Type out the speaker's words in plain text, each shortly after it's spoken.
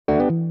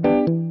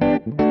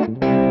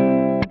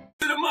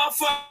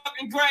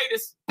motherfucking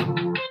greatest.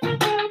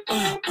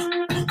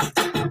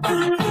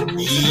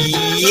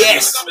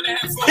 Yes,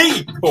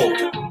 people,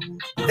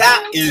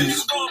 that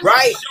is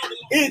right.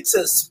 It's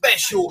a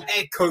special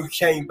echo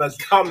chamber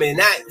coming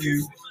at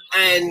you.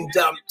 And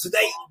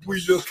today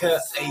we look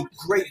at a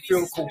great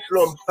film called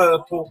Blonde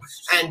Purple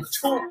and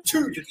talk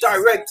to the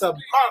director,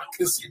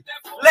 Marcus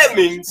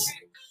Flemings.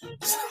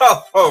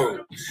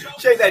 So,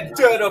 shake that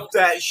dirt off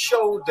that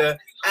shoulder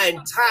and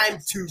time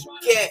to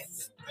get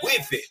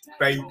with it,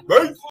 baby.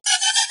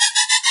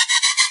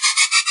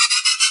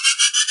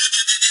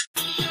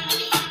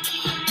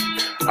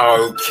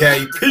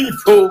 Okay,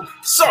 people,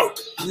 so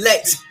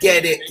let's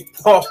get it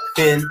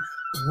popping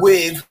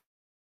with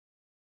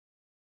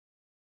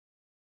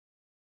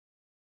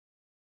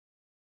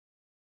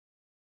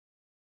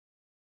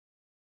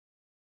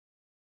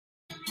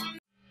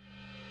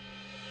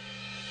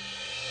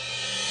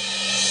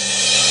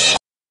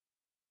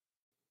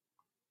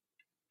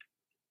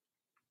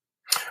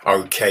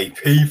okay,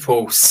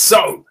 people,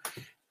 so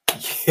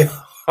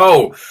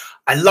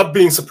I love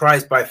being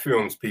surprised by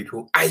films,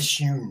 people, as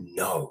you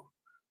know,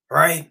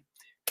 right?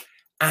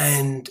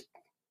 And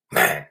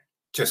man,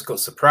 just got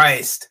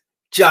surprised.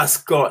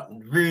 Just got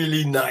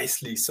really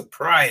nicely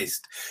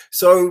surprised.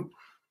 So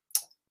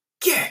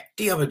yeah,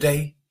 the other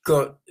day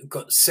got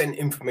sent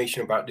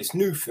information about this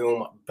new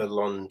film,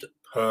 Blonde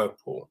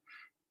Purple.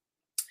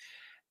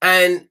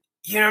 And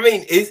you know what I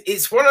mean?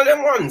 It's one of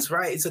them ones,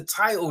 right? It's a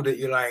title that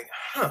you're like,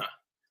 huh,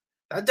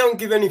 that don't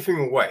give anything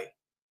away,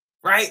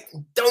 right?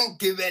 Don't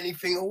give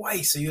anything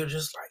away. So you're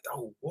just like,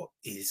 oh, what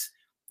is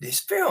this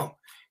film?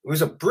 It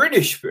was a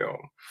British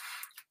film.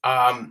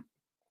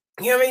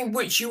 You know what I mean?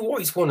 Which you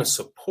always want to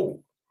support,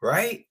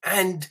 right?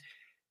 And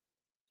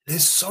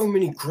there's so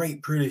many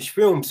great British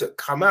films that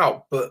come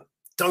out, but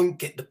don't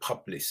get the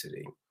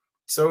publicity.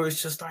 So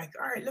it's just like,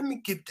 all right, let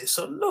me give this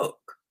a look,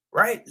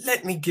 right?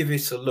 Let me give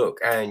this a look.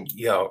 And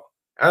yo,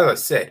 as I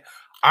said,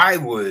 I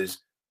was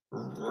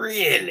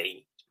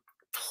really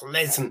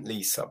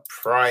pleasantly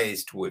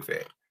surprised with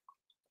it.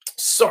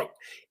 So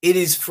it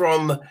is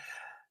from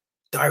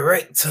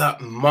director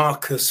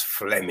Marcus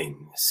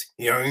Flemings,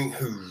 you know,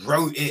 who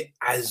wrote it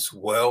as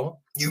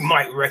well. You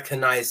might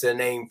recognize the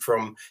name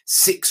from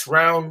 6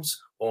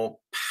 Rounds or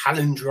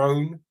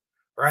Palindrome,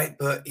 right?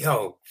 But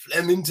yo,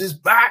 Flemings is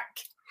back.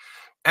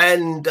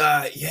 And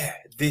yeah,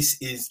 this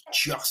is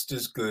just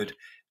as good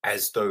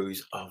as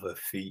those other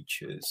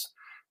features.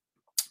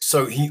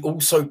 So he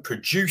also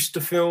produced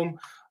the film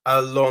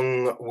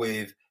along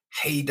with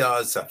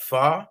Haydar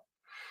Zafar.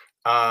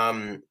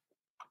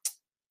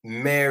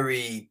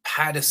 Mary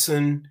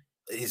Patterson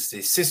is the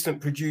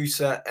assistant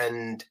producer,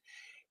 and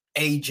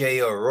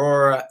AJ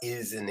Aurora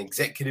is an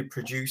executive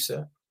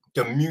producer.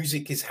 The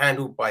music is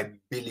handled by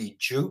Billy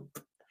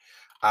Jupe.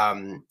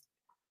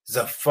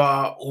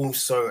 Zafar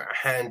also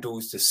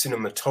handles the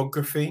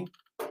cinematography,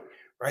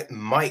 right?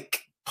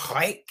 Mike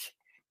Pike,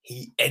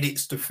 he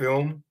edits the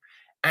film.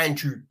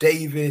 Andrew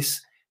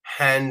Davis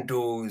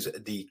handles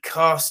the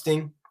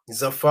casting.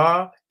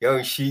 Zafar,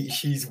 yo,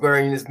 she's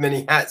wearing as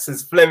many hats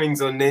as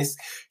Flemings on this.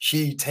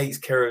 She takes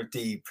care of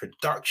the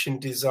production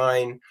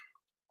design.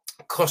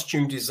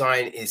 Costume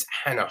design is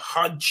Hannah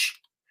Hudge.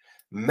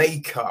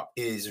 Makeup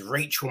is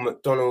Rachel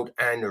McDonald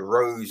and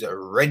Rose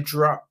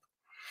Redrup.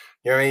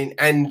 You know what I mean?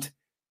 And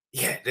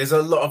yeah, there's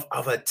a lot of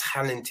other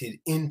talented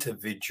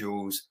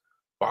individuals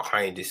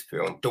behind this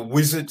film. The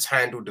Wizards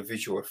handle the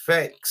visual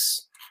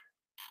effects.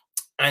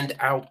 And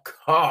our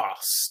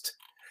cast.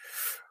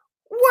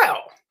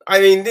 Well, I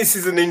mean, this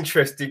is an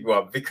interesting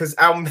one because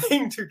our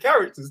main 2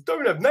 characters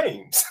don't have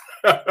names.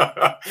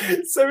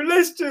 So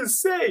let's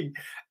just say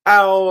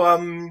our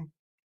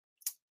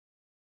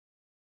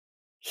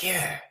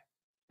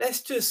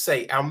let's just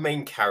say our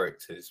main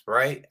characters,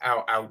 right?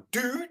 Our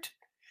dude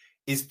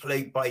is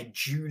played by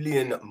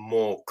Julian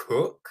Moore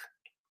Cook,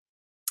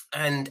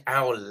 and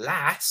our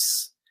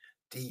lass,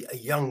 the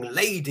young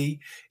lady,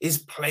 is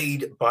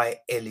played by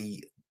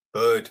Ellie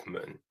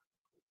Birdman.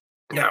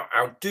 Now,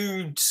 our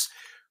dude's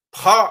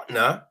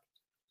partner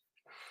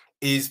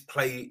is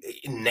played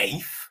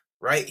Nath,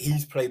 right?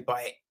 He's played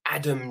by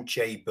Adam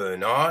J.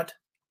 Bernard.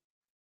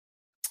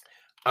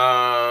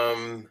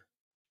 Oh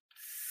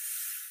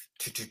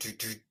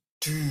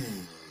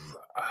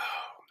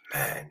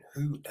man,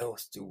 who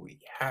else do we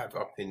have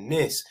up in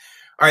this?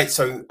 All right,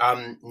 so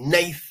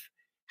Nath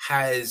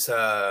has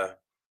a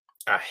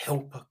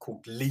helper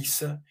called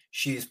Lisa.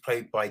 She is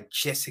played by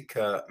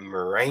Jessica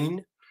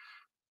Moraine.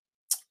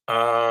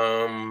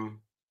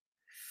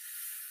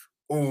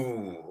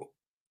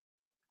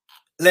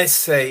 Let's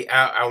say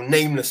our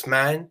nameless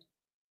man,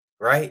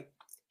 right?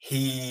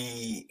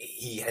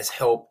 He has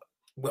help.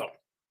 Well,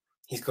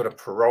 he's got a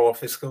parole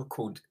officer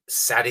called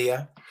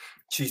Sadia.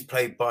 She's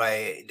played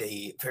by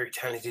the very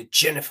talented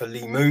Jennifer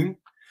Lee Moon.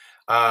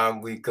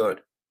 We've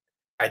got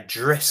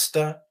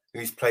Adresta,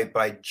 who's played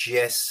by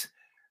Jess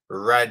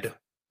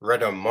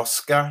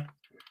Radomowska.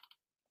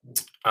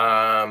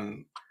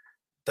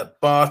 The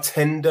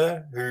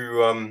bartender,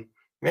 who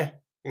yeah,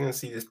 you're gonna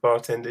see this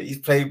bartender. He's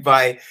played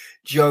by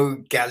Joe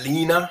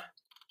Galina.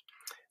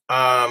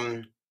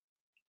 Um,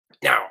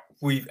 Now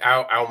we've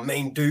our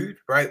main dude,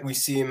 right? We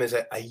see him as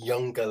a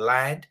younger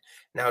lad.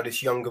 Now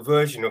this younger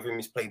version of him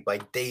is played by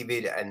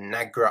David and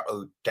Nagra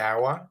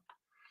Odawa.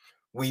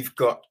 We've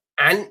got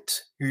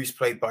Ant, who's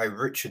played by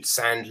Richard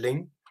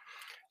Sandling.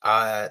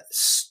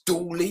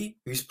 Stooley,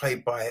 who's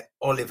played by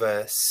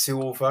Oliver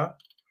Silver.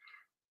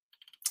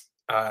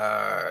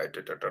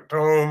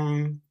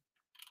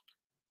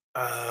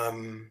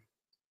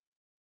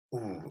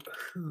 Ooh,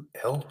 who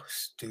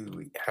else do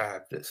we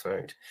have that's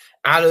right?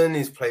 Alan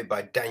is played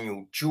by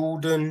Daniel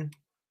Jordan.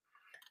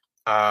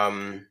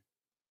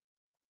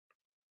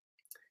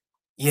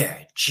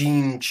 Yeah,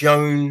 Jean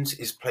Jones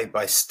is played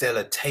by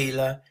Stella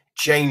Taylor.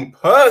 Jane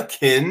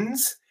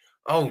Perkins,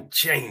 oh,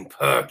 Jane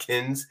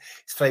Perkins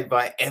is played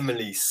by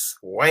Emily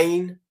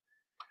Swain.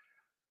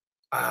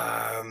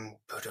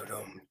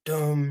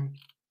 Ba-da-dum-dum.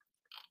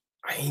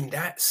 I mean,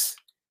 that's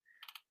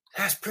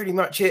pretty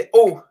much it.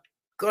 Oh,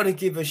 gotta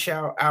give a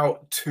shout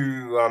out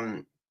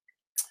to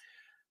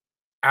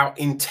our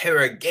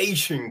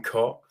interrogation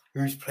cop,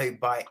 who's played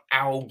by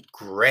Al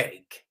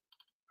Gregg.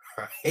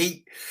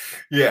 Right?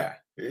 Yeah,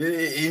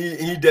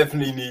 he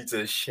definitely needs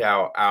a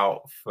shout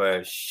out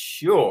for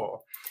sure.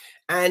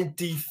 And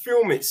the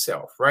film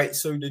itself, right?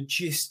 So the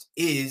gist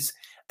is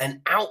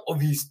an out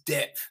of his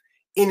depth,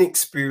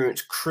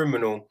 inexperienced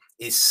criminal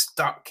is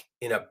stuck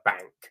in a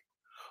bank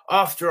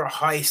after a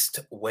heist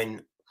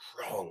went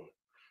wrong.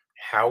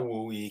 How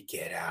will he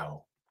get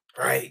out?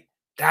 Right?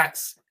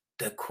 That's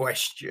the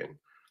question.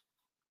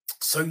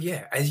 So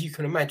yeah, as you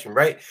can imagine,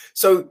 right?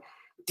 So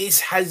this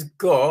has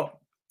got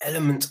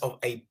elements of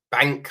a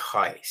bank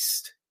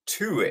heist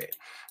to it.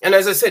 And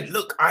as I said,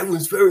 look, I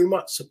was very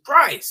much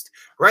surprised,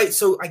 right?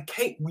 So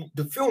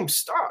the film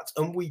starts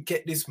and we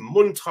get this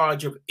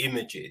montage of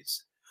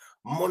images.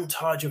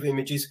 Montage of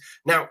images.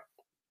 Now,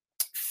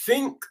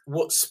 think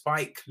what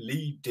Spike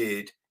Lee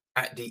did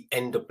at the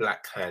end of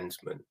Black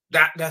Klansman.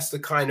 That's the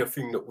kind of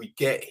thing that we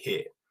get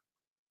here.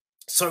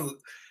 So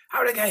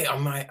out of the gate,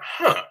 I'm like,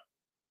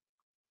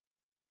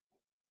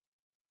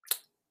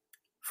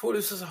 thought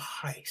this was a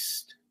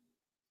heist.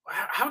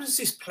 How does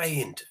this play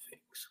into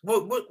things?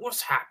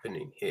 What's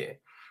happening here,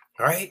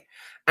 right?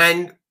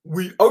 And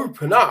we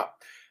open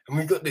up, and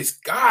we've got this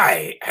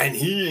guy, and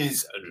he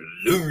is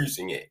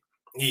losing it.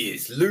 He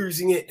is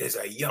losing it. There's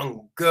a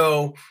young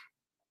girl,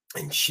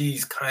 and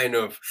she's kind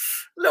of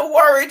a little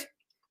worried,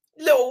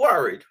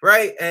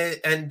 right?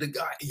 And the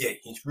guy, yeah,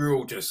 he's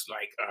real, just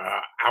like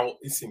out.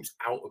 It seems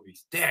out of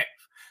his depth,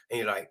 and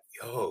you're like,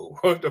 yo,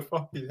 what the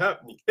fuck is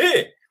happening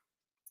here?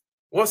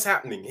 What's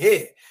happening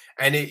here?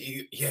 And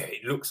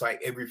it looks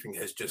like everything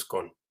has just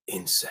gone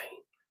insane.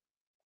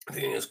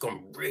 Everything has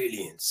gone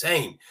really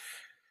insane.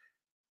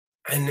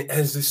 And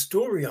as the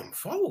story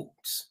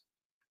unfolds,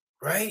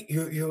 right,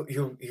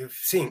 you're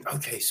seeing,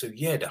 okay, so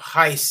yeah, the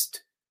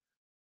heist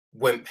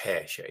went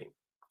pear-shaped.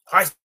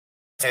 Heist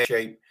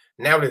pear-shaped.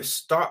 Now they're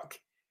stuck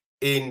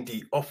in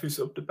the office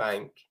of the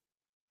bank.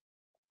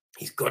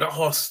 He's got a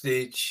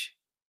hostage,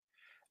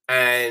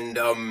 and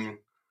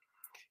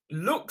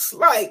looks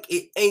like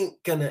it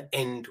ain't gonna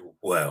end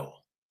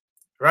well,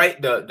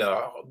 right?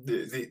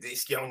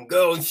 This young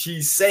girl,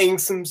 she's saying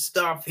some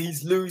stuff.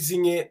 He's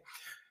losing it.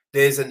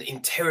 There's an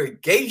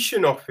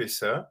interrogation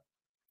officer,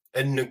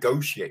 a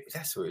negotiator.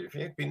 That's what it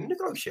is.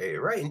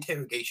 Negotiator, right?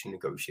 Interrogation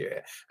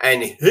negotiator,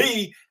 and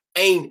he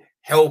ain't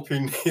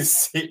helping his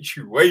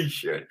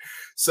situation.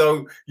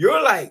 So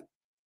you're like,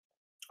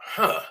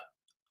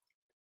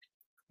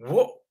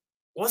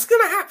 what's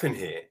gonna happen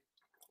here?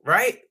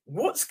 Right?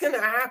 What's going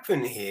to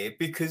happen here?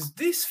 Because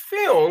this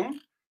film,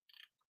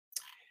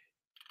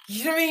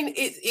 you know what I mean?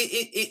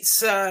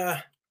 It's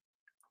yeah,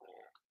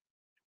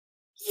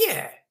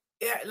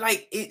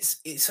 like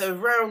it's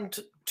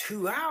around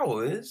 2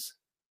 hours,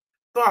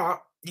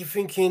 but you're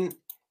thinking,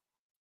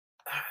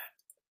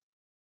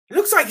 it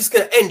looks like it's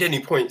going to end any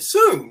point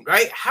soon,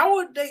 right? How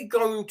are they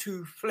going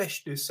to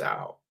flesh this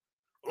out,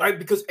 right?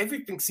 Because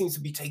everything seems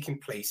to be taking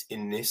place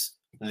in this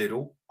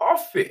little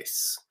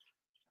office,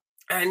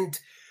 and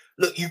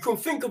look, you can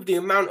think of the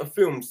amount of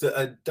films that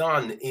are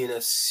done in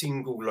a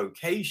single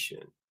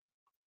location,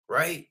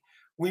 right?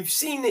 We've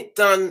seen it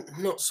done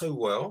not so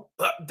well,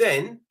 but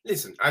then,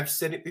 listen, I've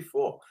said it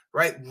before,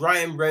 right?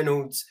 Ryan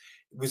Reynolds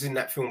was in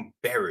that film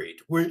Buried,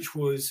 which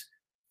was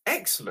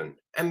excellent.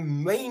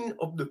 And main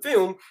of the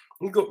film,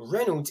 we got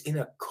Reynolds in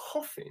a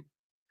coffin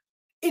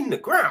in the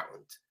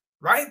ground,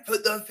 right?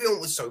 But the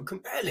film was so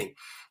compelling.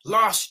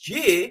 Last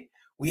year,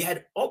 we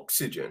had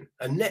Oxygen,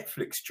 a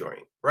Netflix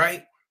joint,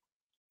 right?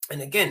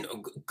 And again, a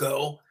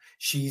girl,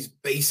 she's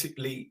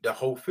basically the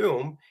whole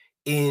film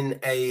in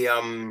a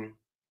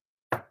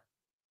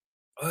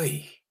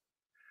oy,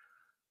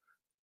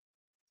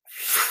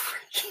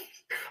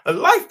 a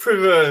life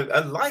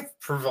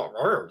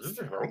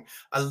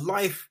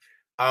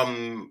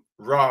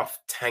raft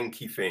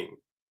tanky thing,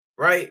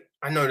 right?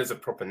 I know there's a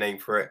proper name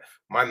for it.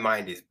 My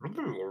mind is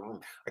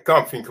I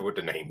can't think of what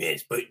the name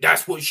is, but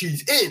that's what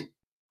she's in.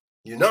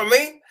 You know what I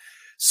mean?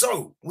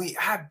 So we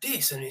have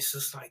this, and it's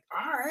just like,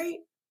 all right,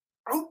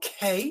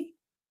 okay,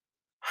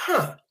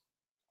 huh?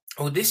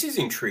 oh, this is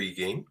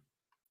intriguing.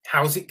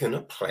 How's it going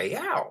to play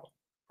out?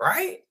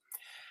 Right.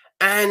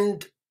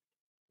 And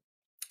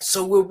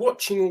so we're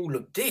watching all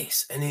of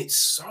this, and it's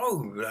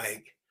so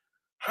like,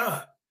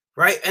 huh,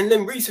 right? And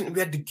then recently we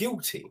had The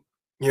Guilty,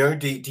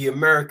 the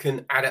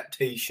American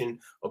adaptation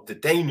of the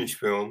Danish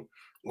film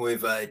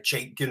with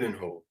Jake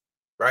Gyllenhaal,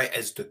 right,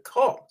 as the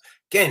cop.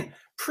 Again,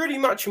 pretty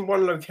much in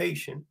one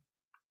location,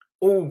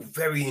 all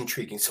very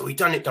intriguing. So he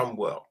done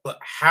well. But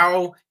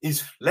how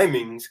is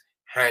Flemings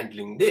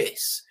handling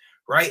this,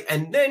 right?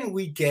 And then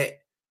we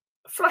get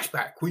a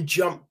flashback. We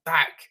jump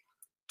back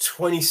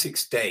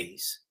 26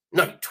 days.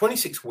 No,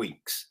 26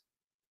 weeks.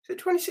 Is it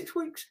 26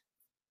 weeks?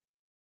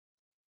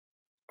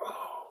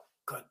 Oh,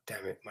 God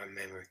damn it, my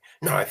memory.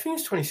 No, I think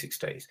it's 26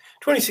 days.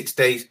 26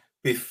 days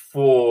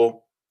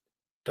before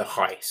the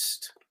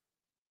heist.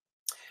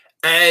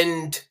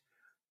 And,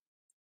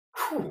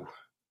 whew,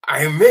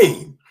 I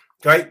mean,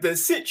 right, the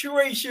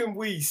situation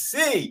we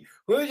see,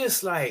 we're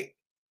just like,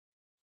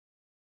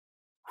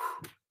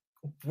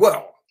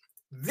 well,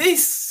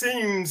 this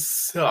seems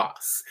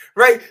sus,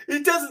 right?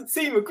 It doesn't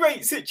seem a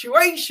great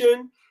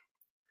situation.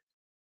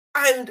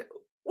 And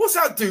what's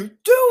our dude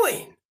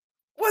doing?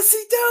 What's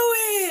he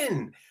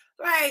doing?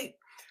 Like,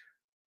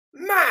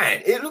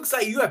 man, it looks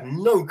like you have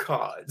no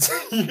cards.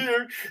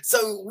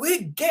 So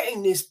we're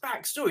getting this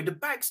backstory. The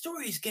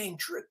backstory is getting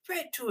drip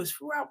fed to us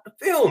throughout the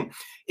film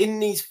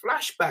in these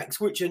flashbacks,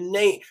 which are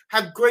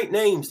have great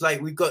names. Like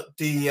we got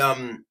the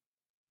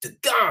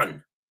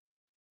gun,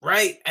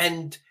 right?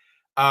 And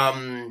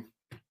the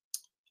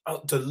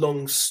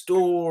long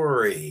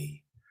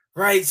story,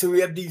 right? So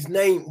we have these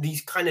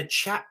kind of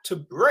chapter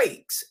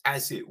breaks,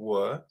 as it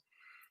were,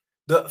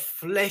 that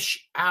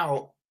flesh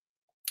out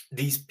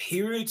these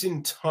periods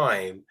in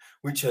time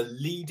which are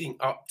leading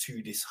up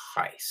to this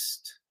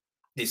heist,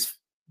 this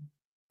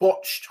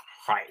botched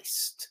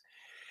heist.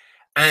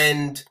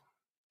 And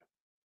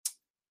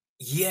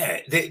yeah,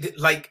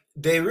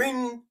 they're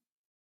in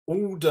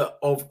order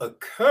of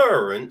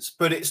occurrence,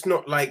 but it's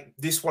not like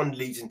this one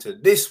leads into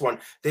this one.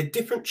 They're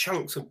different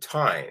chunks of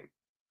time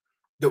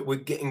that we're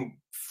getting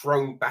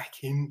thrown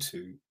back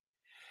into.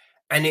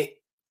 And it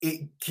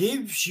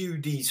gives you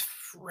these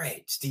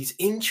threads, these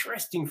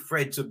interesting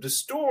threads of the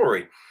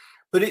story,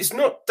 but it's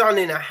not done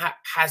in a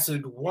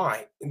haphazard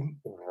way.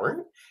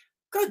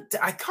 God,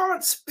 I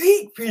can't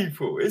speak,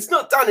 people. It's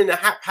not done in a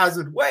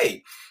haphazard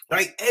way.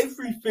 Like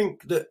everything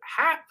that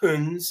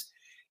happens,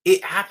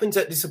 it happens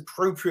at this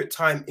appropriate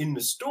time in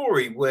the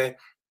story where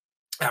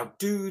our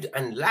dude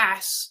and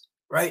lass,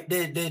 right?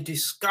 They're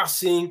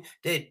discussing,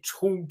 they're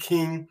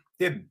talking,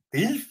 they're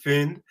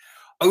beefing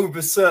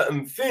over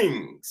certain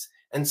things.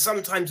 And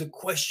sometimes a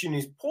question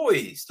is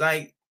poised,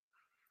 like,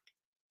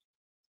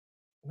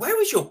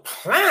 where is your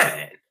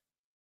plan?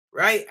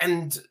 Right?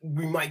 And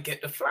we might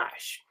get the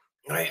flash.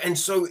 Right. And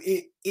so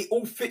it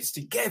all fits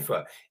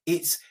together.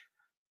 It's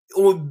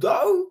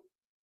although,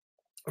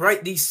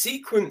 right, these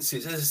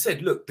sequences, as I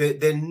said, look,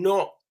 they're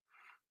not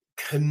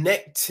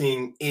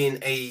connecting in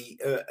a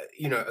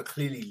a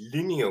clearly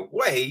linear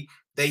way.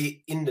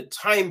 They in the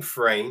time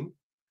frame,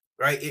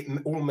 right, it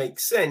all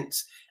makes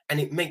sense, and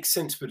it makes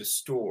sense for the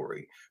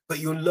story, but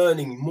you're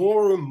learning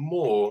more and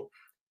more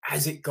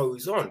as it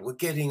goes on. We're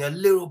getting a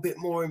little bit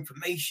more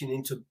information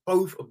into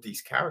both of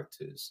these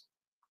characters,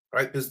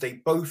 right, because they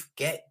both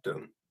get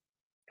them.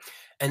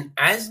 And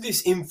as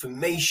this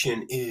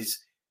information is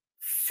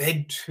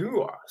fed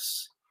to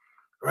us,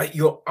 right,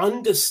 your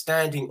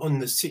understanding on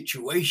the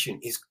situation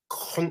is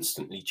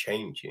constantly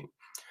changing,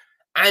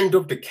 and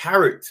of the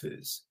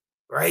characters,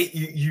 right?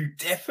 You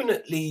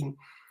definitely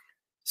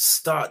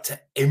start to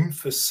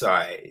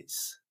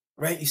emphasize,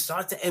 right? You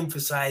start to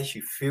emphasize,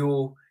 you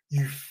feel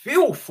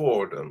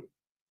for them,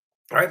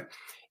 right?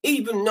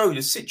 Even though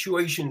the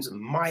situations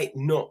might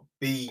not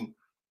be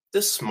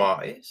the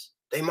smartest,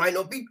 they might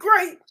not be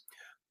great,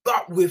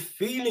 but we're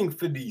feeling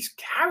for these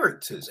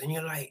characters, and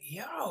you're like,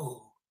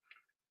 yo,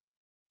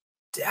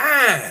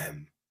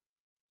 damn,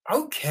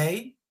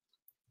 okay,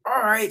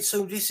 all right,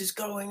 so this is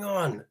going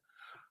on.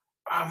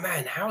 Oh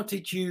man, how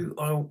did you,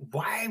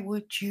 why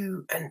would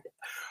you? And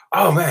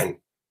oh man,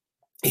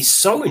 it's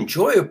so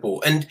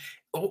enjoyable. And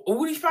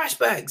all these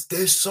flashbacks,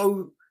 they're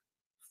so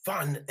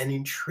fun and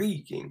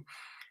intriguing.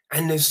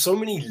 And there's so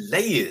many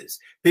layers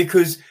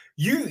because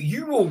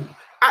you will,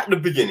 at the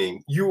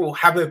beginning, you will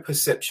have a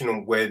perception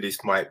on where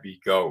this might be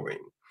going.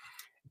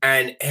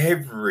 And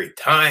every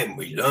time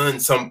we learn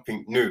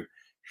something new,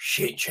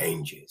 shit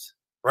changes,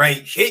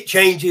 right? Shit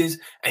changes,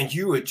 and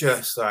you are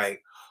just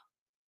like,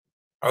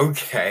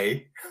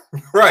 okay,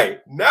 right,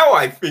 now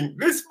I think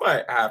this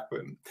might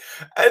happen.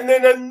 And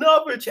then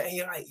another change,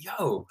 you're like,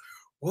 yo,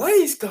 what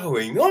is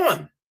going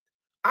on?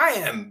 I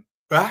am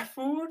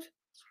baffled.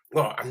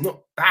 Well, I'm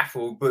not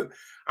baffled, but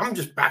I'm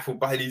just baffled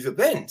by these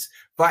events,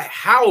 by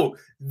how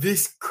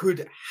this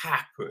could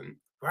happen,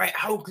 right?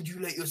 How could you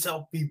let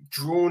yourself be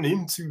drawn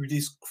into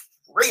this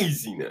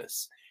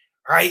craziness,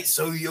 right?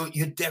 So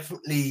you're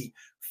definitely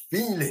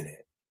feeling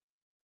it.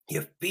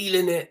 You're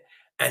feeling it,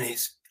 and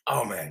it's,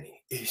 oh man,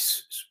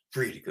 it's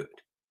really good.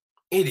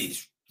 It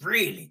is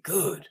really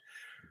good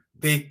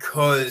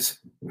because,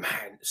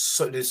 man,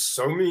 so there's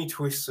so many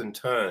twists and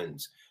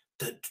turns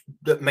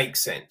that make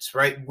sense,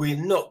 right? We're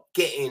not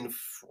getting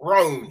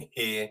thrown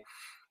here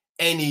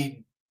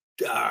any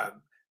uh,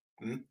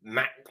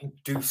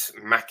 Deus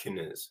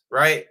machinas,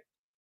 right?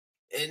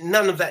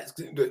 None of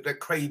that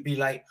crazy be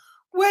like,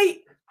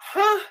 wait,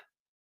 huh?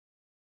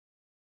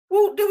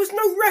 Well, there was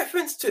no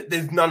reference to.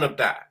 There's none of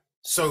that.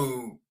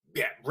 So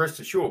yeah, rest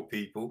assured,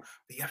 people,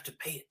 but you have to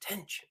pay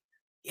attention.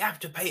 You have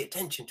to pay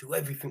attention to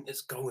everything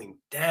that's going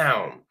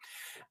down,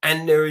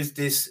 and there is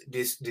this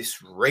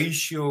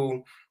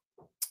racial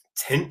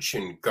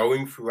tension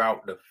going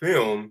throughout the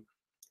film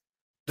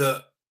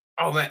that,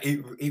 oh man,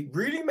 it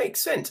really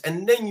makes sense.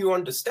 And then you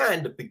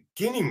understand the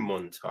beginning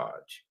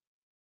montage,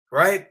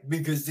 right?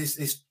 Because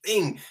this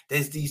thing,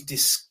 there's these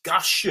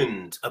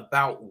discussions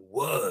about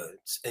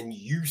words and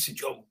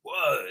usage of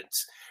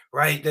words,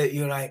 right? That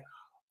you're like,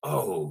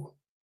 oh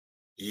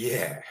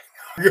yeah,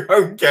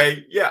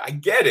 okay, yeah, I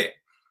get it.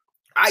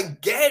 I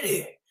get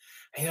it.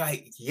 And you're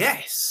like,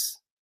 yes,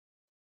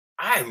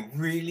 I'm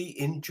really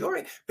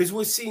enjoying because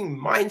we're seeing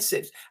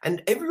mindsets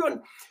and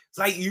everyone,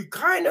 like, you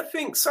kind of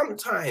think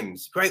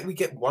sometimes, right? We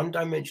get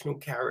one-dimensional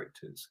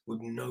characters with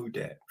no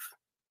depth,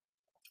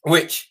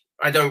 which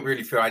I don't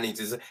really feel I need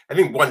to say. I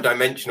think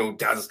one-dimensional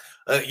does,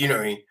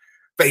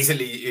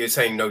 basically you're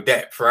saying no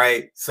depth,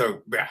 right?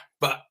 So yeah,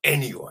 but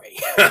anyway,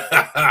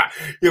 yeah,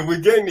 we're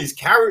getting these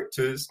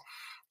characters,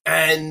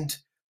 and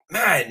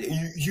man,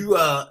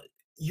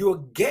 you're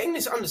getting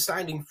this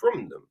understanding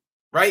from them,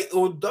 right?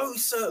 Although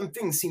certain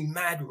things seem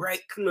mad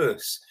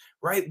reckless,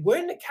 right?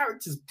 When the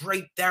characters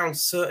break down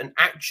certain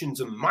actions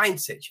and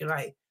mindsets, you're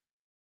like,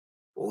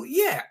 well,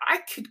 yeah, I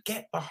could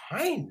get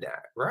behind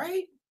that,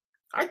 right?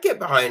 I get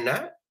behind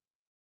that,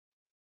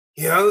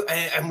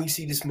 and we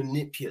see this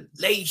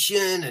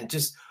manipulation and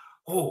just,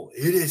 oh,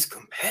 it is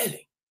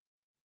compelling.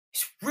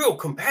 It's real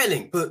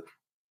compelling, but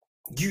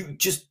you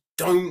just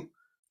don't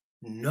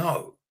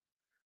know,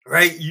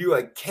 right? You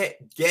are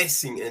kept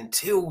guessing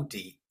until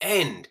the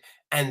end,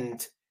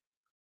 and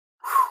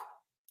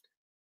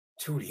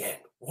till the end.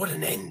 What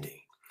an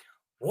ending!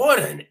 What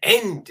an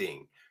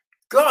ending!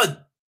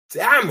 God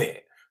damn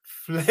it!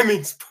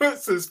 Flemings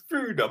puts us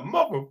through the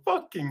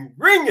motherfucking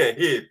ringer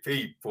here,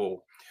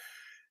 people.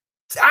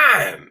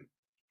 Damn.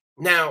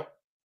 Now,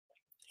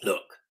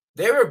 look,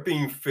 there have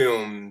been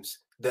films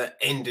that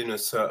end in a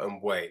certain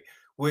way,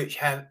 which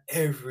have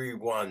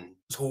everyone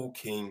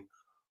talking,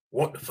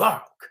 what the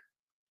fuck?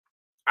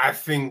 I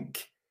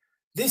think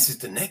this is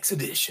the next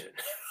edition.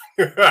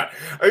 I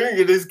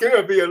think there's going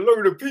to be a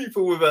load of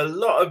people with a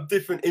lot of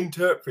different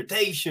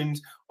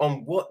interpretations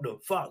on what the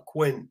fuck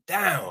went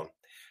down.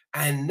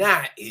 And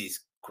that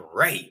is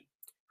great,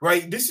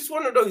 right? This is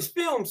one of those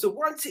films that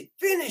once it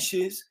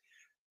finishes,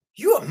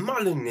 you are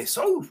mulling this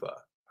over,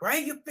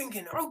 right? You're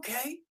thinking,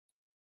 okay,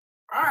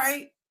 all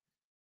right,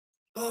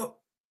 but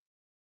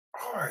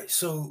all right,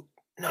 so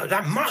no,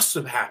 that must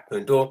have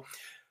happened. Or,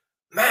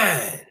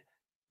 man,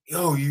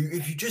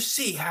 if you just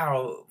see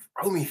how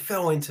Omi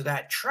fell into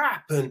that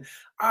trap, and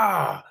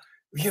ah,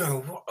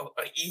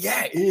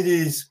 yeah, it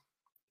is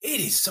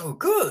so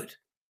good.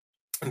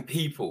 And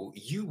people,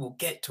 you will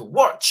get to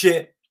watch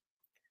it.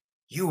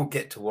 You will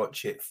get to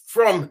watch it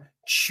from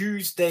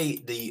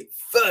Tuesday, the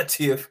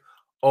 30th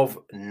of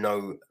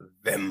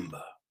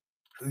November.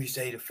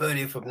 Tuesday, the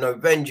 30th of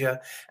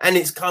November, and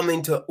it's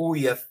coming to all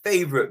your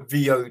favorite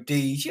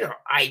VODs,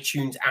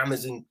 iTunes,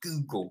 Amazon,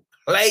 Google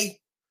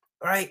Play,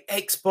 right?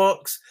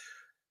 Xbox,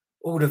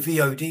 all the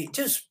VOD,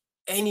 just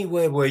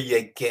anywhere where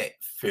you get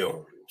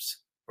films,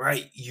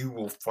 right? You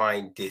will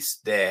find this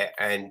there.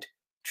 And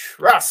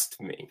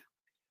trust me,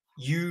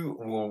 you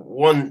will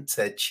want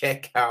to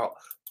check out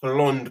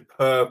Blonde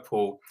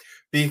Purple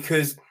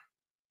because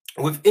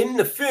within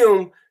the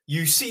film,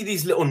 you see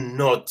these little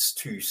nods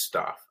to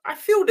stuff. I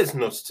feel there's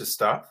nods to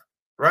stuff,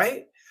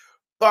 right?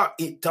 But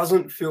it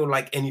doesn't feel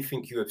like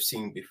anything you have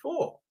seen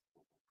before,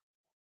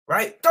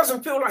 right?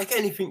 Doesn't feel like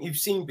anything you've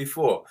seen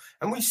before.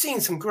 And we've seen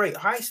some great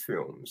heist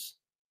films,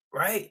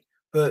 right?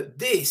 But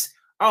this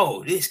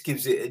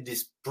gives it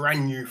this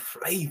brand new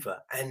flavor.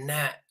 And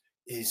that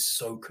is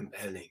so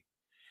compelling.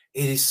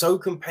 It is so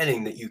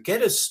compelling that you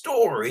get a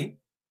story,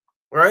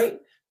 right?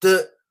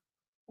 That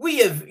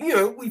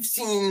we've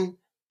seen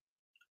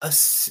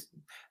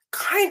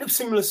kind of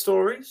similar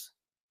stories,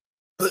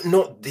 but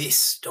not this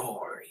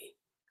story.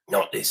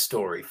 Not this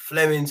story.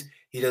 Flemings,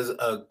 he does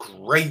a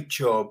great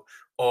job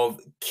of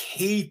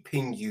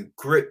keeping you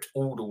gripped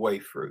all the way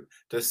through.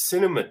 The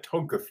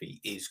cinematography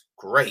is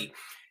great.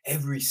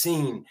 Every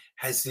scene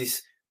has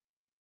this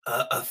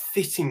a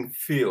fitting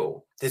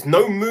feel. There's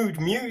no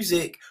mood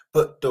music,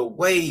 but the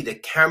way the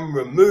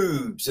camera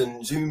moves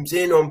and zooms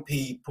in on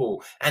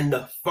people and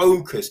the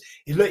focus,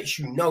 it lets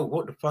you know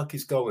what the fuck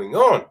is going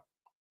on,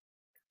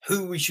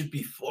 who we should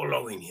be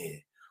following here,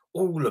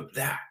 all of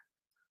that,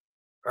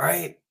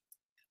 right?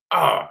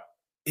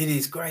 It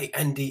is great.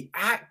 And the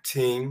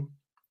acting,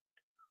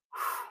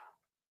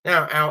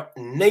 now our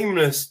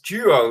nameless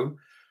duo,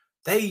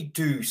 They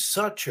do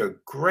such a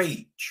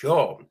great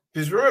job.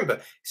 Because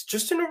remember, it's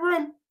just in a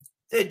room.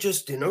 They're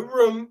just in a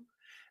room,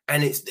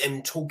 and it's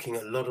them talking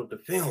a lot of the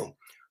film.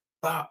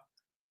 But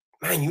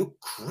man, you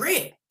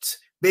gripped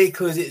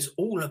because it's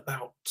all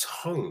about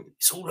tone.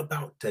 It's all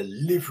about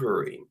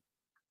delivery.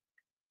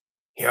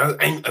 You know,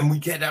 and we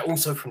get that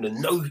also from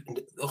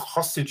the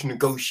hostage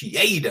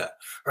negotiator,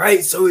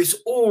 right? So it's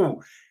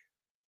all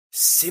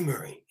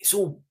simmering, it's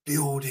all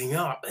building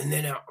up, and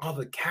then our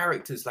other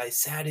characters like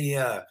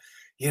Sadia,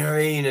 you know what I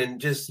mean, and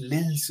just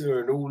Lisa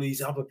and all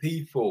these other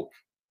people,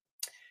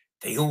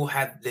 they all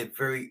have their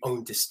very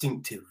own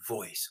distinctive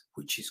voice,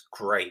 which is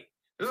great.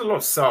 There's a lot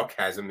of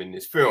sarcasm in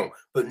this film,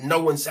 but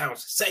no one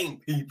sounds the same,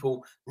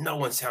 people. No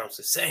one sounds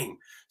the same.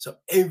 So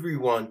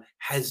everyone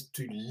has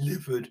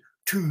delivered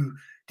to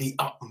the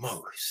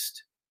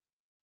utmost.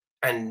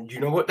 And you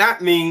know what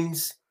that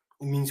means?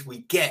 It means we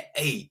get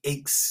a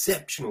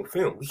exceptional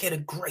film. We get a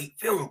great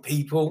film,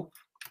 people.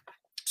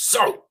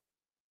 So,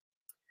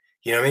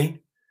 you know what I mean?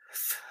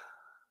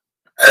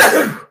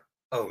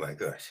 Oh my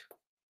gosh.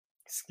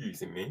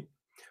 Excuse me.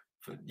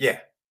 But yeah.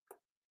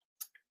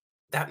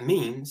 That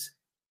means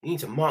you need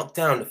to mark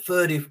down the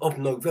 30th of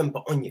November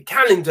on your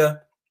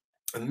calendar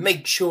and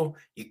make sure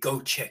you go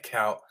check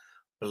out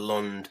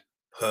Blonde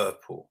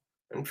Purple.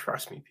 And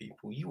trust me,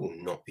 people, you will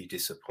not be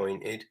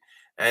disappointed.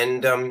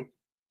 And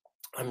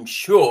I'm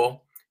sure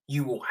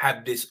you will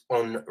have this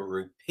on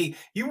repeat.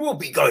 You will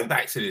be going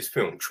back to this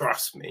film,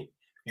 trust me.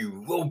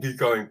 You will be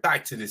going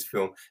back to this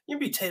film. You'll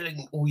be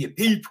telling all your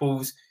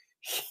peoples,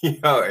 yo,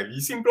 have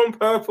you seen Blonde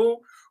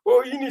Purple?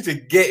 Well, you need to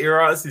get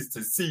your asses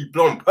to see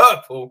Blonde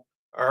Purple.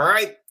 All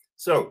right?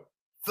 So,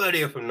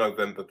 30th of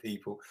November,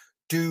 people,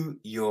 do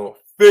your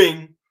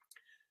thing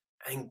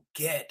and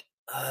get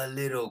a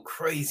little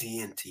crazy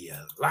into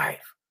your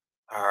life.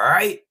 All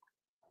right?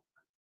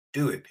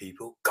 Do it,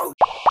 people. Go.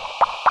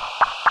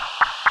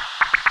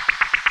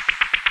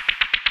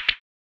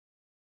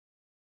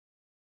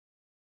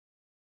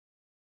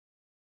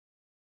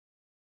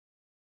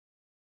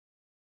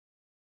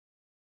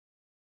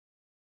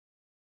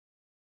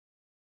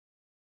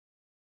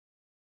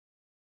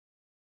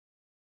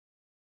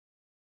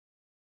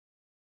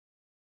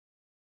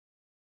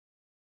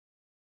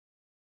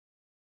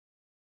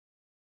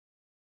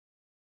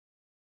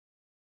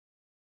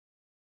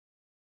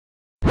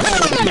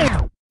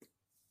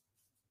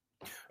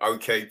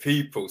 Okay,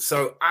 people.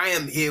 So I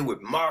am here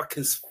with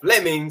Marcus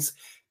Flemings,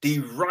 the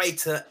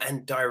writer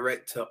and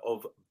director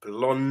of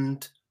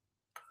Blonde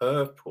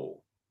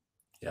Purple.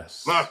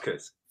 Yes.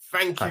 Marcus,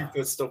 thank you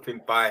for stopping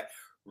by.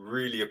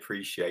 Really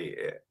appreciate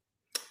it.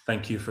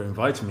 Thank you for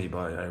inviting me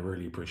by. I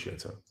really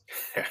appreciate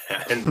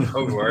it.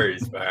 No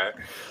worries, man.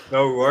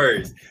 No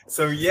worries.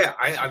 So yeah,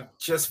 I've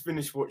just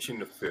finished watching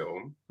the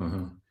film.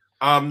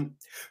 Mm-hmm.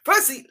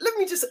 Firstly, let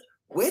me just,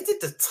 where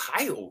did the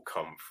title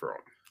come from?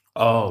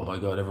 Oh my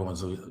God,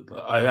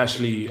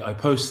 I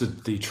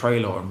posted the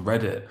trailer on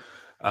Reddit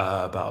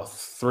about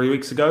 3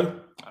 weeks ago,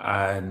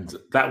 and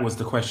that was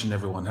the question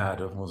everyone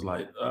had. Everyone was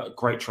like,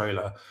 great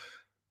trailer,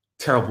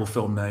 terrible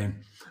film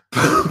name,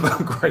 but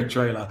great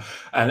trailer.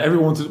 And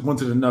everyone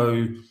wanted to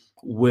know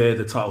where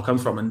the title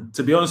comes from. And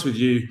to be honest with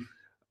you,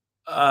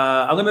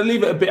 I'm going to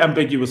leave it a bit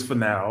ambiguous for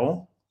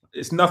now.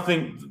 It's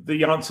nothing,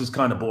 the answer's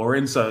kind of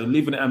boring, so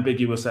leaving it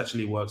ambiguous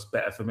actually works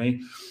better for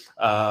me.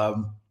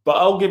 But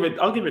I'll give it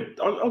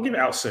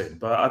out soon.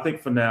 But I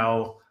think for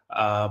now,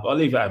 I'll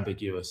leave it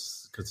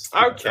ambiguous because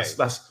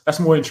that's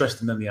more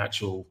interesting than the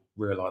actual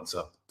real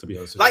answer. To be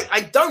honest, like I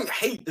don't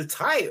hate the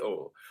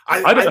title.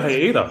 I don't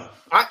hate it either.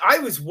 I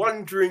was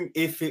wondering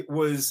if it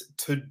was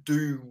to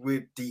do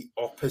with the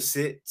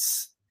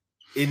opposites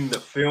in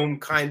the film,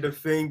 kind of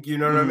thing. You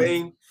know what I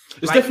mean?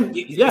 It's like,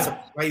 definitely it's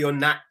a play on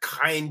that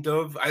kind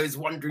of. I was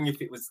wondering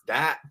if it was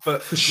that,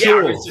 but for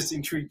sure. I was just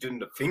intrigued in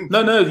the thing.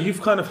 No,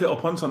 you've kind of hit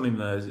upon something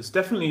there. There's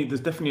definitely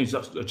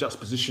a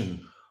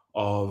juxtaposition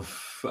of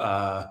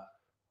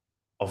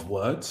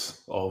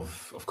words,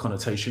 of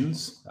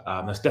connotations.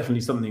 That's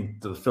definitely something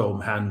that the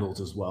film handles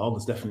as well.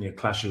 There's definitely a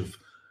clash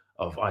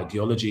of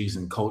ideologies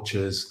and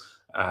cultures,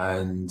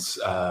 and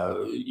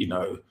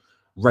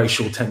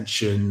racial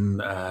tension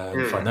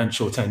and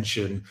financial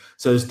tension.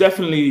 So there's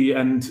definitely,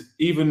 and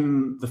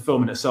even the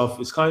film in itself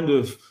is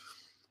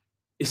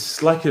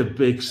it's like a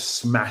big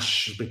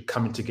smash, big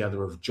coming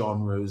together of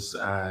genres,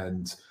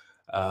 and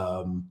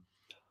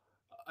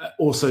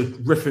also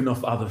riffing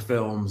off other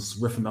films,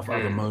 riffing off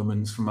other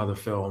moments from other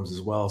films as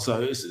well. So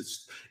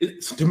it's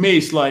to me,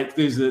 it's like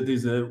there's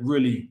a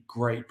really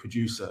great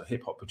producer,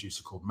 hip hop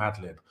producer called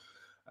Madlib.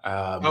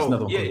 There's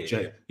another one called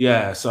Jay.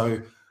 Yeah,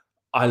 so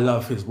I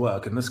love his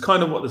work, and that's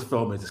kind of what this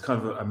film is. It's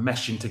kind of a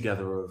meshing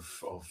together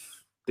of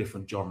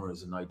different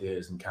genres and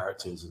ideas and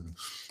characters, and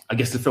I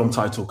guess the film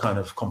title kind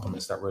of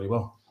complements that really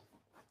well.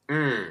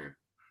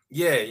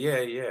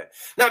 Yeah.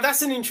 Now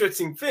that's an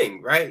interesting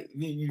thing, right?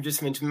 You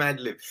just mentioned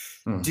Madlib.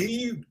 Do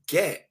you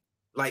get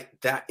like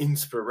that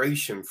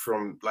inspiration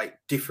from like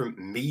different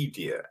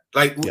media.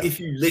 Like Yeah. if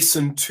you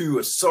listen to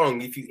a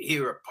song, if you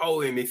hear a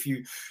poem, if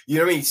you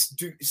know what I mean,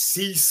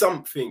 see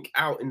something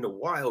out in the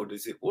wild,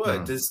 as it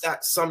were, does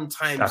that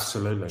sometimes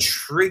Absolutely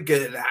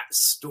trigger that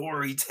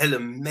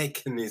storytelling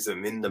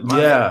mechanism in the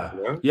mind? Yeah.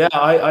 You know? Yeah.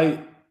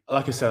 I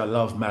like I said, I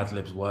love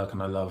Madlib's work,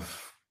 and I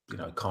love, you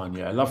know,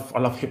 Kanye. I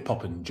love hip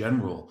hop in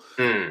general.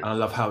 And I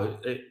love how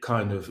it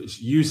kind of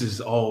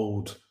uses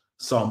old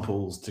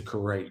samples to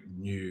create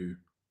new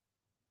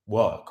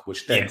work,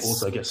 which then Yes.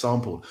 also gets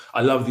sampled.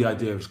 I love the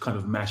idea of kind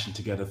of mashing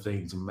together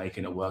things and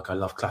making it work. I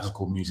love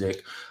classical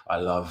music. I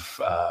love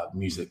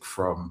music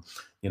from,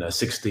 you know,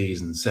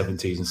 60s and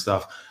 70s and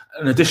stuff.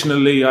 And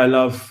additionally, I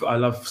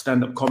love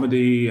stand-up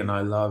comedy, and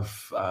I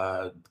love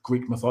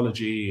Greek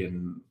mythology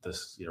and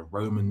this, you know,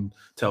 Roman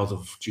tales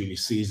of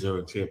Julius Caesar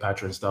and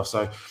Cleopatra and stuff.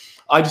 So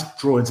I just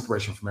draw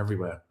inspiration from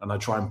everywhere, and I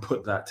try and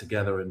put that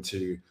together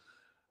into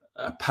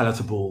a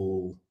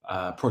palatable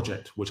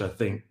project, which I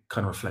think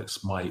kind of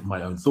reflects my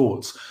own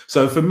thoughts.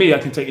 So for me, I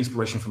can take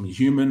inspiration from a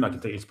human. I can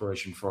take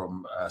inspiration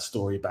from a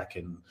story back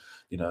in,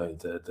 you know,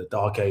 the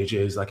Dark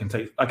Ages. I can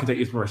take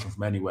inspiration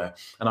from anywhere,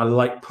 and I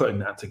like putting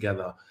that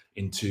together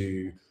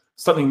into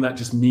something that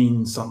just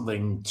means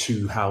something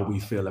to how we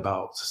feel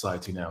about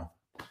society now.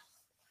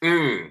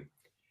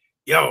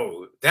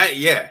 Yo, that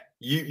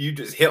you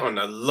just hit on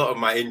a lot of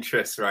my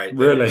interests right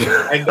there. Really?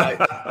 And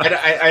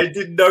I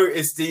did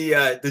notice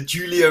the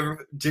Julius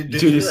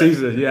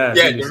Caesar, the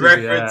Julius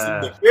reference Caesar,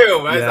 in the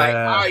film. I was like,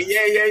 oh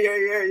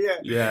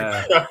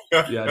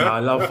yeah. No,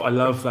 I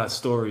love that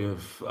story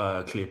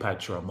of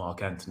Cleopatra,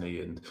 Mark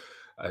Antony, and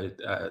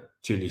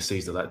Julius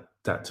Caesar.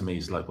 That to me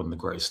is like one of the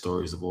greatest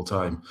stories of all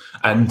time,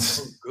 and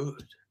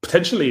good.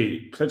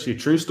 potentially a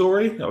true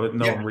story. No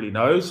one really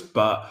knows,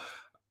 but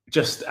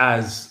just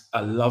as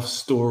a love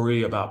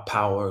story about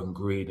power and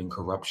greed and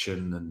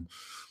corruption and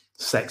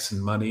sex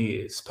and money,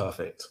 it's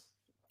perfect.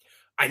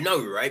 I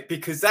know, right?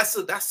 Because that's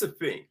the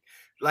thing.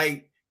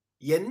 Like,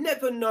 you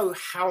never know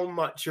how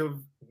much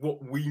of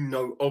what we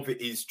know of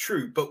it is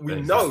true, but we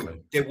know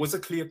there was a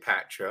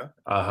Cleopatra,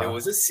 there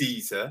was a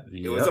Caesar,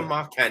 there was a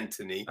Mark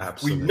Antony.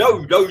 Absolutely. We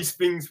know those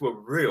things were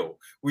real.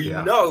 We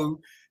know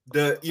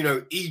that, you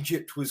know,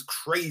 Egypt was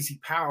crazy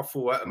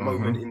powerful at a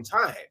moment in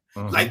time.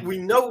 Like, we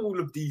know all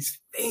of these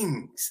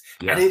things,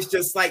 and it's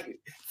just like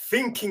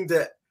thinking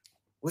that,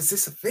 was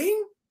this a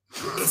thing?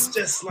 It's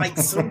just like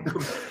so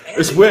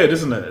it's weird,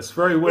 isn't it? It's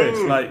very weird.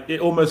 Like, it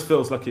almost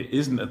feels like it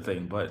isn't a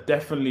thing, but it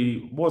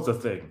definitely was a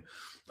thing.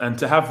 And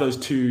to have those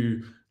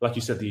two, like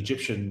you said, the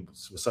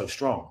Egyptians were so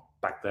strong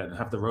back then, and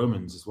have the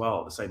Romans as well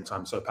at the same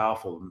time, so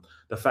powerful. And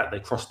the fact they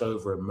crossed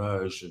over and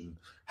merged and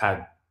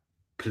had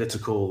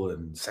political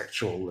and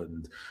sexual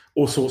and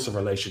all sorts of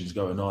relations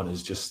going on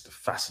is just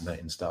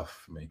fascinating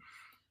stuff for me.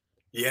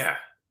 Yeah,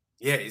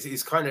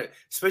 it's kind of,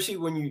 especially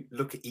when you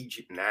look at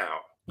Egypt now.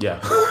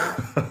 Yeah.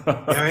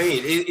 I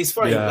mean, it's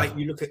funny. Like,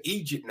 you look at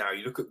Egypt now,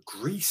 you look at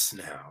Greece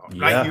now.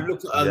 Like, you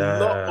look at a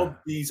lot of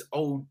these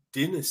old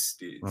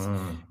dynasties,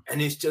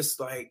 and it's just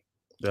like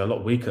they're a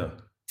lot weaker.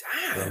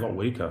 Damn. They're a lot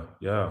weaker.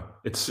 Yeah.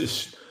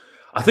 It's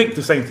I think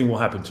the same thing will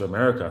happen to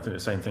America. I think the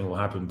same thing will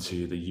happen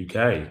to the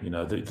UK. You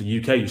know, the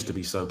UK used to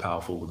be so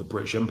powerful with the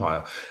British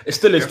Empire. It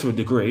still is to a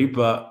degree,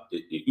 but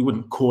you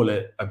wouldn't call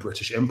it a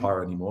British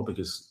Empire anymore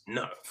because,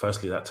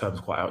 firstly, that term's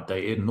quite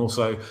outdated, and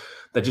also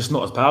they're just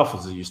not as powerful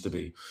as they used to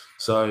be.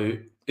 So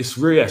it's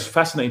really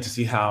fascinating to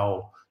see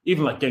how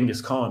even like Genghis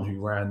Khan,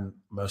 who ran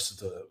most of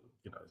the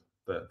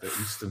the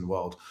Eastern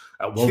world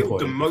at one point,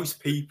 killed the most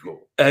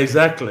people.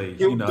 Exactly.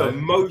 Killed the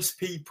most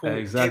people.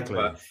 Exactly.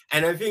 Ever.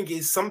 And I think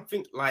it's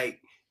something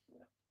like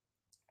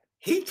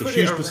he put a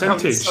huge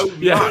percentage. So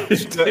much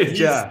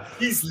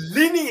his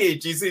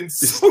lineage is in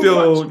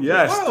so much.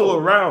 Yeah, it's still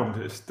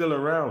around. It's still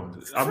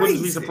around. I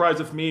wouldn't be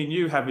surprised if me and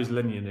you have his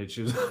lineage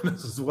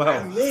as well.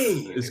 I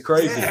mean, it's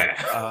crazy.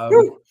 I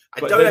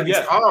don't have his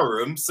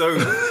harem, so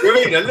you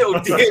mean a little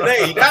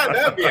DNA,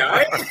 that'd be all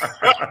right.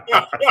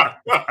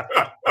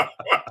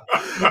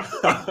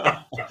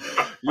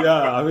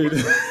 Yeah, I mean,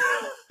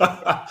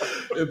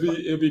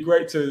 it'd be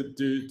great to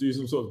do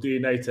some sort of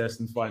DNA test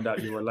and find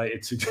out you're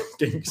related to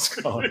Genghis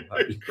Khan.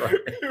 That'd be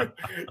great.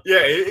 Yeah,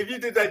 if you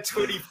did that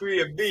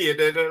 23andMe and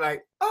then they're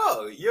like,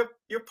 "Oh,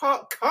 you're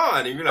part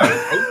Khan," and you're like,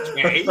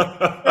 "Okay,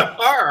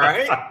 all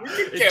right."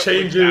 It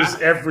changes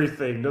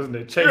everything, doesn't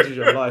it? It changes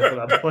your life at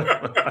that point.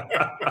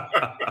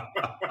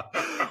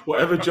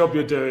 Whatever job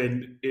you're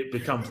doing, it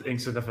becomes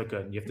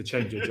insignificant. You have to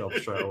change your job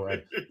straight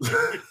away.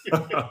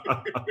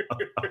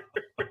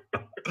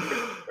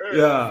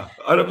 Yeah,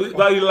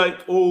 like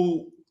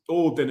all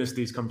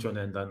dynasties come to an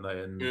end, don't they?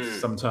 And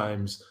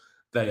sometimes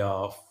they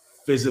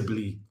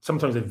visibly come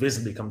to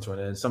an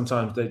end.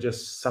 Sometimes they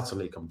just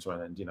subtly come to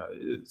an end. You know,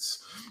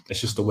 it's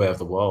just the way of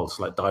the world. It's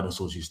like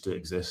dinosaurs used to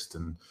exist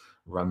and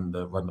run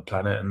the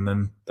planet, and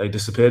then they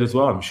disappeared as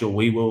well. I'm sure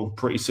we will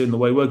pretty soon the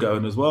way we're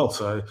going as well.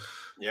 So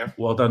yeah,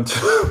 well done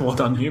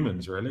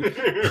humans, really.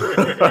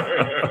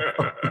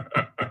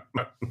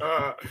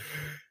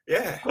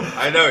 Yeah,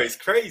 I know it's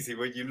crazy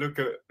when you look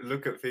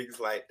at things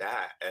like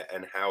that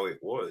and how it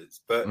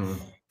was, but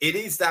Mm, it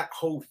is that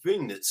whole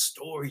thing that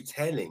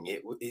storytelling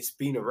it's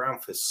been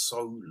around for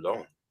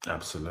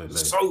absolutely.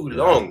 so Yeah.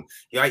 long.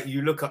 Like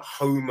you look at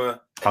Homer and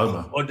the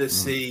Homer. Mm,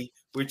 Odyssey,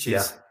 which yeah.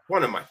 is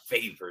one of my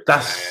favorites,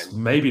 That's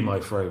man. maybe my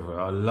favorite.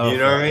 I You love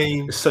know what that. I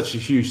mean? It's such a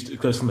huge. It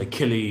goes from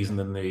Achilles, and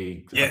then they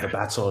have the Yeah,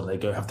 battle,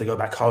 and they have to go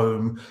back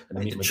home, and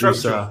they like meet the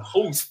Trojan Medusa.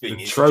 horse The thing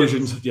is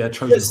Trojans, yeah,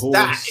 Trojan just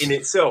that in horse.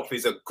 itself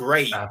is a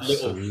great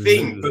little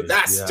thing, but Absolutely,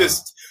 that's yeah.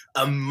 just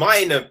a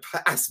minor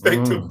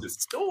aspect of Mm, the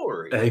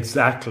story.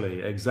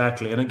 exactly,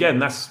 exactly. And again,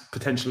 that's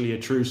potentially a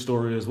true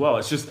story as well.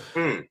 It's just,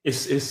 Mm,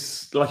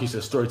 it's like you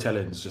said,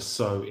 storytelling is just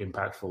so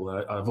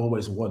impactful. I've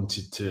always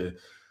wanted to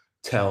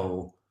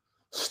tell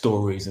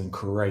stories and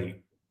create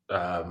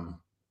um,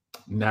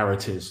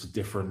 narratives for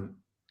different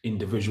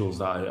individuals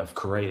that I have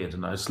created,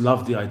 and I just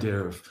love the idea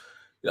of.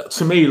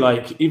 To me,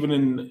 like even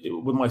in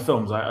with my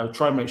films, I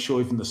try and make sure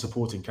even the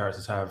supporting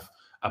characters have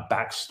a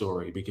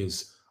backstory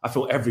because I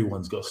feel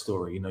everyone's got a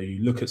story. You know,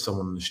 you look at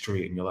someone on the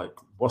street and you're like,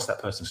 "What's that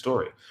person's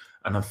story?"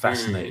 And I'm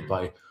fascinated mm.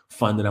 by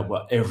finding out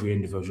what every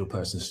individual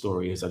person's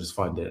story is. I just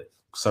find it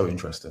so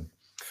interesting.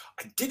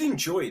 I did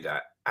enjoy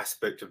that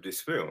aspect of this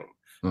film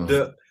Mm.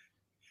 that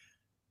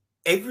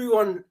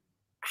everyone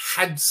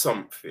had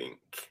something.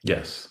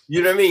 Yes.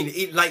 You know what I mean?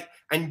 It like,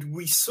 and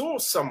we saw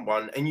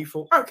someone, and you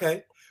thought,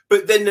 okay,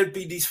 but then there'd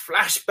be these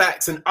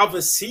flashbacks and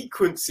other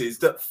sequences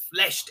that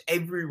fleshed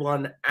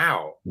everyone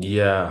out.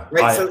 Yeah.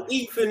 Right. So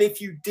even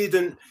if you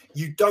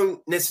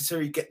don't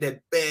necessarily get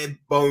their bare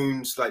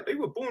bones, like they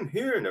were born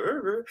here and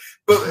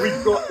but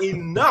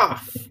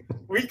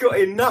we got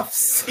enough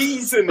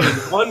seasoning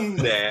on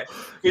there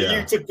for you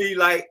Yeah. to be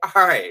like,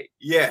 all right,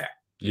 yeah,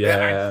 I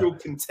Yeah. feel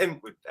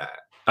content with that.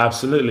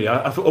 Absolutely.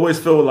 I always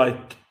feel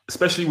like,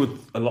 especially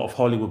with a lot of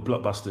Hollywood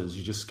blockbusters,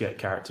 you just get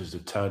characters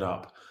that turn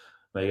up,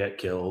 they get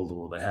killed,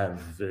 or they're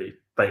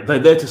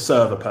there to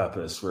serve a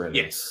purpose, really.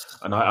 Yes.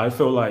 And I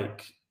feel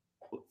like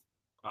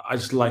I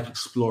just like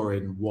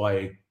exploring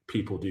why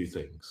people do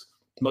things,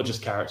 not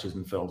just characters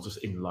in films, just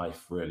in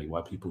life, really,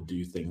 why people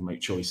do things,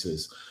 make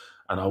choices.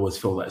 And I always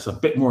feel that it's a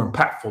bit more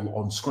impactful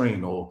on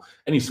screen or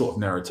any sort of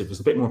narrative. It's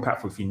a bit more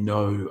impactful if you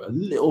know a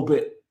little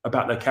bit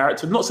about their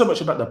character, not so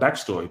much about their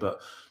backstory, but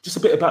just a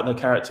bit about their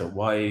character,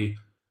 why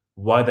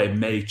they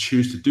may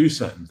choose to do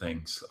certain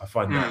things. I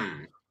find that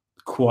Mm,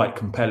 quite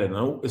compelling.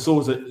 And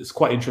it's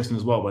quite interesting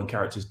as well when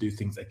characters do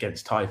things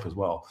against type as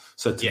well.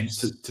 So yes.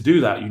 to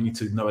do that, you need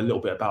to know a little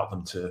bit about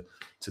them to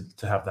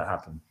have that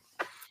happen.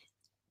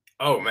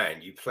 Oh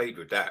man, you played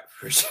with that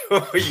for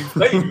sure. You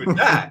played with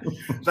that.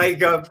 Like,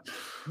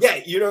 yeah,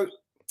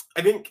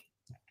 I think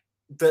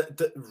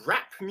the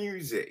rap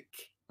music,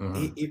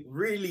 Mhm. it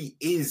really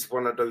is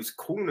one of those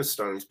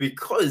cornerstones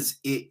because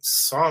it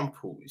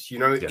samples,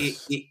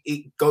 Yes.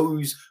 it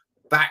goes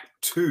back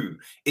to,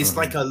 it's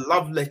like a Mhm.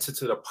 love letter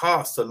to the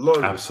past a lot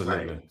of the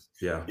Absolutely. time.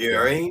 Yeah. You know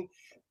what Yeah. I mean?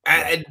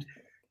 Yeah. And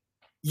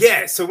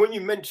yeah, so when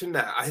you mentioned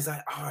that, I was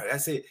like, oh,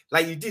 that's it.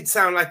 Like you did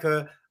sound like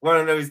one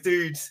of those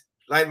dudes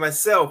like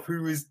myself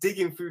who was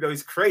digging through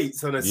those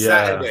crates on a Yeah.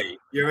 Saturday.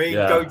 You know what I mean?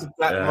 Go Yeah. to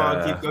Black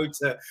Market, Yeah. go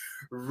to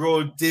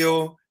Raw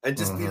Deal, and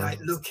just be like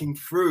Mhm. looking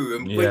through.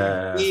 And when you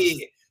Yeah.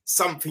 hear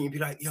something, you'd be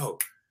like, yo,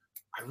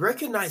 I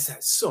recognize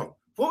that song.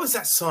 What was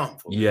that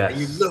sample? And you're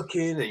Yes.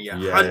 looking and you're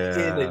Yeah.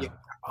 hunting and Yeah. you're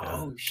Yeah.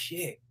 oh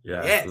shit.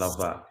 Yeah, love Yes.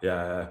 that.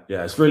 Yeah,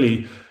 yeah. It's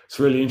really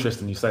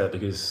interesting you say that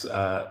because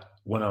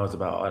when I was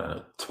about, I don't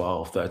know,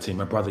 12, 13,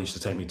 my brother used to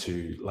take me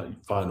to like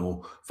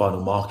vinyl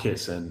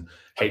markets and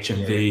Yeah.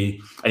 HMV.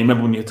 And you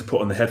remember when you had to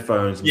put on the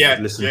headphones and you could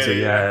Yeah. listen Yeah. to,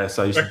 Yeah. yeah,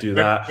 so I used to do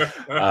that.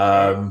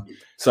 Yeah.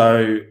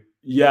 So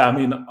yeah, I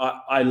mean,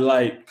 I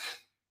like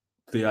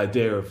the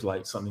idea of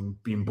like something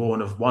being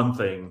born of one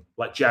thing,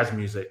 like jazz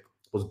music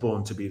was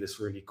born to be this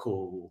really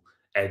cool,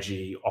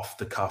 edgy, off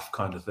the cuff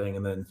kind of thing.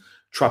 And then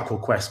Tropical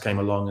Quest came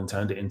along and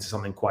turned it into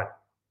something quite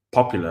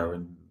popular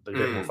and a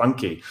bit more Mm,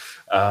 funky.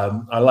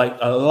 I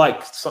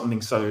like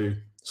something so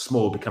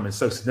small becoming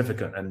so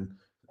significant, and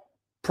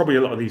probably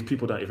a lot of these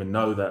people don't even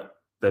know that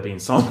they're being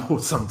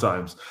sampled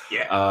sometimes,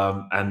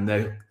 yeah. and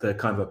they're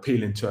kind of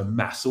appealing to a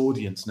mass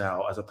audience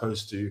now, as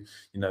opposed to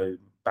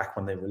back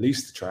when they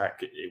released the track,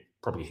 it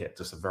probably hit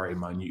just a very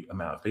minute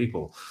amount of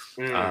people.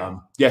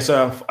 Mm. Yeah,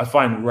 so I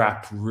find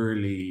rap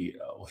really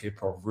or hip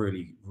hop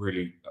really,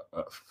 really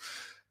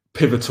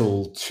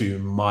pivotal to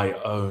my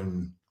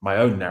own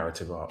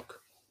narrative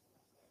arc.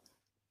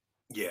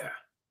 Yeah.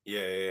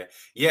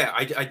 Yeah.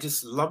 I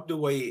just love the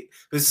way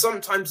because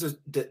sometimes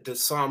the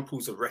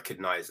samples are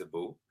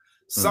recognizable.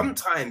 Mm.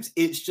 Sometimes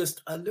it's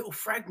just a little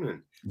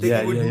fragment that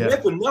Yeah, you would yeah, yeah.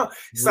 never know.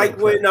 It's Little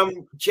like when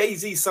clip.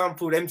 Jay-Z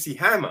sampled MC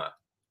Hammer,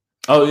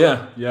 Oh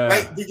yeah,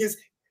 right? yeah, Because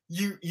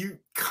you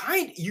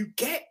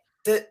get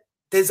that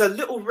there's a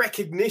little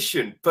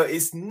recognition, but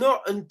it's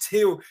not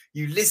until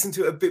you listen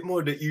to it a bit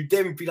more that you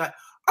then be like,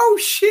 oh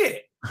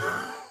shit.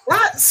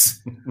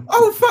 That's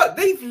oh fuck,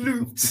 they've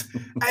looped,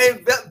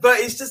 but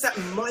it's just that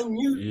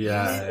minute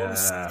yeah, little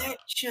yeah,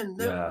 section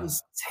that yeah.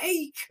 was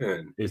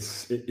taken.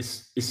 It's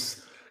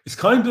It's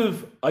kind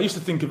of, I used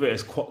to think of it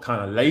as quite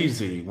kind of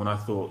lazy when I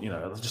thought,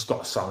 I've just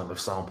got a song and they've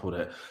sampled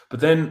it. But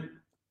then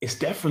it's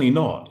definitely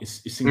not.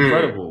 It's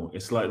incredible.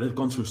 It's like they've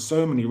gone through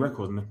so many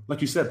records. And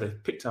like you said,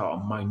 they've picked out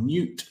a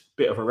minute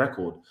bit of a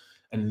record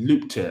and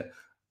looped it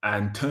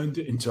and turned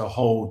it into a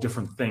whole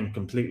different thing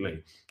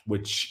completely,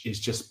 which is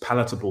just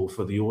palatable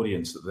for the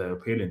audience that they're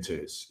appealing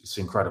to. It's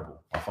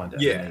incredible. I find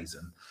it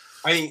amazing.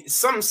 I mean,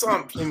 some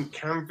sampling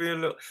can be a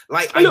little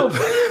like I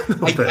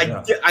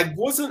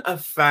wasn't a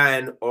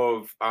fan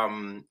of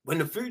when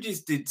the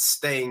Fugees did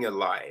 "Staying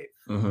Alive"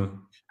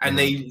 and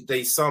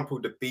they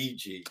sampled the Bee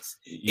Gees.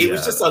 It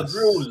was just a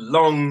real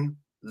long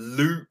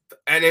loop,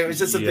 and it was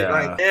just a bit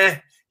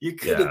like, you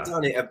could have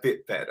done it a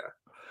bit better.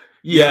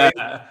 Yeah,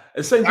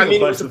 I mean,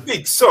 it was a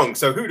big song,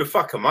 so who the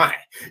fuck am I?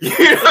 You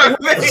know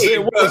what I mean?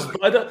 It was,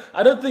 but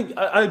I don't think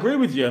I agree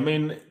with you. I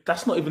mean,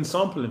 that's not even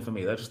sampling for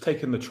me. They're just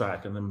taking the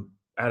track and then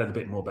added a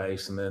bit more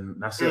bass, and then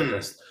that's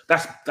it.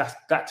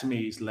 That to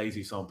me is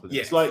lazy sampling.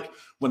 It's like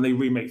when they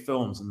remake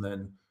films, and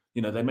then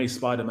they made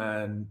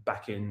Spider-Man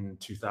back in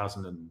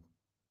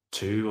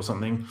 2002 or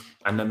something,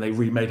 and then they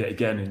remade it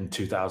again in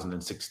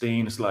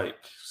 2016. It's like,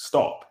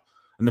 stop.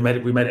 And they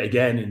remade it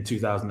again in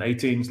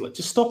 2018. It's like,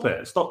 just stop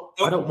it. Stop.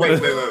 I don't want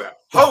to. Wait.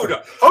 Hold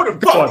on.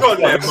 Go on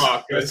there,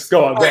 Marcus.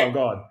 Go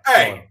on.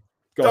 Hey,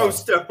 don't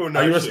step on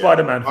that. Are you a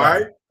Spider-Man fan? All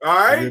right.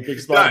 Are you a big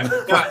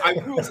Spider-Man?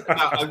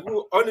 I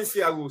will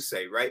honestly, I will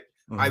say, right?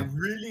 I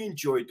really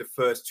enjoyed the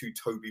first two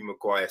Tobey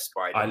Maguire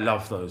Spider-Man. I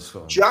love those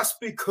films. Just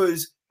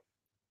because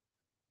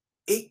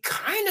it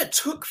kind of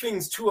took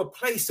things to a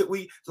place that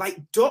we like.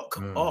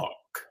 Doc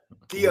Ock.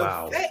 The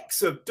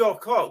effects of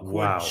Doc Ock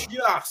were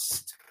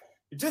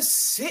just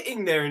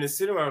sitting there in the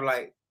cinema. I'm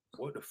like,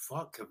 what the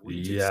fuck have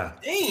we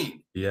just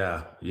seen?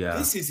 Yeah.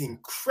 This is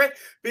incredible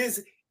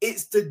because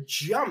it's the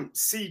jump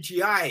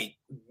CGI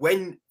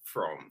went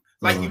from.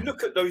 Like you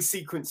look at those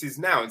sequences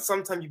now, and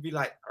sometimes you'd be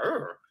like,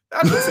 "Oh,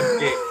 that looks a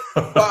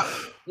bit," but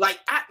like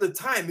at the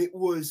time, it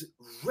was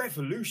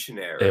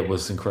revolutionary. It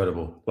was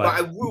incredible. But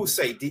I will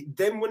say,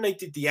 then when they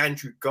did the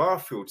Andrew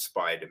Garfield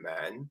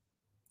Spider-Man,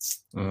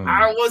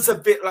 I was a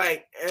bit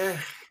like,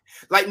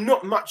 like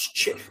not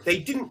much. They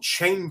didn't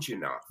change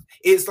enough.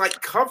 It's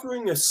like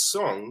covering a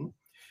song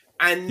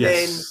and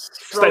then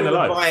throwing a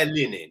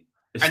violin in.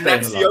 And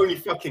that's the only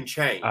fucking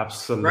change.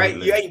 Absolutely. Right?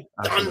 You ain't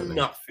done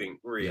nothing,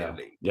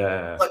 really.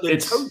 Yeah. But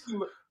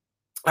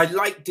I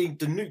like the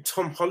new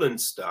Tom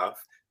Holland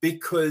stuff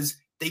because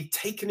they've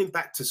taken him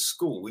back to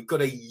school. We've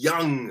got a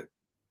young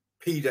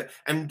Peter,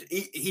 and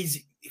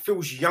he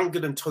feels younger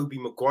than Tobey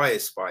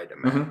Maguire's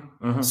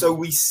Spider-Man. So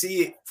we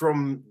see it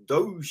from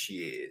those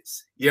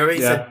years.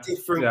 It's a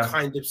different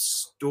kind of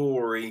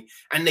story.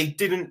 And they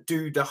didn't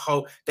do the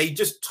whole, they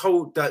just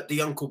told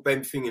the Uncle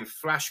Ben thing in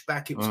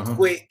flashback. It was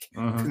quick,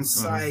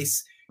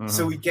 concise.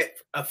 So we get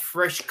a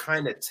fresh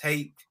kind of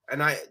take.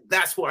 And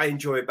that's what I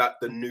enjoy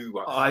about the new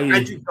one.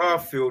 Andrew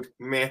Garfield,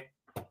 meh.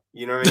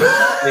 You know what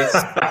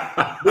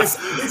I mean?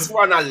 This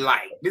one I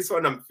like. This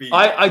one I'm feeling.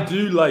 I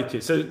do like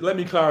it. So let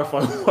me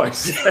clarify what I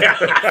said.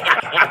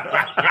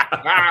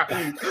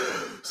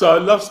 So I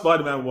love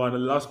Spider-Man 1. I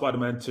love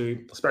Spider-Man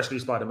 2, especially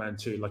Spider-Man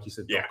 2, like you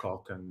said, Doc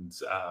Ock. And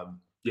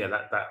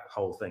that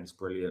whole thing's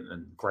brilliant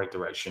and great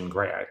direction,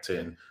 great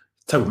acting.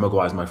 Tobey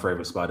Maguire is my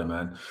favorite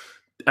Spider-Man.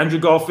 Andrew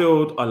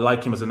Garfield, I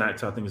like him as an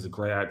actor. I think he's a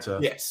great actor.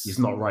 Yes. He's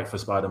not right for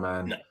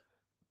Spider-Man. No.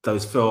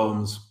 Those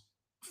films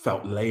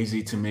felt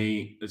lazy to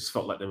me. It just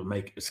felt like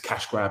it's a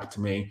cash grab to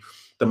me.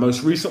 The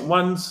most recent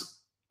ones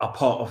are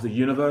part of the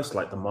universe,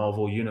 like the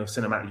Marvel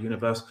cinematic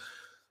universe.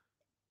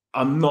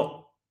 They're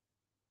not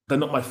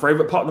my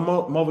favorite part of the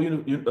Marvel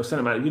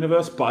cinematic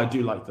universe, but I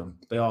do like them.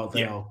 They are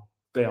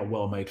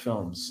well-made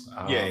films.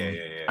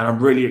 And I'm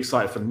really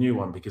excited for the new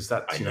one because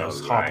that's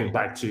harping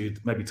back to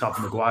maybe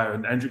Tobey Maguire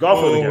and Andrew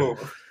Garfield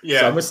again.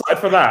 So I'm excited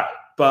for that.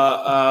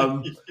 But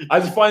I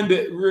just find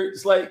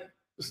it's like,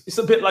 it's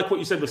a bit like what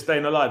you said with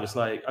Staying Alive. It's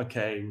like,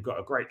 okay, we've got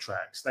a great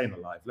track, Staying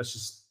Alive. Let's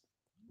just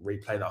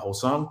replay that whole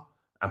song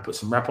and put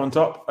some rap on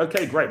top.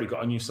 Okay, great, we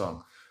got a new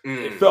song.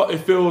 It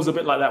feels a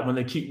bit like that when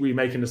they keep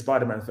remaking the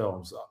Spider-Man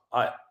films.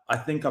 I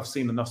think I've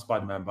seen enough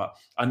Spider-Man, but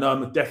I know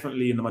I'm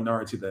definitely in the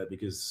minority there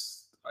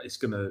because it's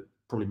going to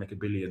probably make $1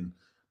 billion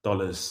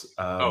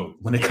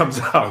when it comes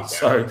out. Okay.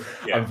 So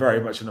I'm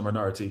very much in the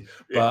minority.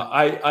 But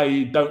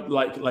I don't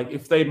like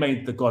if they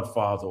made The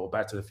Godfather or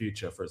Back to the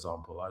Future, for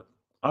example,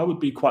 I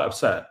would be quite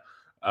upset.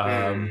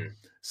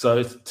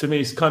 So to me,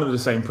 it's kind of the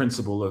same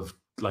principle of,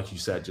 like you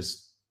said,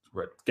 just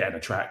getting a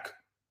track,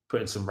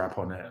 putting some rap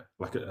on it,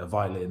 like a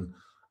violin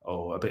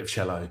or a bit of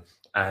cello,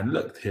 and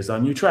look, here's our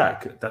new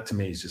track. That to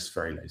me is just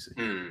very lazy.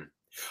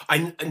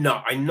 I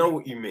know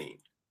what you mean,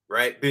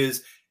 right?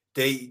 Because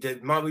the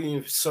Marvel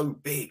universe is so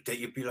big that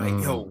you'd be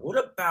like, yo, what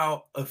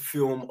about a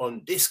film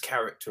on this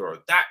character or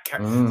that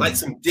character? Like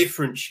some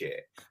different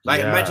shit.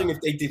 Like imagine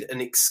if they did an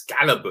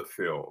Excalibur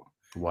film.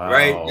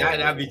 right?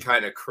 That'd be Wow.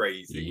 kind of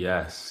crazy.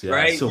 Yes. Yeah.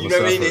 Right? Silver You know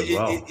what I mean? Surfer as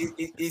well.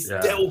 It's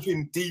Yeah.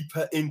 delving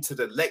deeper into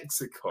the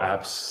lexicon.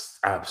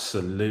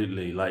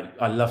 Absolutely. Like,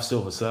 I love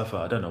Silver Surfer.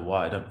 I don't know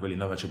why. I don't really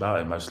know much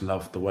about him. I just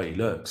love the way he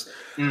looks.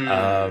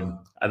 Mm.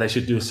 And they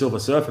should do a Silver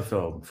Surfer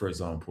film, for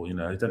example. You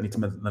know, you don't need to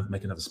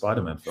make another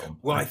Spider-Man film.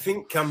 Well, I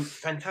think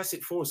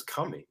Fantastic Four is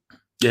coming.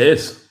 Yeah, it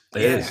is.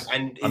 It Yeah, is.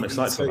 and I'm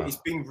excited for that. it's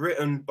been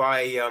written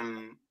by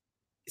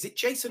is it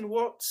Jason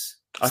Watts?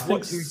 I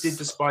think who did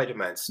the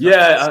Spider-Man stuff?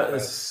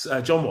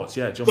 Yeah, John Watts.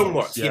 Yeah, John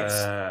Watts. Yes.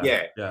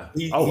 Yeah.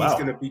 He's wow.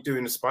 going to be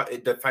doing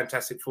the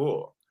Fantastic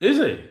Four. Is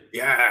he?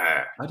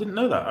 Yeah. I didn't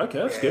know that. Okay,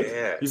 that's good.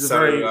 Yeah. He's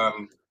a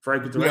very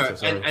good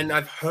director. And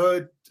I've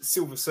heard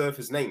Silver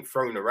Surfer's name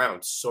thrown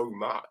around so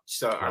much.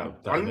 So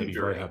that made me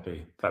very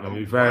happy. That made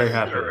me very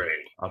happy.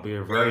 I'll be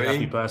a very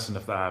happy person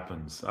if that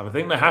happens. I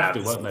think they have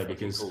to, won't they?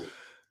 Because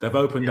they've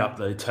opened up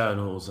the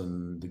Eternals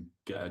and the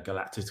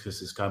Galacticus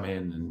has come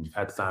in, and you've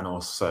had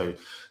Thanos. So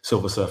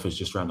Silver Surfer's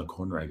just around the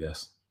corner, I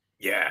guess.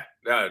 Yeah,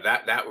 no,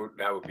 that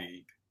would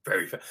be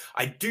very fair.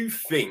 I do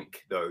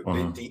think though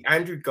the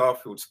Andrew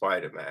Garfield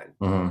Spider-Man.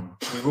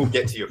 We will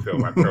get to your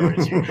film, I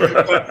promise you.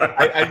 But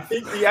I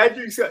think the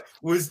Andrew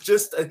was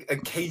just a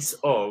case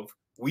of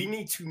we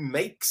need to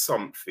make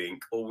something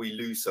or we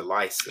lose the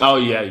license. Oh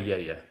yeah.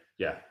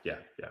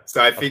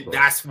 So I think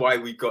that's why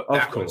we got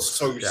that one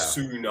so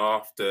soon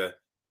after.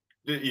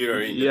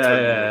 You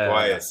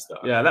know, stuff.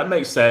 Yeah, that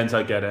makes sense.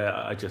 I get it.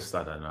 I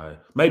don't know.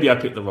 Maybe I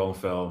picked the wrong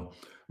film.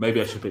 Maybe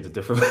I should pick a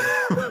different.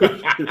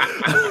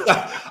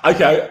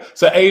 Okay,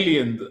 so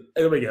Alien.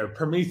 There we go.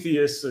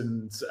 Prometheus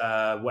and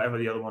whatever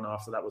the other one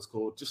after that was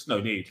called. Just no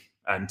need.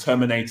 And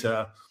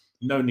Terminator.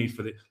 No need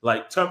for the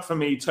for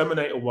me.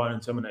 Terminator 1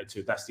 and Terminator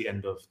 2. That's the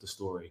end of the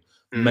story.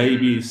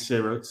 Maybe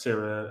Sarah.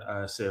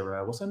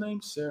 What's her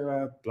name?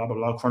 Sarah. Blah blah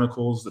blah.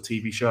 Chronicles, the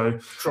TV show.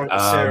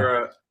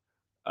 Sarah.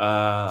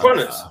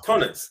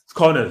 Connors.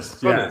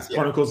 Yeah.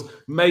 Chronicles.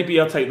 Maybe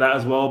I'll take that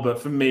as well,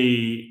 but for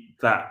me,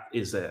 that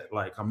is it.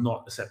 Like, I'm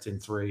not accepting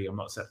 3, I'm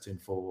not accepting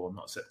 4, I'm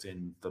not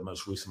accepting the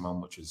most recent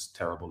one, which is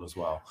terrible as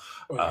well.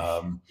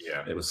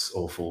 It was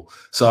awful.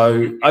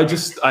 So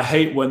I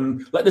hate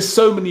when there's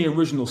so many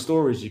original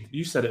stories.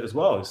 You said it as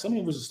well. There's so many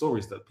original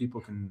stories that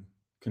people can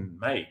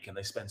make, and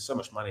they spend so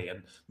much money,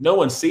 and no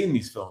one's seen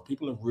these films.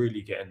 People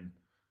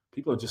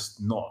are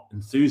just not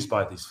enthused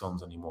by these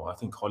films anymore. I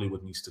think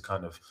Hollywood needs to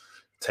kind of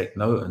take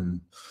note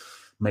and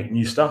make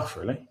new stuff,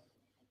 really.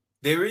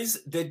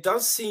 There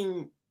does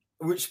seem,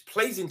 which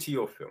plays into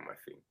your film, I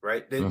think,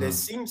 right? There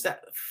seems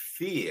that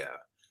fear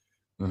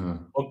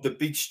of the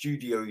big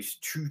studios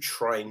to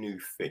try new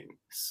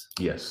things.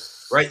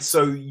 Yes. Right?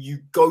 So you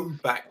go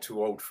back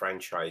to old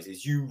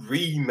franchises, you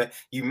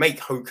make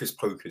Hocus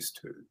Pocus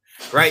 2,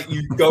 right?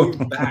 You go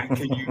back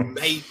and you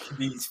make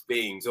these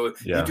things, or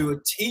you do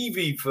a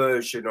TV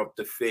version of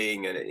the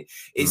thing, and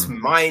it's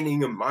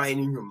mining and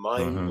mining and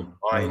mining and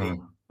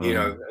mining. You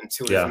know,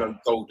 until there's no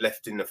gold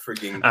left in the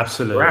frigging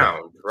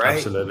ground, right?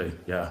 Absolutely,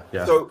 yeah.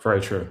 So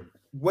very true.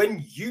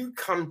 When you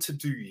come to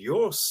do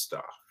your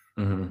stuff,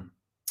 and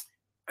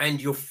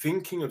you're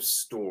thinking of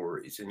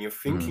stories and you're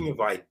thinking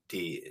of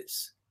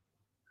ideas,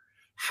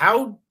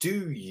 how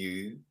do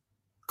you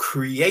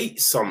create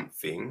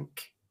something,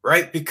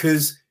 right?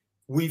 Because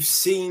we've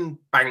seen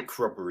bank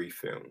robbery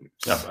films.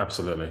 Yeah,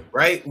 absolutely.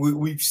 Right?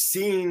 We've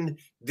seen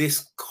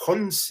this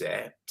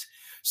concept.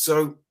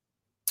 So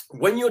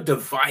when you're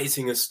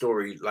devising a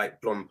story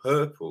like Blonde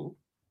Purple,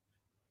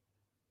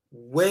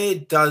 where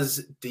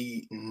does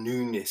the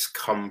newness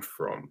come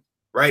from?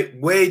 Right?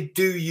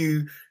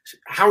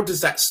 How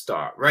does that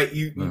start? Right?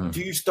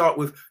 Do you start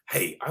with,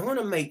 hey, I want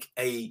to make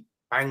a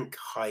bank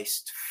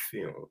heist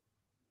film,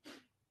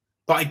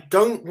 but I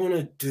don't want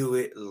to do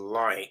it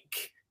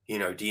like,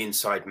 The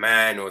Inside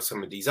Man or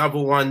some of these other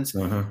ones.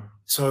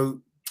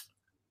 So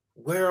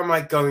where am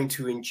I going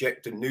to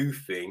inject a new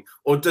thing?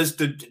 Or does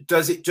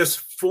it just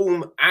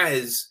form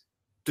as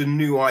the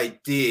new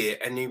idea,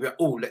 and you go,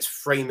 oh, let's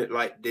frame it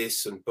like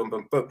this, and boom,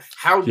 boom, boom.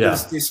 How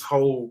does this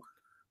whole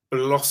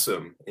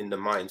blossom in the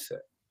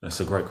mindset? That's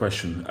a great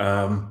question.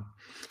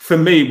 For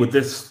me, with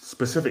this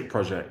specific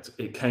project,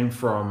 it came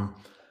from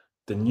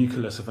the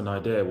nucleus of an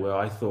idea where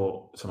I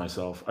thought to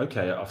myself,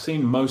 okay, I've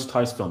seen most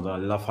heist films, and I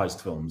love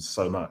heist films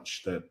so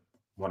much. They're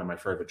one of my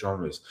favorite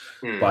genres.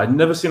 But I'd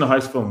never seen a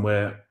heist film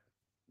where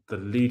the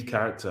lead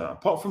character,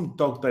 apart from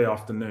Dog Day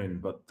Afternoon,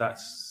 but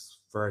that's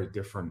very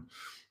different,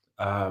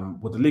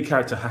 where the lead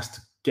character has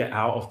to get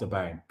out of the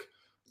bank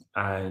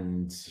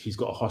and he's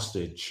got a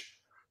hostage,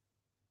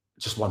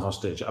 just one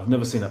hostage. I've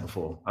never seen that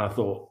before. I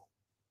thought,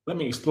 let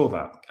me explore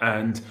that.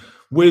 And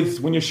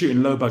when you're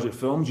shooting low budget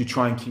films, you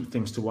try and keep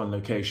things to one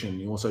location.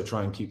 You also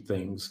try and keep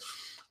things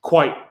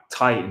quite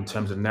tight in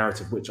terms of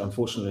narrative, which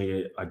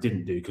unfortunately I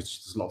didn't do because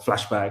there's a lot of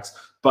flashbacks.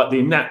 But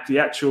the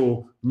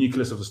actual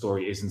nucleus of the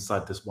story is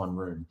inside this one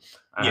room.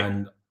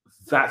 And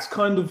that's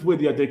kind of where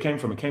the idea came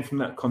from. It came from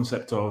that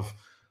concept of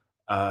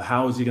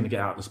how is he going to get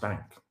out of this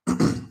bank?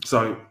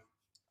 So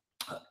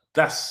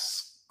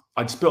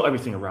I just built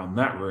everything around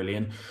that, really.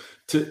 And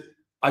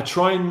I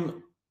try and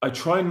I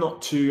try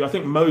not to. I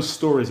think most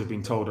stories have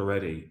been told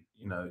already.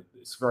 You know,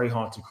 it's very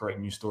hard to create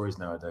new stories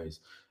nowadays.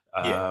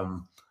 Yeah,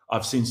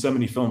 I've seen so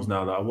many films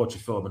now that I watch a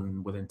film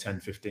and within 10,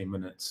 15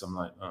 minutes, I'm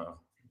like, oh,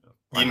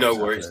 I you know know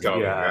what's where it's happening.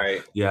 going, Yeah,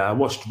 right? yeah. I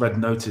watched Red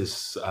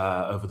Notice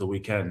over the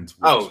weekend, which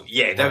Oh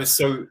yeah, that was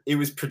it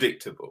was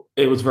predictable.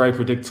 it was very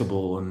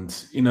predictable. And,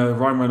 you know,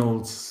 Ryan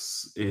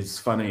Reynolds is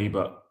funny,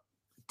 but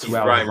He's 2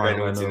 hours of Ryan Ryan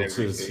Reynolds and Reynolds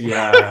is, everything.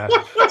 yeah,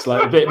 it's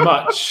like a bit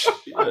much.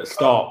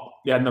 Stop.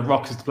 Yeah, and The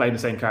Rock is playing the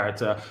same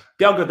character.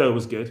 Gal Gadot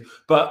was good,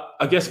 but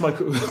I guess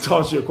to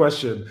answer your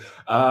question,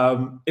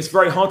 it's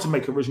very hard to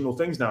make original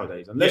things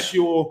nowadays unless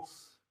you're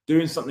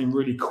doing something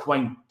really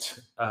quaint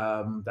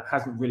that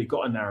hasn't really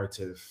got a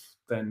narrative.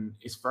 Then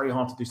it's very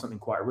hard to do something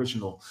quite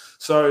original.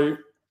 So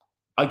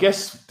I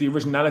guess the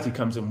originality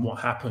comes in what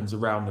happens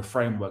around the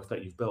framework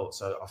that you've built.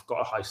 So I've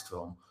got a heist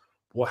film.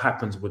 What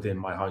happens within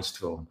my heist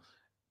film?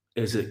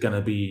 Is it going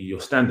to be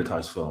your standard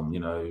heist film, you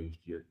know,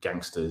 your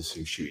gangsters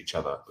who shoot each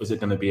other? Is it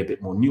going to be a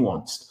bit more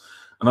nuanced?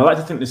 And I like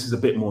to think this is a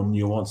bit more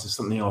nuanced. There's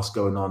something else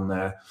going on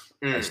there.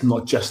 It's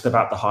not just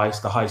about the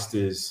heist. The heist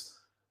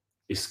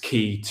is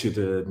key to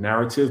the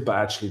narrative, but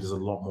actually there's a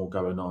lot more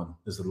going on.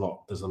 There's a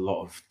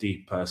lot of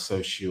deeper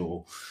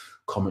social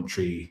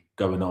commentary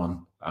going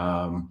on.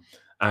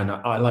 And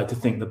I like to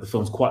think that the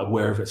film's quite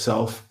aware of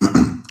itself.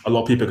 A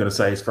lot of people are going to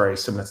say it's very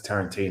similar to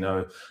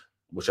Tarantino,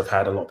 which I've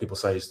had a lot of people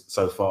say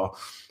so far.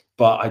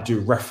 But I do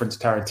reference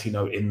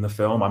Tarantino in the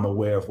film. I'm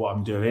aware of what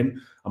I'm doing.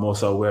 I'm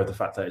also aware of the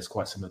fact that it's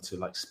quite similar to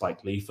like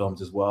Spike Lee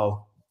films as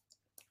well.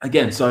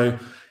 Again, so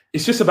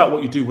it's just about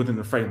what you do within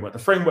the framework. The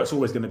framework's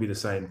always going to be the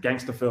same.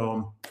 Gangster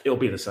film, it'll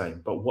be the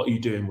same. But what are you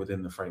doing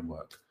within the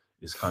framework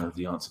is kind of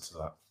the answer to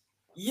that.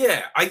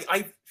 Yeah,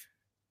 I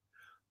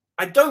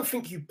don't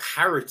think you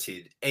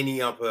parroted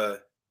any other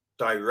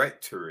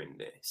director in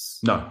this.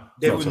 No,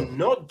 there were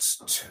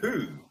nods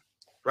too.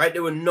 Right,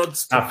 there were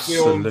nods to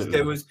Absolutely. films.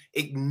 There was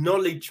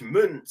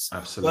acknowledgements.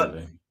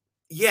 Absolutely. But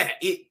yeah,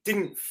 it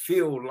didn't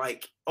feel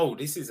like, oh,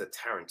 this is a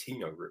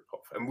Tarantino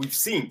ripoff, and we've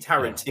seen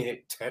Tarantino.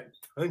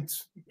 Tarantino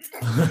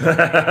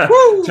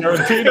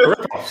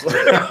ripoffs.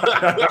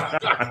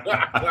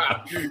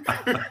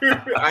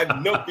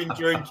 I've not been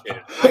drinking.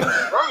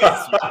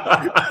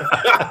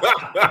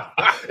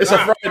 It's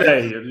a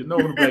Friday. No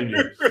one will blame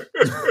you.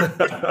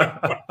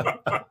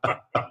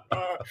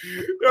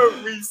 No,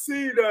 we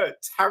see that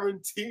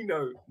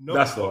Tarantino in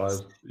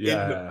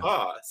the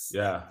past.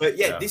 Yeah. But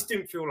this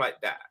didn't feel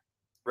like that.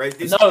 Right?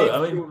 This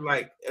feel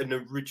like an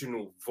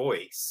original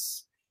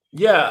voice.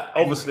 Yeah,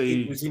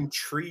 obviously. It was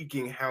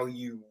intriguing how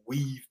you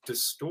weave the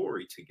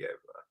story together.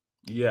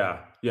 Yeah.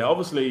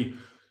 Obviously,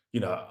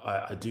 you know,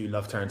 I do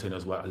love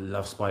Tarantino's work. I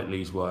love Spike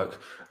Lee's work.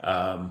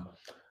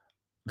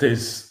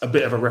 There's a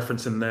bit of a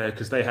reference in there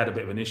because they had a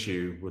bit of an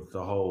issue with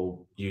the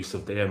whole use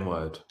of the N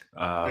word.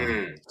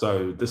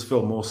 So this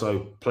film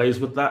also plays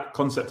with that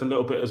concept a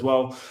little bit as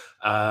well.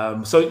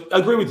 So I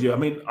agree with you. I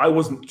mean, I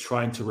wasn't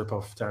trying to rip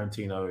off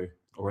Tarantino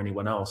or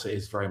anyone else. It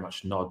is very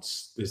much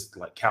nods. There's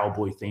like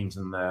cowboy themes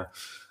in there.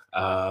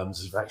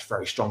 There's a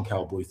very strong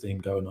cowboy theme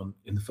going on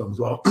in the film as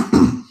well.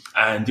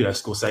 And, you know,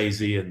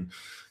 Scorsese and,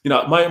 you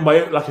know, my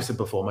like I said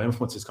before, my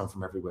influences come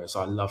from everywhere.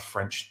 So I love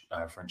French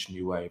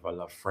New Wave. I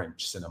love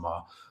French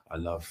cinema. I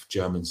love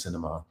German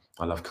cinema.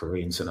 I love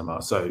Korean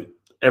cinema. So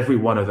every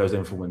one of those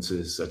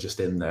influences are just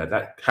in there.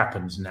 That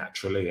happens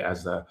naturally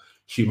as a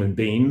human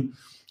being.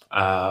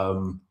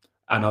 And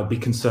I'd be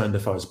concerned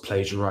if I was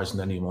plagiarizing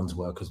anyone's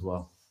work as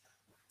well.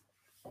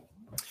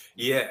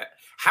 Yeah.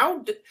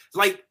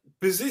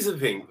 This is the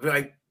thing,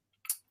 like,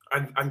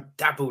 I'm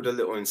dabbled a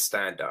little in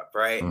stand-up,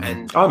 right?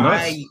 And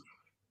nice.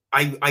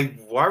 I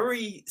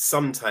worry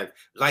sometimes,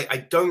 like, I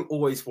don't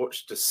always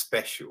watch the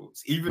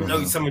specials, even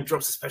though someone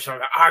drops a special. I'm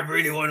like, I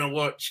really want to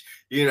watch,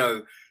 you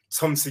know,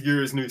 Tom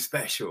Segura's new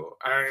special,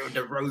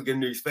 the Rogan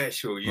new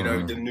special, you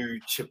know, the new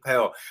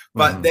Chappelle.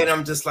 But then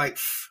I'm just like,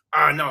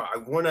 no, I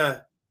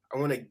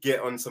wanna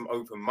get on some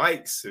open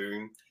mics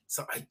soon.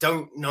 So I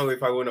don't know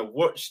if I want to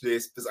watch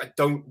this because I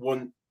don't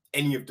want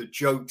any of the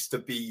jokes to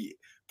be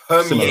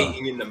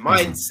permeating in the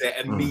mindset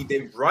and me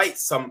then write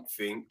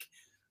something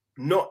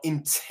not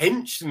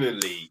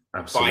intentionally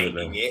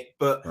biting it,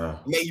 but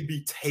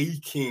maybe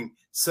taking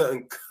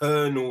certain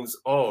kernels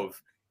of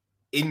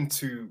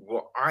into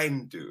what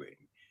I'm doing.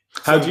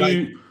 How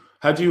do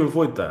you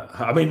avoid that?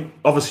 I mean,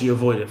 obviously you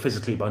avoid it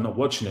physically by not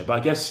watching it, but I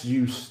guess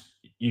you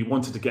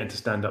wanted to get into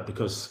stand-up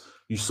because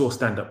you saw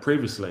stand-up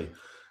previously.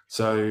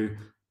 So,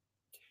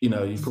 you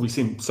know, you've probably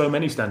seen so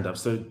many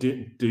stand-ups. So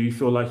do you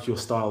feel like your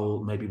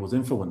style maybe was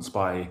influenced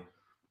by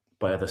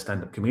other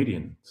stand-up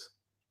comedians?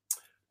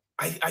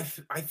 I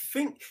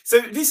think so.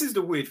 This is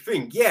the weird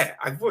thing. Yeah,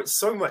 I've watched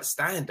so much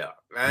stand-up,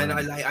 man.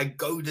 I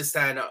go to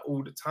stand-up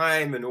all the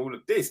time and all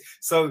of this.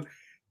 So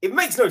it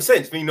makes no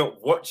sense me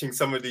not watching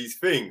some of these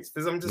things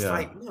because I'm just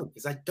like, no,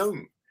 because I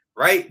don't.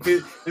 Right?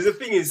 Because the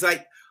thing is,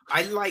 like,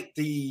 I like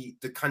the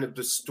kind of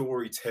the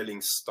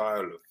storytelling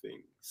style of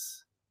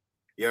things.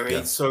 You know what I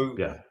mean? So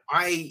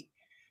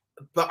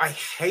but I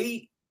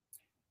hate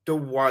the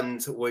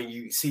ones where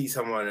you see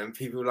someone and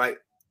people are like,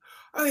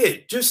 oh yeah,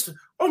 just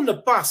on the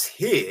bus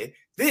here.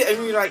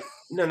 And you're like,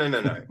 no.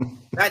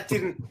 That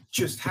didn't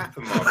just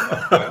happen,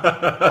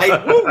 motherfucker.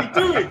 Like, what are we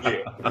doing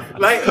here?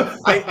 Like,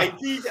 I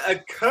need a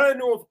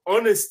kernel of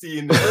honesty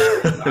in the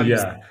shit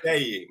I'm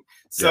saying.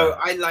 So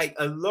I like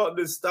a lot of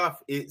the stuff,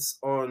 it's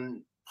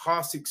on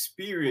past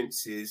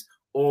experiences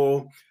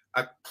or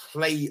a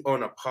play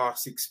on a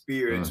past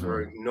experience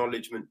or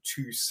acknowledgement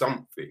to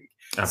something.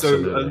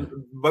 Absolutely.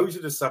 So most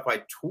of the stuff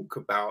I talk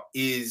about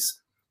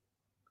is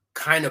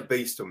kind of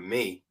based on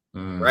me,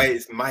 right?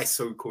 It's my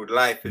so-called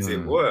life, as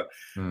it were.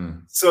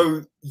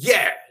 So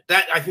yeah,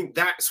 I think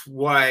that's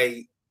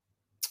why,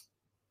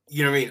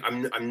 you know what I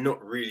mean, I'm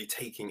not really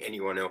taking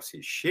anyone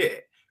else's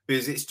shit,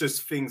 because it's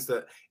just things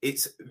that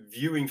it's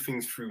viewing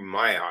things through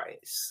my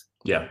eyes.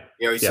 Yeah.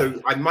 You know, so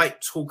I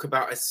might talk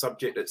about a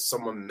subject that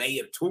someone may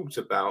have talked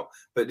about,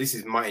 but this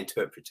is my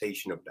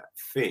interpretation of that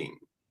thing.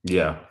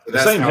 Yeah. So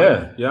that's same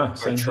here. Yeah.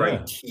 I try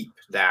and keep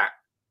that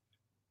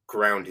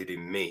grounded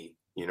in me.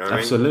 You know what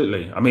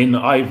Absolutely. I mean,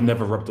 I've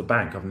never robbed a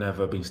bank. I've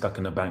never been stuck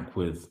in a bank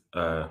with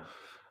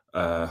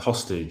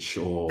hostage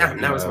or.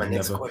 That was my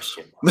next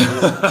question.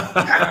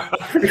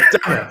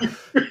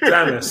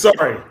 Damn it.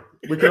 Sorry.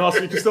 You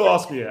can still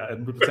ask me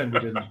and we pretend we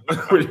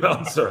didn't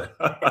answer it.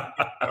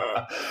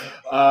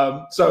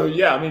 So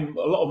yeah, I mean,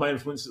 a lot of my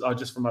influences are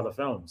just from other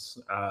films.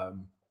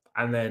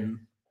 And then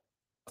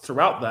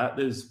throughout that,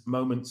 there's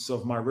moments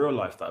of my real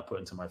life that I put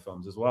into my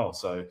films as well.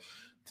 So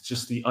it's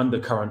just the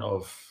undercurrent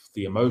of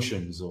the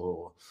emotions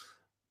or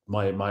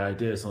my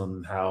ideas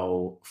on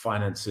how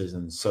finances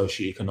and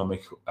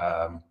socioeconomic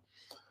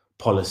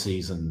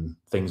policies and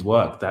things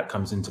work, that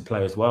comes into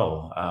play as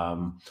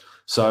well.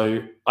 So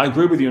I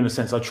agree with you in a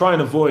sense. I try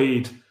and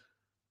avoid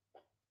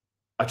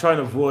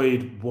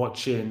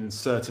watching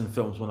certain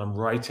films when I'm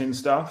writing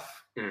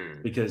stuff,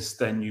 because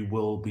then you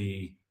will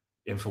be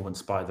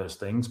influenced by those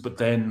things. But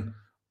then,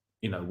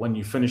 you know, when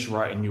you finish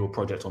writing your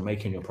project or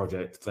making your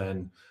project,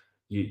 then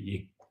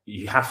you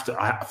have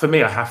to. For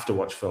me, I have to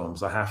watch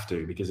films. I have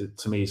to, because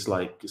to me, it's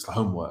the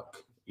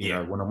homework. You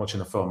know, when I'm watching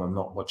a film, I'm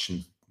not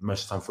watching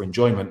most of the time for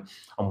enjoyment.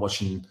 I'm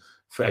watching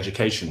for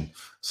education.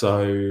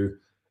 So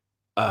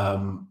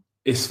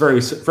it's very,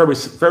 very,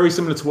 very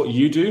similar to what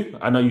you do.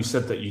 I know you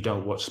said that you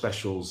don't watch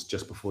specials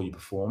just before you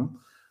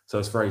perform, so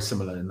it's very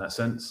similar in that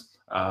sense.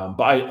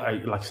 But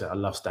I like I said, I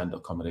love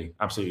stand-up comedy.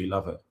 Absolutely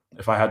love it.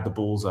 If I had the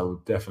balls, I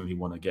would definitely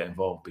want to get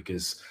involved,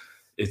 because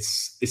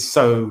it's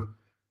so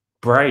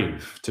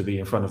brave to be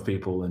in front of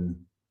people and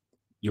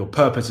your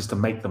purpose is to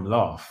make them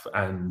laugh,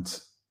 and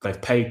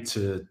they've paid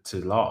to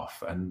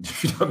laugh. And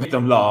if you don't make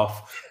them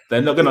laugh,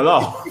 they're not going to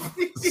laugh.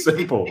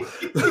 Simple.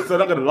 They're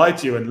not going to lie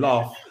to you and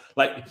laugh.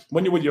 Like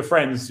when you're with your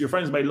friends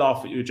may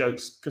laugh at your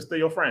jokes because they're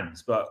your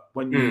friends. But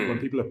when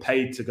people are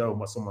paid to go and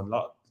watch someone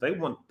laugh, they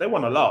want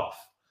to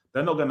laugh.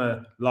 They're not going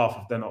to laugh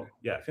if they're not.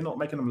 Yeah, if you're not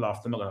making them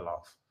laugh, they're not going to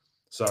laugh.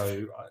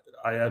 So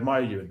I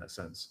admire you in that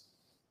sense.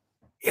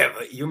 Yeah,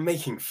 but you're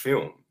making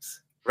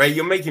films, right?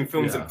 You're making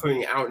films and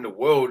putting it out in the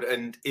world,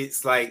 and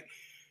it's like,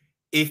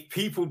 if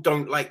people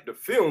don't like the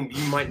film,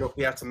 you might not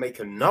be able to make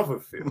another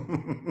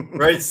film,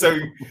 right? So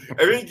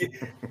I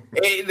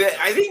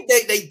think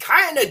they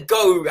kind of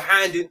go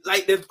hand in,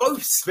 like they're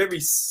both very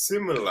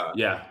similar.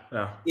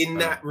 In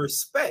that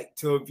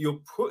respect of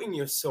you're putting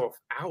yourself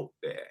out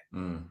there.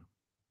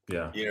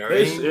 Yeah, you know,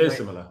 it is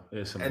similar.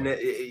 And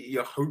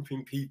you're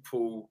hoping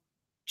people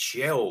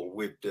gel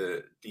with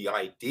the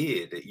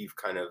idea that you've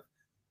kind of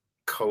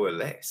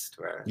coalesced,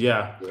 right?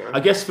 Yeah. I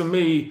guess for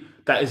me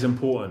that is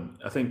important.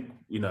 I think,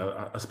 you know,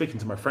 I was speaking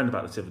to my friend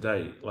about this the other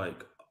day.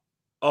 Like,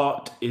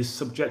 art is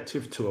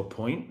subjective to a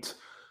point,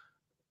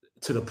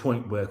 to the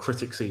point where a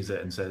critic sees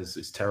it and says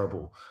it's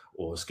terrible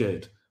or it's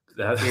good.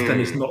 Then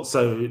it's not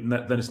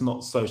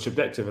so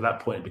subjective. At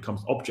that point it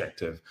becomes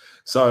objective.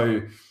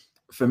 So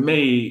for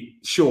me,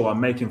 sure, I'm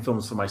making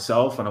films for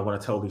myself and I want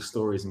to tell these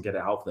stories and get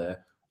it out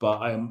there, but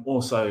I'm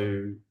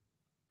also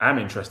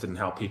interested in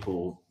how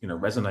people, you know,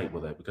 resonate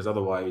with it, because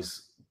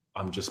otherwise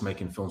I'm just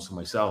making films for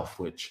myself,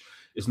 which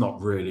is not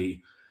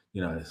really,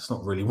 you know, it's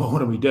not really what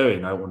are we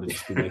doing. I want to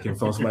just be making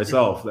films for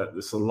myself. That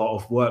it's a lot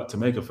of work to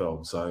make a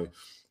film. So,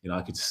 you know,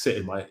 I could sit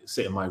in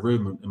my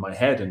room in my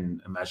head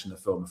and imagine a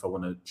film if I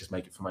want to just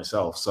make it for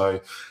myself. So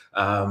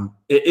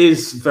it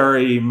is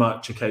very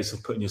much a case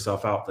of putting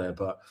yourself out there.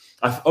 But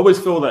I always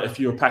feel that if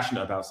you're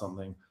passionate about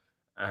something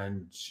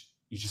and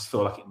you just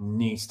feel like it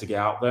needs to get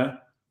out there,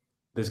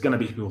 there's going to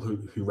be people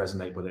who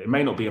resonate with it. It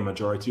may not be a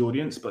majority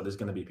audience, but there's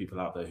going to be people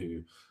out there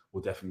who will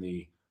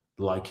definitely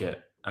like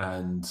it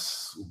and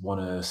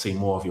want to see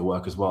more of your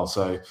work as well.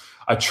 So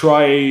I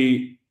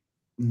try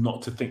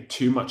not to think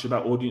too much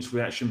about audience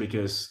reaction,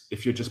 because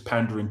if you're just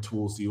pandering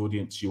towards the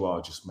audience, you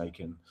are just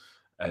making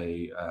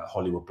a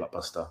Hollywood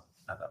blockbuster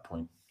at that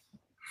point.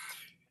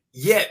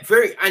 Yeah,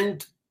 very.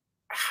 And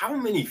how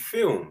many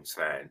films,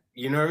 man?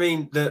 You know what I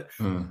mean? That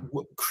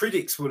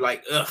critics were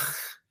like, ugh.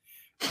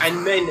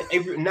 And then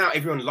now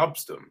everyone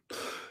loves them.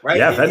 right?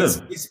 Yeah,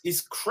 Venom.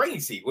 It's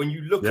crazy when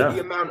you look at Yeah.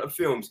 the amount of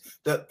films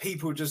that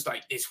people just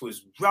like, this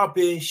was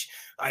rubbish.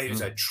 It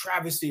was a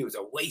travesty. It was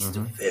a waste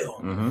of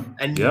film.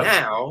 And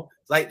now,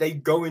 like, they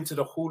go into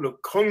the Hall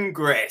of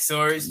Congress,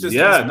 or it's just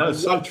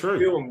it's so true.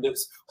 Film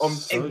that's on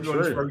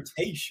everyone's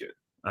rotation.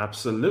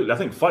 Absolutely. I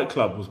think Fight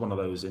Club was one of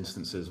those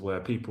instances where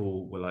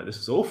people were like, this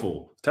is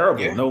awful,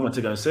 terrible. Yeah. No one went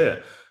to go and see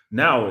it.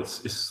 Now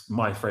it's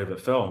my favorite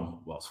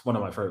film. Well, it's one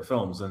of my favorite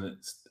films, and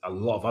it's a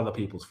lot of other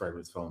people's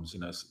favorite films.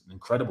 You know, it's an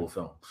incredible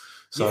film.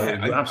 So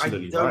you're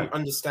absolutely right. I don't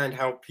understand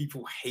how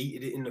people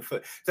hated it in the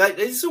first. Like,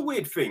 it's a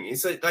weird thing.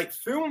 It's like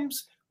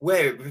films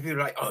where people are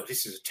like, oh,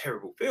 this is a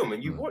terrible film,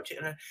 and you watch it,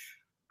 and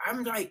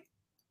I'm like,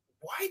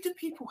 why do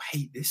people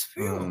hate this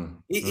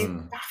film?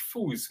 It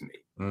baffles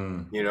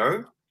me. You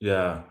know?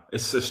 Yeah,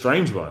 it's a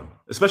strange one,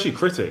 especially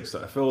critics.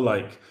 I feel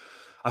like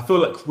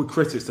with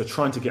critics, they're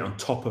trying to get on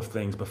top of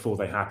things before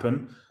they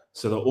happen.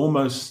 So they're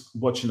almost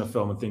watching a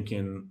film and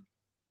thinking,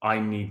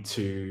 I need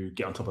to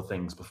get on top of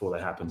things before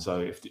they happen. So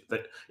if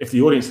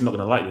the audience is not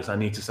going to like this, I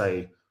need to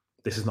say,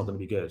 this is not going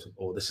to be good,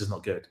 or this is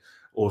not good.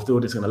 Or if the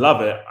audience is going to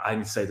love it, I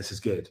need to say this is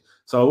good.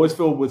 So I always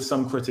feel with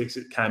some critics,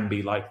 it can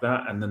be like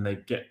that. And then they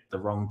get the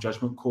wrong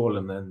judgment call.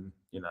 And then,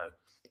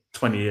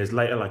 20 years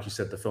later, like you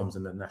said, the film's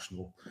in the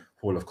National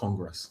Hall of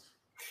Congress.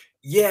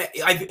 Yeah,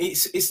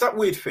 it's that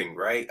weird thing,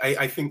 right?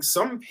 I think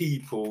some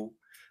people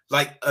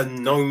are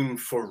known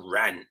for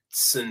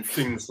rants and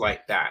things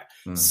like that.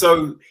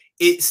 So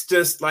it's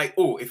just like,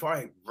 oh, if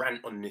I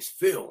rant on this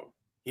film,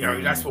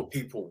 that's what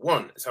people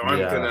want. So I'm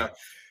gonna,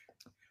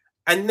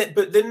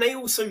 but then they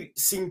also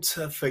seem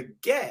to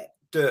forget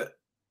that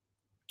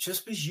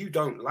just because you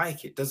don't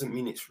like it doesn't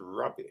mean it's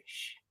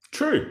rubbish.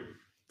 True.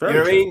 Very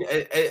true. What I mean?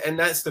 And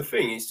that's the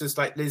thing. It's just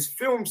like, there's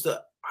films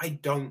that I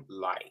don't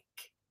like.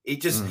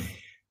 It just,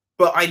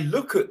 but I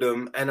look at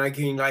them and I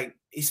can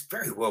it's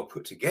very well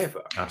put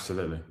together.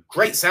 Absolutely.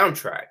 Great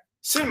soundtrack.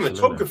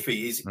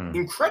 Cinematography is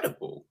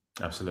incredible.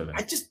 Absolutely.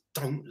 I just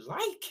don't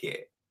like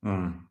it.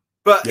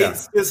 But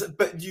it's just,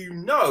 but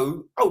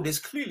there's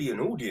clearly an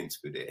audience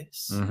for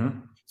this.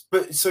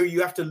 But so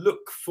you have to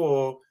look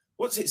for,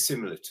 what's it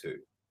similar to?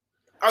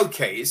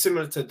 Okay, it's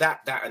similar to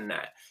that, and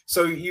that.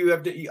 So you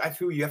have to, I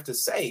feel you have to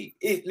say,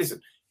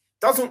 listen,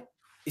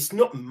 it's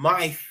not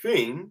my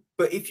thing,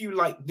 but if you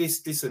like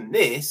this, and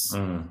this,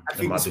 I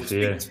think this will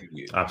speak to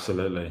you.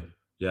 Absolutely.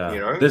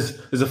 Yeah.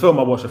 There's a film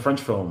I watched, a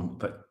French film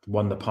that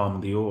won the Palme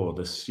d'Or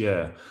this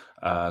year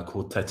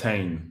called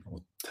Titane.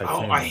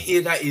 Oh, I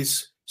hear that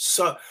is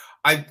so.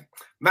 I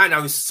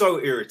was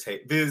so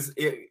irritated because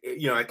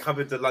I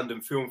covered the London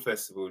Film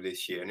Festival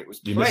this year, and it was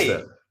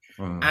playing.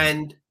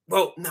 And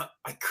well, no,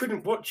 I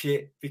couldn't watch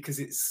it because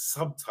it's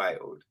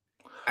subtitled,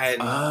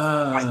 and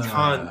I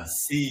can't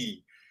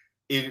see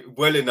it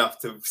well enough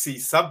to see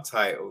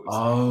subtitles.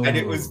 And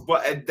it was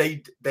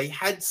they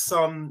had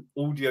some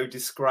audio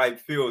described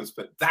films,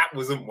 but that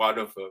wasn't one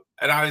of them.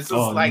 And I was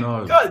just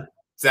God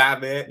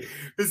damn it.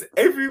 Because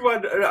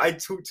everyone I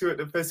talked to at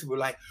the festival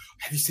like,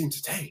 have you seen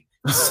Titane?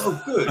 It's so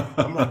good.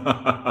 I'm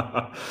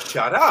like,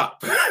 shut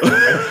up.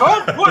 I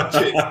can't watch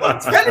it. I'm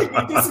telling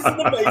you, this is an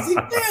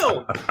amazing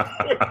film.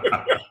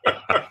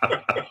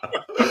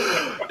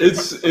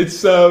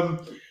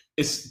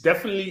 It's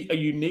definitely a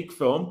unique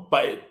film,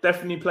 but it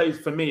definitely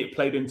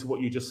played into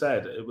what you just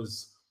said.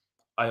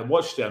 I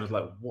watched it and I was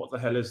like, what the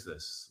hell is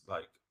this?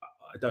 Like,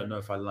 I don't know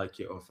if I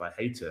like it or if I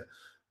hate it,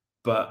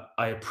 but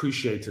I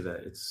appreciated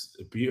it. It's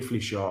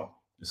beautifully shot.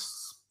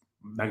 It's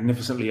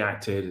magnificently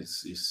acted.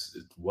 It's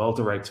well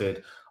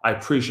directed. I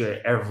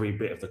appreciate every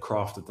bit of the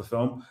craft of the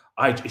film.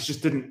 It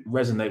just didn't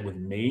resonate with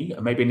me,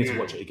 and maybe I need to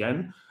watch it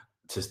again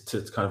to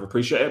kind of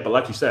appreciate it. But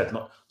like you said,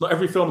 not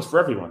every film is for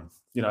everyone.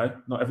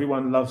 Not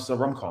everyone loves a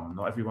rom-com.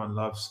 Not everyone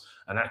loves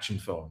an action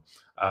film.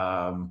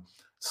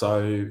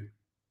 So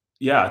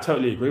yeah, I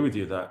totally agree with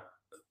you that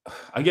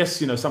I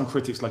guess some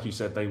critics, like you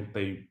said,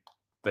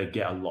 they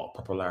get a lot of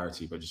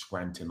popularity by just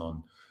ranting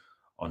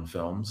on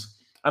films.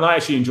 And I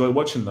actually enjoy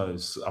watching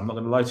those. I'm not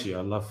going to lie to you.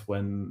 I love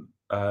when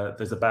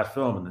there's a bad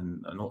film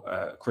and then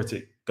a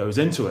critic goes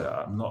into it.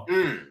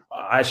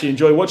 I actually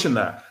enjoy watching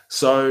that.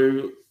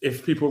 So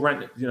if people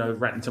rant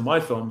into my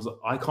films,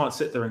 I can't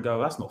sit there and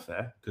go, that's not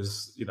fair,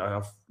 because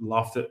I've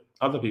laughed at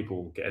other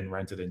people getting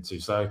ranted into.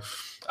 So,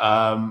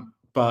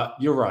 but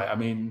you're right. I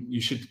mean,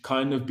 you should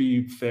kind of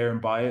be fair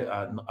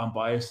and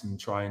unbiased, and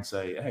try and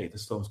say, hey,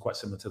 this film's quite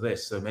similar to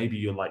this, so maybe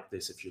you like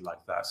this if you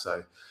like that.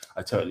 So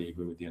I totally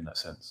agree with you in that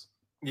sense.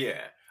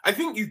 Yeah, I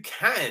think you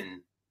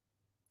can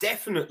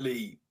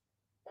definitely,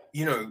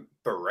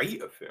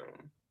 berate a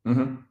film.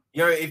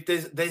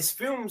 If there's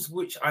films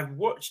which I've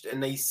watched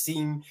and they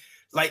seem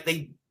like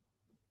they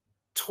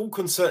talk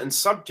on certain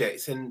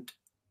subjects and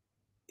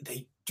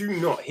they do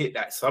not hit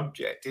that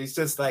subject. It's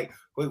just like,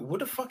 wait, what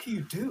the fuck are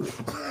you doing?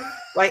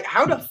 Like,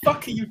 how the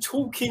fuck are you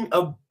talking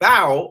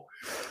about?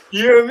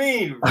 You know what I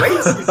mean?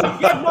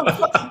 Racism? Yeah, no,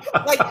 fucking,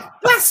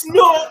 that's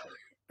not.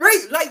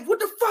 Right, like, what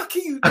the fuck are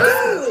you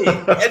doing?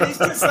 And it's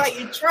just like,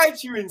 it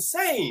drives you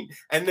insane.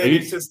 And then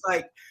it's just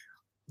like,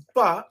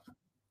 but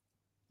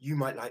you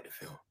might like the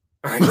film.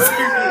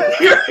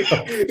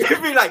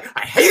 You'd be like,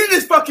 I hate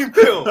this fucking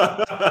film.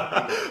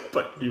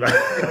 But you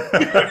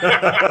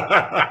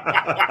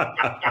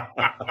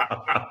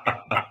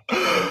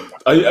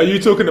are you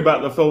talking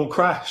about the film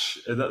Crash?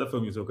 Is that the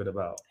film you're talking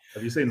about?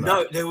 Have you seen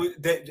that? No,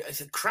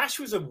 Crash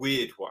was a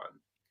weird one.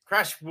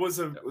 Crash was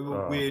a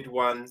weird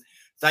one.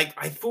 Like,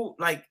 I thought,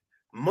 like,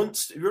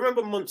 Monster.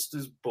 Remember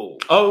Monsters Ball?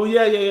 Oh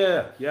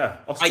yeah.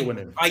 Oscar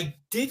winning. I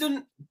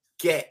didn't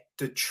get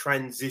the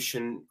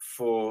transition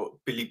for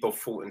Billy Bob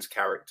Thornton's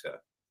character.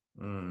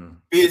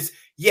 Because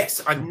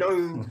yes, I've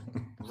known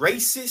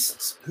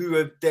racists who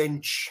have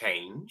then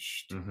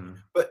changed,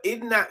 but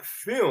in that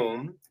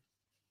film,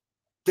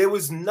 there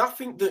was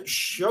nothing that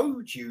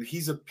showed you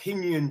his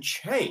opinion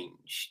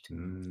changed.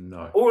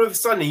 No. All of a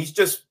sudden, he's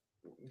just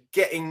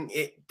getting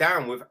it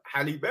down with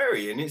Halle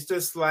Berry, and it's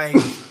just like,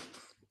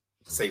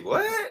 say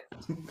what?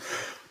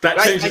 That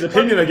changed his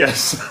opinion, I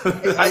guess.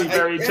 Halle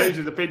Berry changed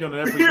his opinion on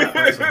every black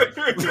person.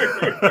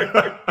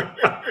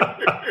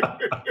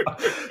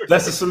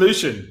 That's the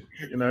solution,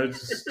 you know.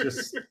 Just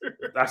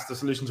that's the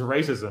solution to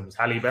racism. It's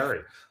Halle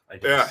Berry, I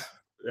guess.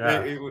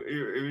 Yeah. It was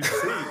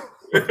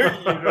you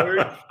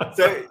know.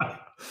 So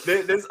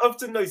there's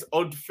often those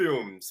odd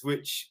films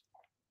which,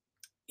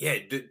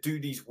 do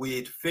these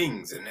weird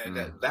things, and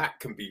that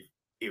can be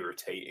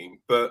irritating.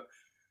 But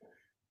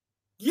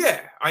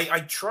yeah, I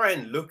try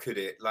and look at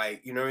it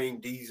like, you know,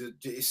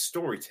 it's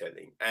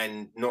storytelling,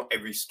 and not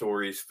every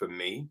story is for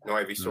me. Not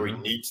every story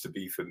needs to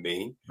be for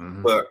me.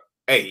 But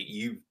hey,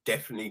 you've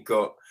definitely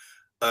got,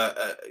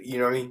 you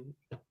know what I mean?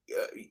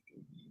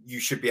 You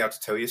should be able to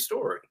tell your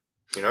story,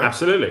 you know?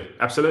 Absolutely.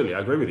 I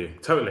agree with you.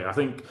 Totally. I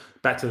think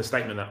back to the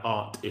statement that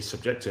art is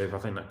subjective, I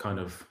think that kind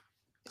of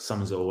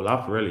sums it all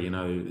up, really. You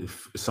know,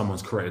 if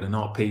someone's created an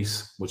art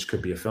piece, which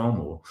could be a film,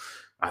 or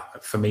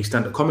for me,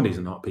 stand-up comedy is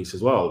an art piece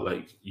as well.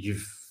 Like, you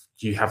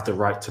have the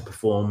right to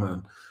perform,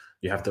 and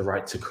you have the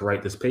right to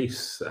create this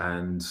piece.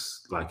 And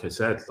like I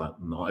said, like,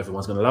 not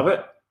everyone's going to love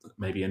it.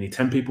 Maybe only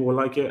 10 people will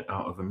like it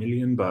out of 1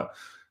 million, but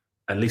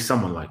at least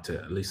someone liked it.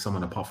 At least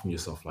someone apart from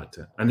yourself liked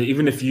it. And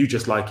even if you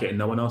just like it and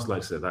no one else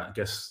likes it, I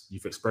guess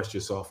you've expressed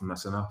yourself, and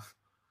that's enough.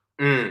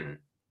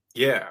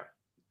 Yeah.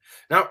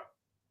 Now,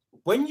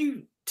 when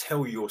you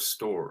tell your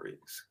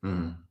stories,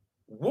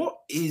 what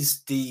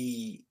is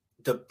the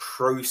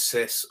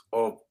process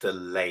of the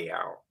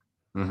layout?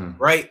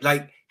 Right?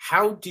 Like,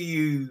 how do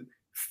you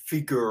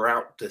figure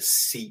out the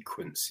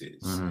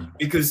sequences?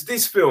 Because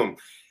this film,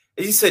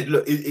 as you said,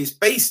 look, it's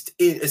based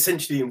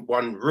essentially in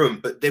one room,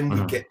 but then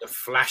we get the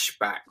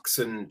flashbacks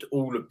and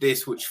all of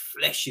this, which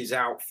fleshes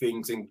out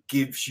things and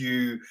gives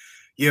you,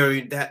 you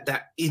know,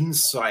 that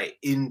insight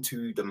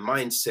into the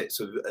mindsets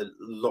of a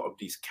lot of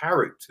these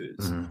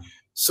characters.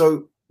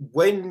 So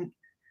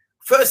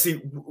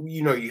firstly,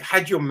 you know, you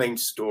had your main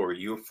story,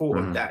 you thought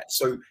of that.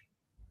 So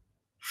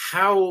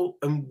how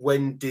and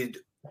when did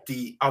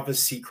the other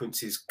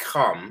sequences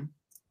come?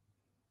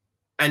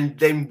 And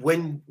then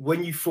when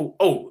you thought,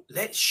 oh,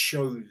 let's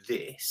show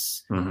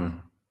this,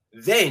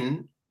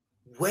 then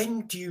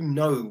when do you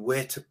know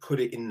where to put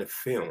it in the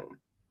film?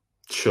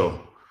 Sure.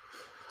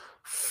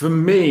 For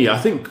me, I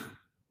think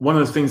one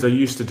of the things I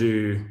used to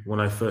do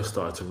when I first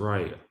started to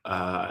write,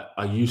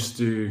 I used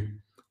to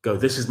go,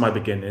 this is my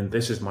beginning,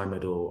 this is my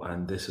middle,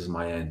 and this is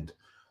my end.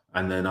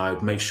 And then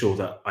I'd make sure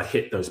that I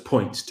hit those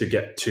points to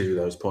get to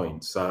those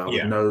points. So I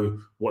would know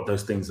what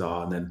those things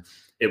are. And then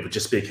it would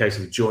just be a case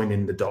of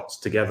joining the dots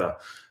together.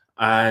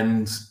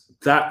 And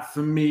that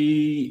for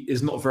me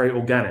is not very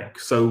organic.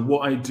 So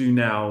what I do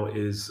now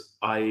is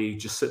I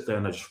just sit there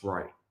and I just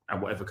write, and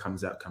whatever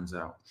comes out, comes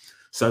out.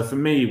 So for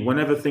me,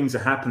 whenever things are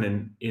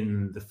happening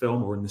in the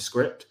film or in the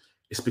script,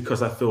 it's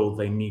because I feel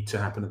they need to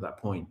happen at that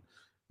point.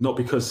 Not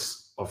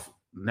because of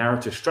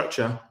narrative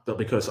structure, but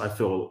because I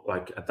feel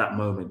like at that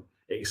moment,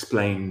 it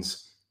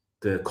explains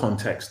the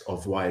context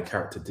of why a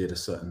character did a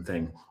certain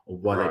thing, or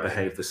why they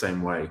behave the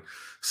same way.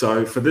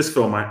 So for this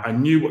film, I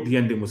knew what the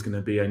ending was going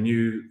to be. I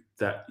knew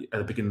that at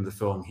the beginning of the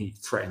film, he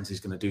threatens he's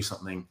going to do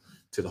something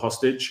to the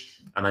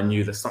hostage. And I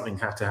knew that something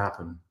had to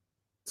happen.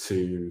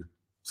 There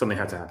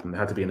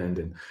had to be an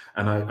ending.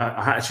 And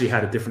I actually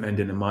had a different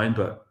ending in mind,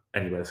 but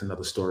anyway, that's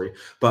another story.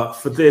 But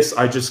for this,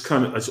 I just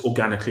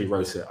organically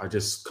wrote it. I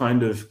just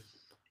kind of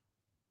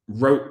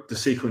wrote the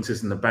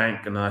sequences in the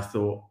bank, and I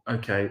thought,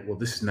 okay, well,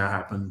 this has now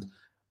happened.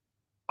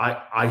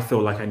 I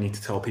feel like I need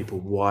to tell people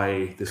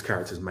why this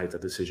character's made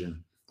that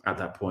decision at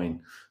that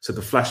point. So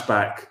the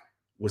flashback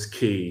was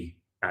key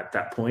at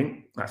that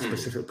point, that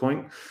specific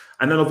point.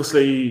 And then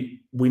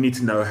obviously we need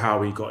to know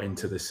how he got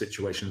into this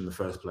situation in the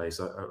first place.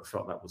 I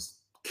felt that was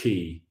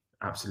key,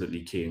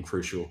 absolutely key and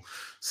crucial.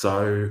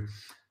 So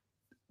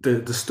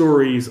the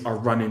stories are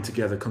running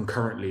together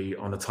concurrently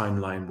on a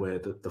timeline where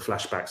the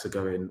flashbacks are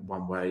going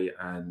one way,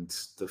 and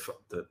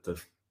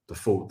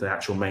the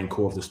actual main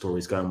core of the story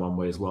is going one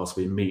way as well. So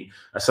we meet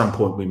at some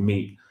point, we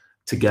meet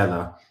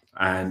together,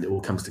 and it all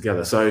comes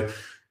together. So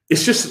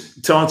it's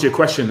just, to answer your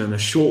question in a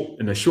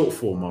short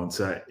form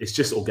answer, it's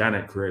just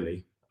organic,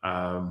 really.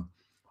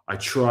 I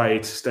try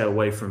to stay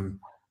away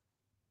from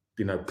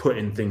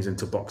putting things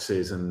into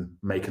boxes and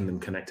making them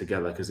connect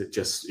together, because it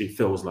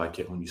feels like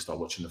it when you start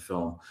watching the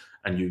film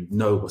and you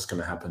know what's going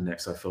to happen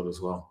next. I feel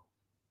as well.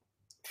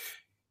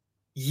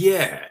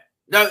 Yeah,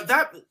 no,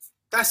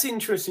 that's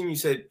interesting you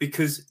said,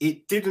 because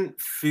it didn't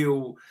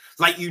feel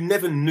like you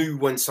never knew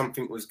when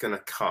something was going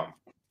to come,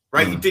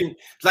 right? You didn't,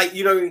 like,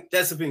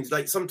 that's the thing.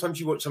 Like, sometimes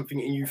you watch something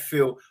and you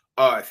feel,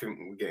 oh, I think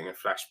we're getting a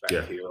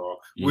flashback here, or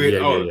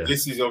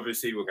this is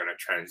obviously we're going to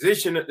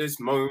transition at this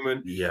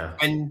moment. Yeah.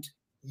 And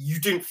you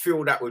didn't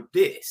feel that with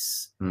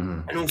this.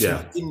 And also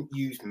you didn't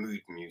use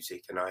mood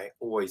music, and I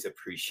always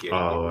appreciate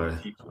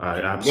it.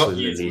 I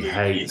absolutely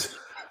hate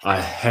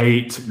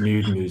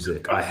mood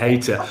music. I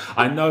hate it.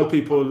 I know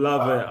people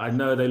love it. I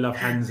know they love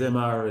Hans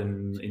Zimmer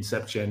and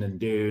Inception and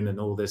Dune and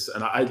all this,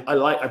 and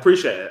I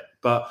appreciate it,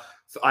 but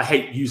I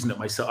hate using it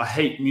myself. I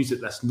hate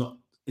music that's not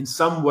in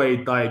some way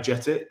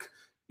diegetic,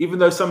 even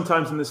though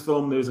sometimes in this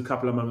film there's a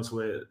couple of moments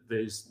where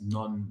there's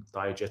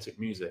non-diegetic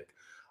music.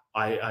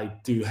 I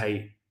do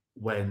hate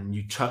when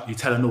you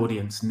tell an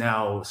audience,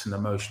 now it's an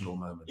emotional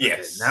moment.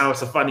 Yes. Okay, now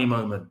it's a funny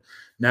moment.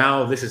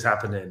 Now this is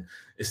happening.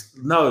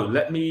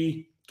 Let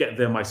me get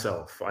there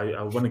myself.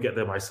 I want to get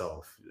there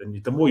myself.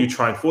 And the more you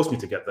try and force me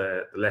to get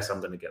there, the less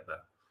I'm going to get there.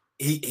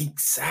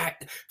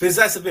 Exactly. Because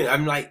that's the thing.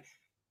 I'm like,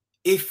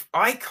 if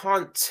I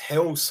can't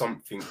tell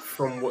something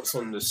from what's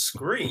on the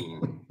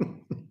screen,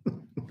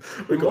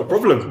 we got a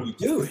problem. What are we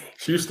doing?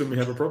 Houston, we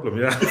have a problem.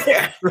 Yeah.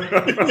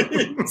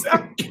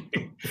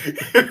 Exactly.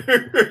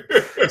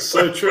 It's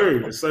so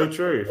true. It's so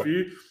true.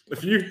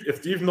 If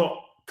you've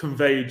not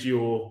conveyed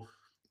your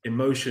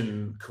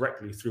emotion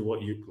correctly through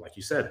like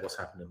you said, what's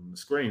happening on the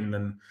screen,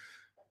 then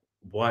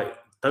why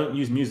don't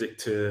use music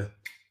to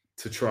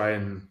try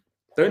and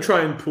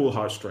pull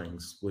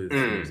heartstrings with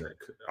music.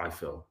 I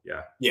feel,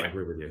 I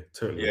agree with you.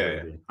 Totally agree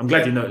with you. I'm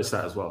glad you noticed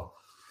that as well.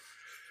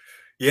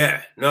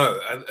 Yeah, no.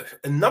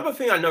 Another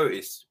thing I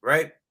noticed,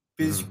 right,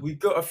 is we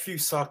got a few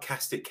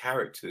sarcastic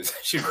characters,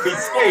 should we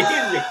say,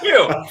 in the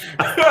film,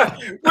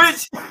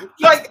 which,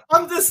 like,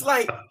 I'm just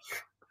like,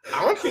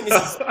 I don't think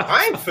this is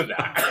time for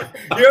that.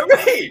 You know what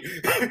I mean?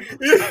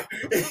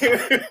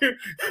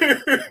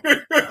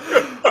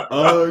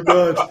 Oh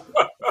God,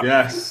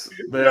 yes.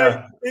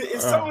 Like,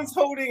 if someone's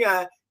holding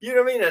an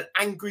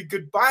angry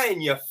goodbye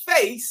in your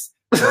face,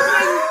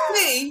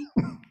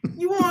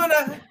 you want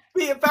to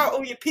be about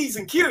all your P's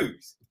and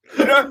Q's.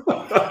 You know?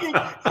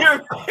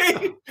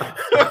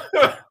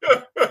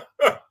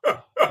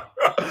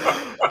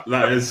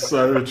 That is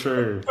so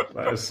true.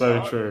 That is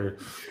so true.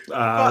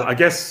 I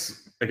guess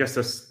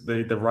that's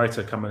the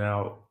writer coming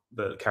out,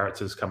 the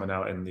characters coming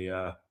out in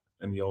the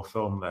old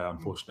film there,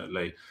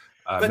 unfortunately.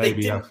 But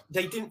maybe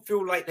they didn't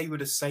feel like they were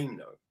the same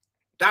though.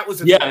 That was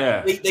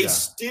they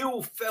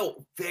still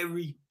felt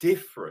very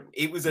different.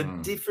 It was a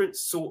different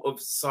sort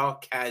of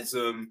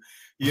sarcasm,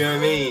 you know what I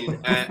mean?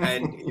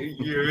 And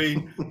you know what I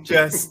mean?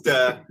 Just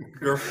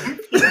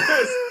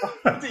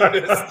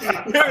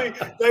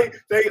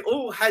they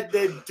all had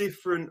their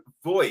different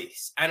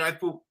voice, and I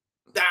thought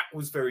that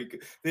was very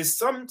good. There's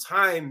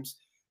sometimes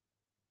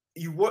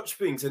you watch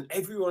things and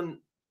everyone,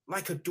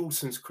 like a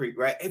Dawson's Creek,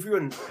 right?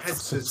 Everyone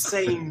has the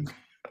same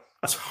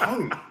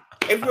tone.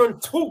 Everyone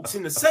talks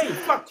in the same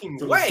fucking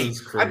way.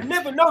 I've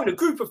never known a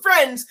group of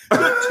friends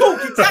that talk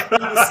exactly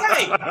the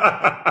same.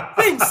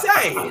 It's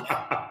insane.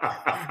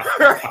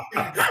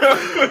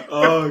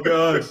 Oh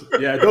gosh,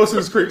 yeah.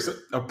 Dawson's Creek's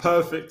a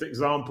perfect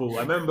example.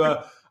 I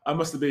remember I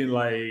must have been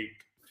like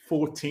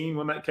 14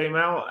 when that came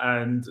out,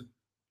 and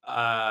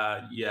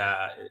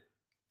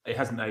it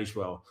hasn't aged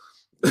well.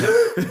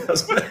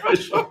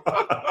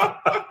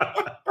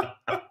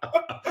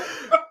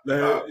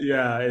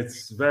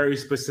 It's very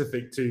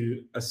specific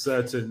to a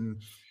certain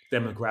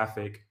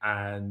demographic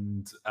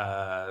and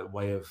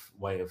way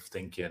of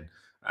thinking.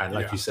 And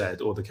like you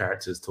said, all the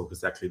characters talk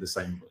exactly the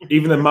same.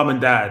 Even the mum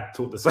and dad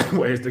talk the same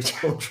way as the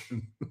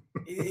children.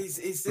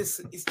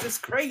 It's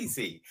just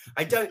crazy.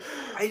 You know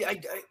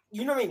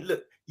what I mean?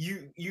 Look,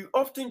 you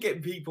often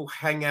get people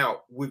hang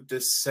out with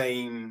the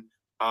same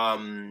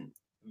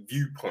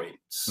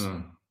viewpoints.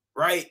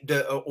 Right,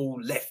 that are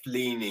all left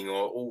leaning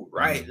or all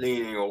right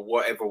leaning or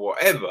whatever,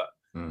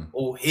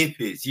 all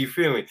hippies. You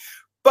feel me?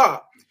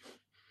 But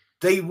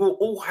they will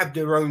all have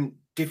their own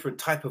different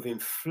type of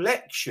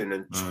inflection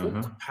and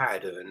talk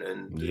pattern,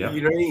 and you know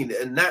what I mean,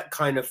 and that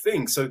kind of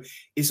thing. So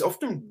it's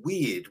often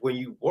weird when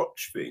you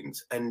watch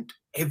things and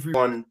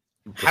everyone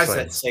has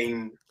that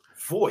same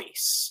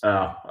voice.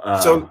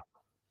 So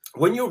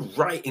when you're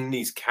writing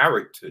these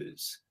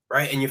characters,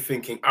 right, and you're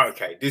thinking,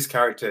 okay, this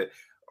character's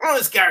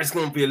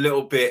going to be a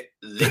little bit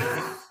liquid.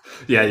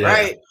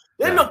 Right?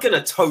 They're not going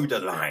to toe the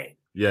line.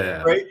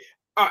 Right?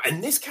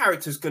 And this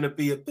character's going to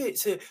be a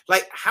bit...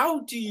 Like, how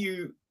do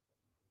you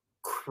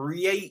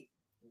create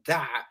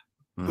that,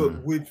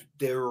 but with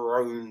their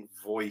own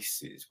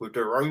voices, with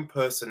their own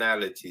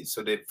personalities?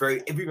 So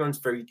everyone's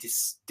very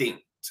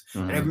distinct.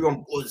 And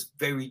everyone was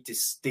very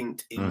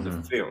distinct in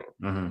the film.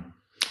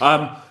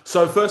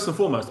 So first and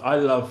foremost, I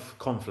love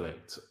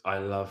conflict. I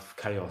love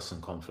chaos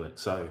and conflict.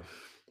 So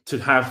to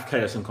have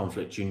chaos and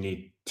conflict, you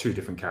need two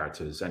different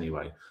characters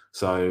anyway.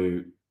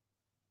 So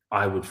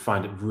I would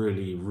find it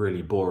really,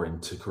 really boring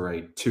to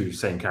create two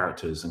same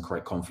characters and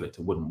create conflict.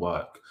 It wouldn't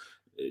work.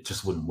 It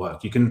just wouldn't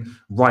work. You can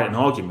write an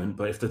argument,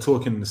 but if they're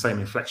talking in the same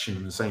inflection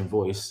and the same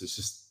voice,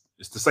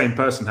 it's the same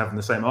person having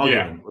the same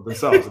argument with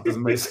themselves. It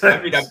doesn't make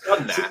sense. I mean, I've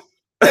done that.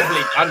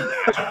 Definitely done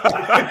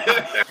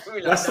that.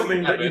 That's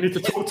something that you need to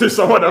talk to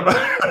someone about.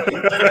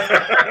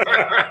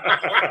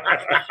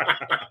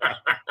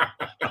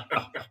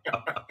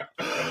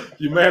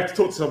 You may have to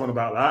talk to someone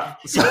about that.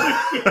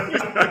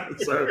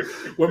 So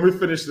when we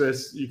finish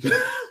this, you can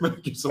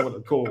give someone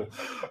a call.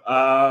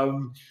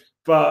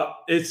 But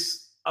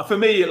it's, for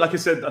me, like I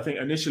said, I think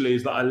initially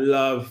is that I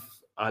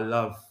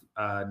love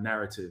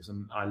narratives,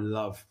 and I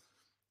love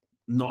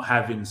not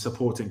having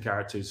supporting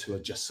characters who are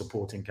just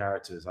supporting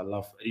characters. I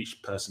love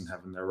each person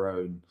having their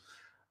own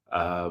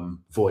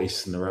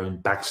voice and their own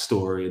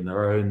backstory and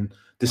their own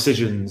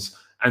decisions.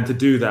 And to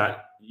do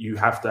that, you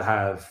have to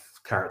have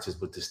characters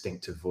with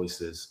distinctive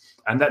voices.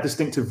 And that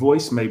distinctive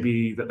voice may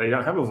be that they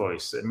don't have a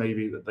voice. It may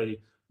be that they're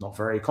not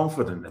very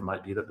confident. It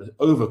might be that they're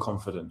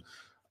overconfident.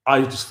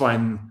 I just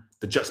find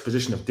the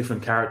juxtaposition of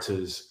different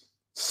characters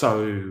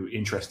so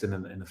interesting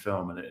in the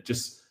film, and it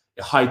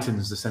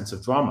heightens the sense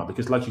of drama,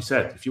 because like you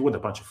said, if you're with a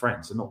bunch of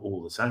friends, they're not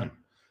all the same.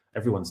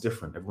 Everyone's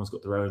different. Everyone's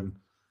got their own,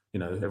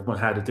 everyone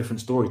had a different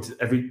story,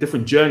 every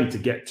different journey to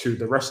get to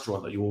the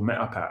restaurant that you all met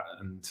up at,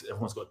 and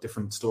everyone's got a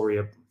different story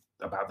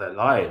about their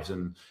lives,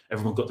 and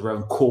everyone's got their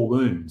own core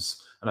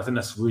wounds. And I think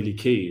that's really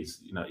key,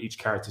 is, each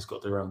character's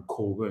got their own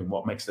core wound,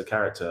 what makes the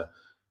character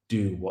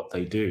do what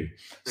they do.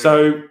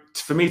 So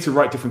for me to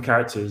write different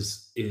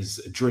characters is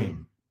a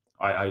dream.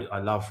 I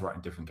love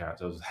writing different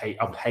characters. I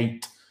would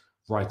hate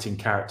writing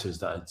characters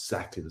that are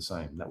exactly the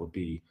same. That would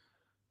be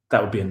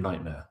a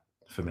nightmare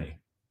for me.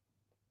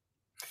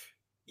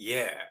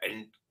 Yeah,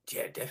 and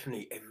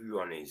definitely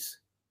everyone is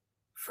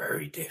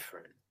very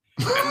different.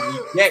 And we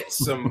get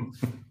some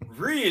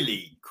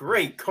really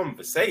great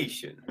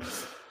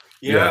conversations,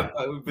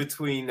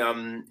 between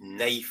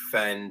Nath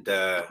and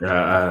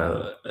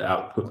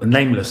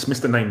Nameless,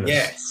 Mr. Nameless.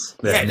 Yes.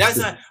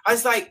 Yeah, I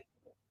was like,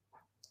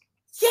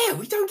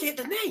 we don't get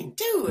the name,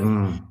 do we?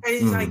 And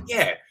it's like,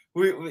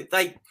 we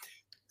like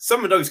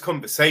some of those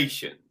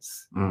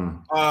conversations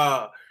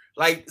are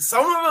like,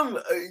 some of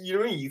them,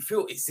 you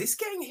feel, is this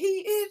getting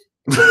heated?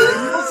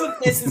 It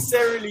wasn't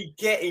necessarily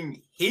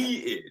getting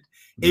heated.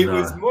 It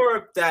was more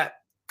of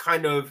that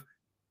kind of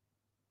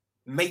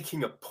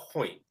making a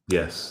point.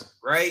 Yes.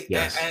 Right?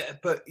 Yes.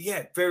 But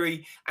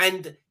very,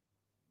 and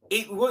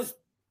it was,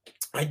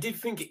 I did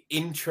think it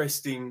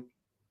interesting,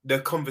 the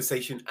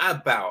conversation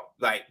about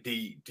like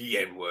the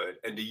N-word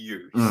and the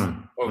use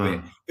of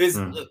it.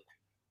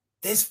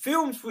 There's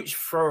films which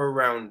throw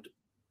around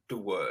the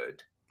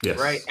word,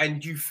 right?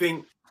 And you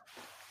think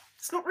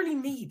it's not really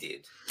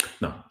needed.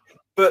 No.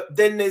 But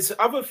then there's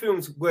other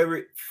films where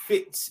it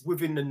fits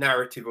within the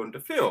narrative on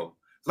the film.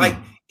 Like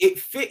it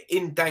fit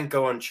in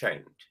Django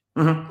Unchained.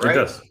 Right?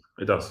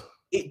 It does.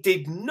 It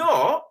did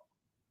not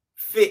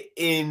fit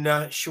in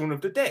Shaun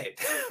of the Dead.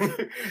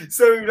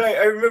 So like,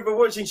 I remember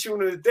watching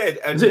Shaun of the Dead.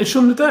 And is it in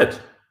Shaun of the Dead?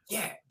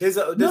 Yeah, there's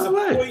a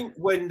point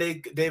when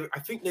they I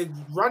think they're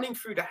running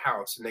through the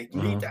house, and they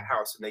leave the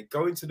house and they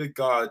go into the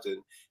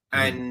garden,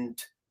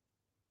 and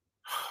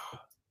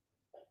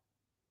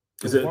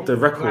is it the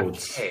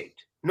records? Head,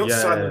 not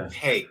Simon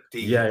Pegg.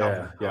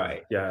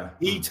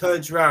 He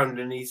turns around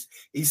and he's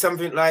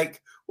something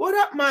like, "What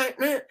up,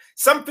 mate?"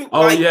 Something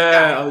like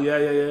that.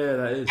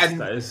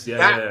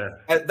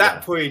 At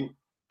that point,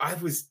 I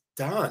was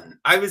done.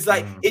 I was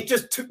like, it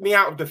just took me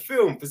out of the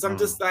film, because I'm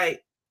just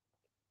like,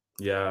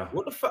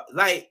 what the fuck?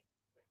 Like,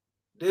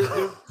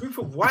 the group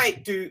of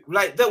white dude,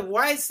 like,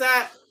 why is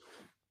that?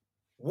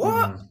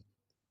 What?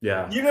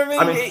 Yeah. You know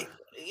what I mean?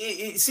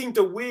 It seemed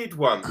a weird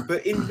one,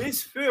 but in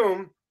this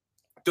film,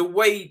 the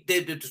way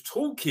they're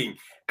talking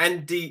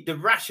and the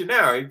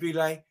rationale, it'd be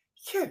like,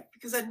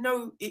 because I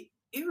know it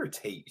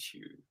irritates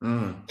you.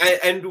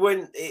 And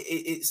when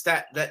it's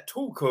that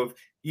talk of,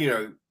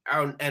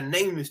 our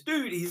Nameless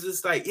dude, he's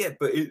just like,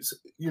 but it's,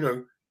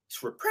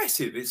 it's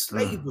repressive, it's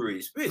slavery,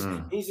 it's this.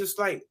 And he's just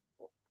like,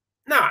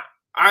 nah,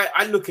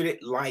 I look at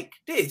it like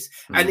this.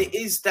 And it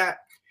is that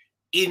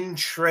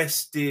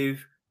interesting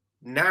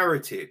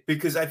narrative,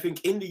 because I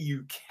think in the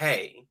UK,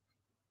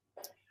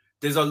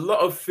 there's a lot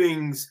of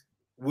things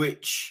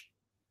which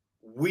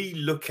we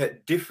look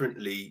at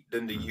differently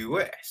than the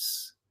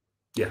US.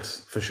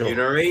 Yes, for sure. You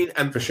know what I mean?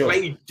 And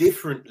play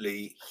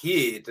differently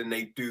here than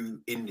they do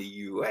in the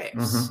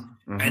US.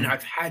 And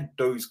I've had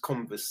those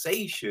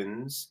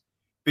conversations,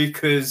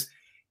 because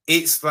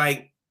it's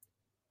like,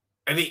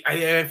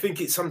 I think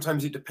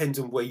sometimes it depends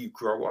on where you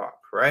grow up,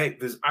 right?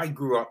 Because I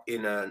grew up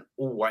in an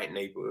all-white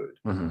neighborhood.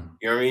 You know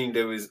what I mean?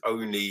 There was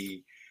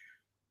only,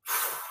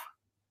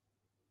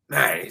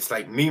 it's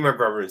like me, my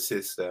brother and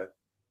sister,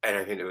 and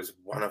I think there was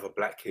one other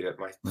black kid at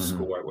my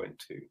school I went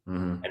to,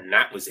 and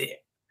that was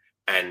it.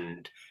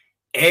 And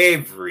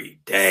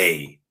every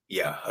day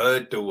you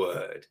heard the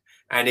word,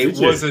 and it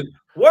wasn't,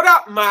 "What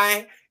up,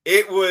 my?"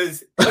 It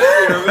was, you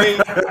know what I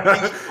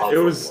mean?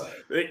 It was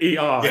the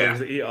ER. Yeah. It was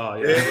the ER.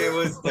 Yeah. It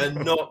was the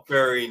not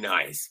very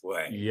nice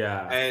way.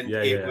 Yeah. And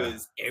yeah, it yeah.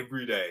 was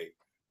every day,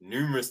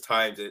 numerous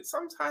times. And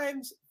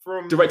sometimes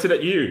from Directed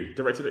at you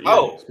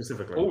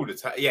specifically. All the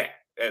time. Yeah.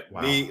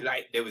 Wow. Me,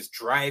 like there was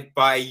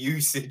drive-by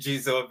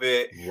usages of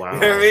it. Wow. You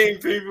know what I mean?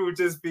 People would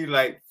just be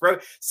like, bro.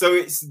 So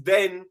it's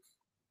then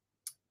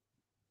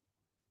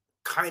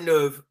kind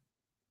of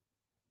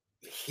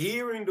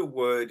hearing the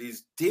word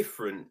is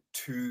different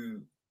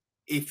to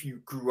if you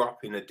grew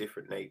up in a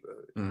different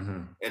neighborhood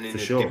and in a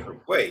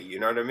different way, you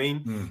know what I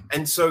mean?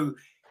 And so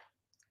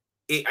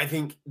I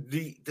think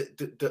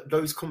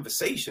those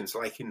conversations,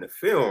 like in the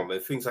film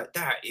and things like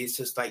that, it's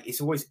just like,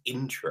 it's always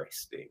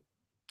interesting,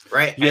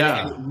 right?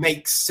 Yeah. And it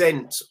makes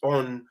sense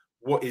on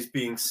what is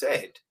being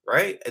said,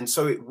 right? And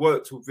so it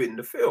works within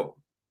the film.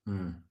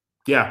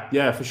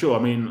 Yeah, for sure.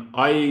 I mean,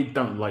 I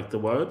don't like the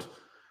word.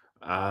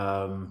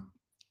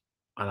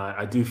 And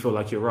I do feel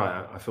like you're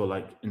right. I feel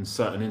like in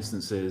certain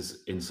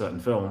instances, in certain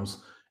films,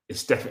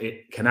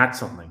 it can add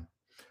something.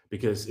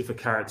 Because if a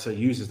character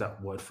uses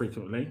that word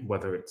frequently,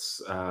 whether it's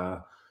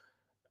an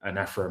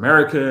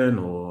Afro-American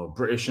or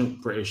British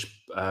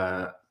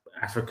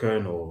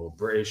African or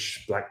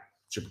British, Black,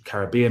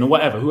 Caribbean or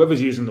whatever,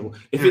 whoever's using the word,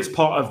 if it's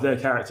part of their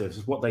character, if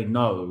it's what they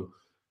know,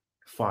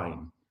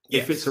 fine.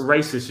 Yes. If it's a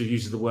racist who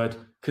uses the word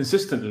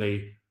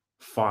consistently,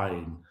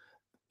 fine.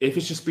 If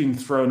it's just been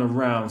thrown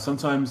around,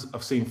 sometimes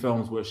I've seen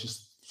films where it's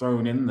just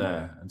thrown in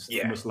there and it's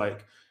almost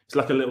like it's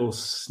like a little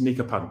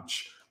sneaker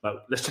punch. Like,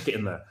 let's chuck it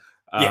in there.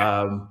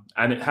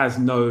 And it has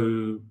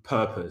no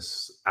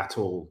purpose at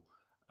all.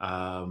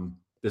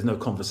 There's no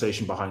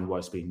conversation behind why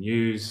it's being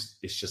used.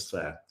 It's just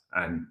there.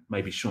 And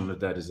maybe Shaun the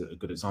Dead is a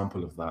good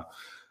example of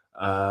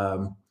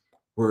that.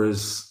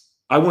 Whereas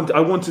I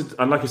wanted,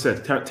 and like I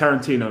said,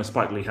 Tarantino and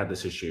Spike Lee had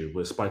this issue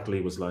where Spike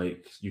Lee was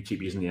like, you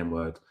keep using the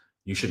N-word.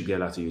 You shouldn't be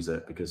allowed to use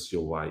it because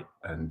you're white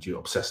and you're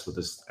obsessed with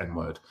this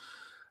N-word.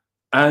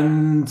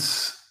 And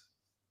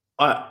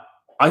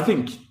I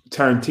think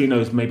Tarantino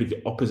is maybe the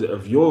opposite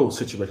of your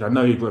situation. I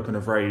know you grew up in a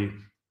very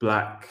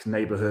Black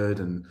neighborhood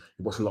and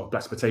you watch a lot of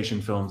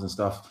blaxploitation films and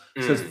stuff.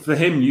 So for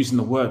him, using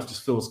the word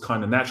just feels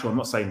kind of natural. I'm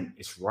not saying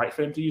it's right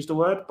for him to use the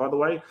word, by the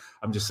way.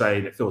 I'm just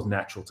saying it feels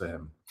natural to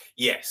him.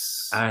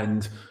 Yes.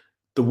 And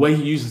the way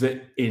he uses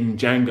it in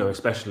Django,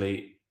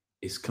 especially,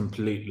 is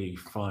completely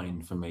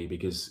fine for me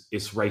because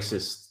it's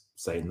racist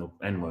saying the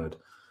N-word.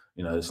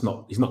 You know, he's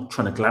not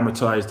trying to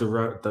glamorize the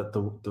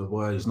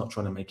word. He's not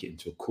trying to make it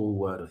into a cool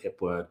word or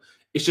hip word.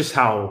 It's just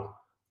how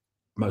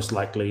most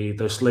likely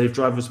those slave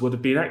drivers would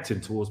have been acting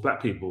towards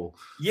Black people.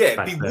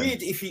 Yeah, it'd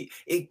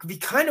be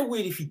kind of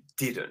weird if he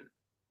didn't.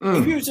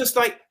 If he was just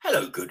like,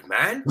 "Hello, good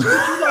man, would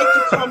you like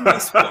to come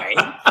this way?" You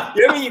know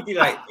what I mean? You'd be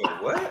like,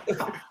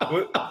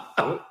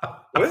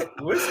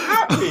 What's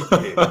happening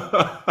here?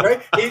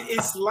 Right?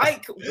 It's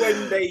like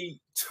when they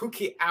took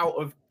it out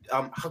of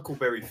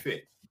Huckleberry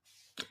Finn.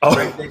 Oh,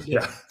 right?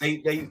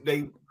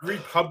 They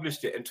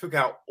republished it and took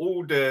out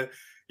all the,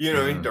 you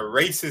know, the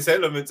racist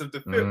elements of the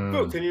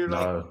book, and you're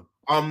like,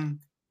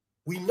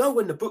 we know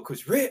when the book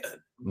was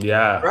written.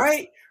 Yeah.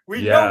 Right?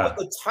 We know what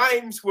the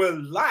times were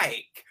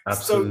like.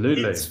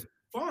 Absolutely. So it's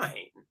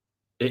fine.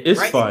 It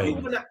is fine. If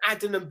you want to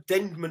add an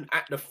addendum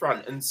at the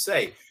front and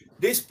say,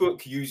 this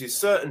book uses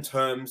certain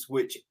terms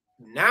which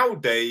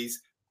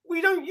nowadays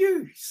we don't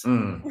use.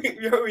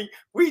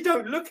 We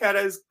don't look at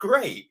as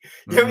great.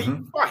 You know, I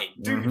mean, fine,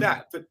 do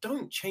that, but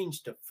don't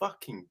change the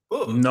fucking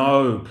book.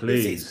 No,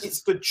 please.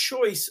 It's the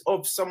choice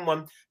of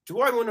someone.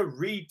 Do I want to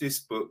read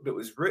this book that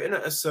was written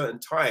at a certain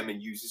time and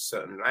uses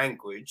certain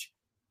language?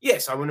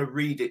 Yes, I want to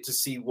read it to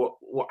see what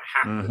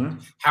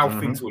happened, how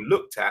things were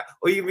looked at.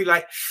 Or you'd be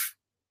like,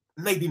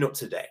 maybe not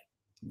today.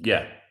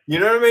 Yeah. You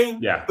know what I mean?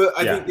 Yeah. But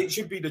I think it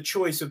should be the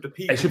choice of the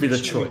people. It should be the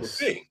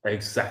choice.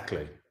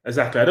 Exactly. I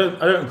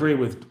don't agree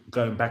with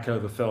going back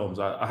over films.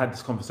 I had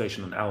this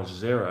conversation on Al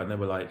Jazeera, and they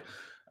were like,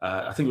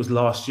 I think it was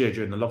last year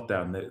during the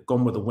lockdown, that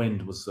Gone with the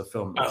Wind was the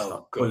film that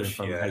started pulling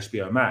from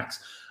HBO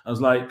Max. I was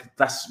like,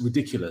 that's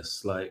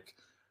ridiculous. Like,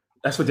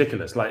 that's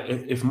ridiculous. Like,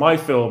 if my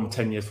film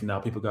 10 years from now,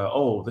 people go,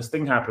 oh, this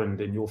thing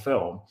happened in your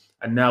film,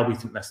 and now we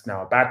think that's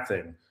now a bad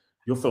thing.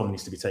 Your film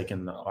needs to be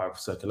taken out of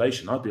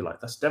circulation. I'd be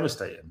like, that's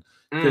devastating.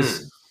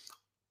 Because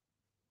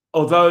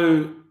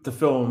although the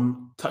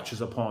film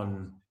touches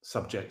upon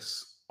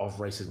subjects of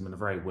racism in a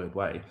very weird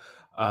way,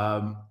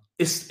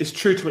 it's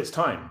true to its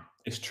time.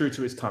 It's true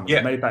to its time. It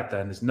was made back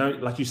then. There's no,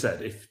 like you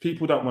said, if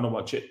people don't want to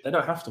watch it, they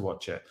don't have to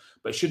watch it.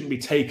 But it shouldn't be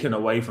taken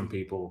away from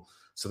people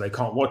so they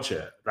can't watch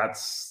it.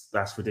 That's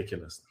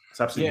ridiculous.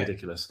 It's absolutely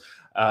ridiculous.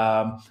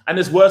 And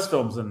there's worse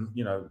films than,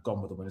 you know,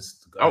 Gone with the Wind,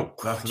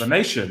 Birth of the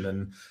Nation,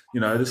 and, you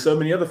know, there's so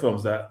many other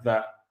films that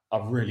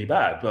are really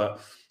bad. But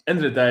end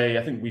of the day,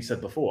 I think we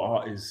said before,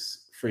 art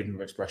is freedom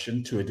of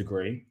expression to a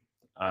degree,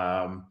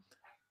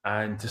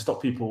 and to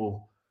stop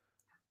people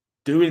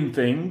doing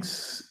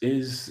things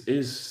is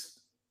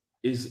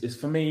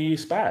for me,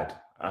 it's bad.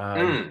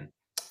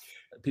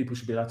 People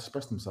should be allowed to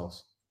express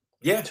themselves.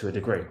 Yeah, to a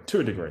degree.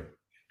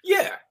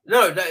 Yeah,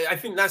 no, I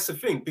think that's the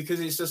thing, because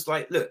it's just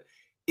like, look,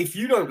 if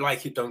you don't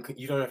like it,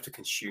 you don't have to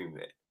consume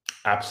it.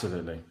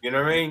 Absolutely. You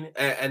know what I mean?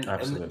 And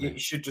Absolutely.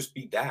 it should just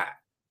be that.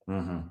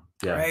 Yeah,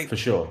 right? for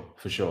sure.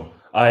 So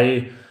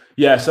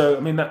I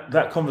mean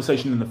that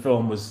conversation in the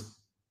film was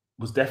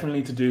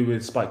definitely to do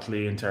with Spike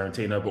Lee and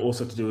Tarantino, but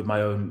also to do with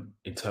my own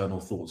internal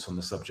thoughts on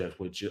the subject,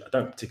 which I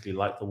don't particularly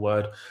like the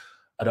word.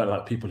 I don't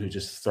like people who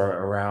just throw it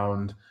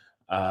around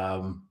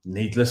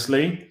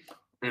needlessly.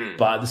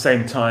 But at the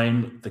same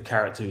time, the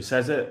character who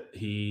says it,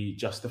 he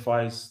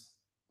justifies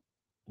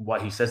why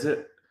he says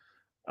it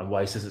and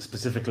why he says it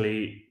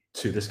specifically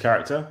to this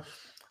character.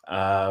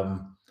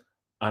 And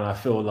I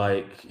feel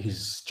like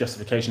his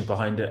justifications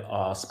behind it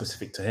are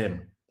specific to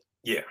him.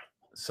 Yeah.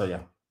 So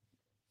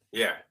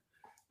yeah.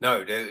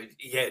 No,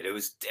 there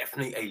was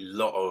definitely a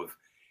lot of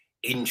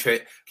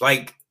interest,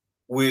 like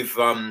with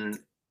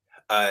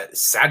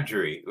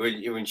Sadri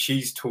when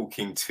she's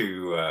talking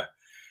to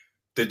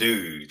the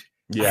dude,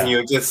 and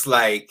you're just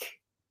like,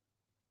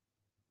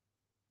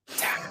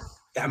 damn,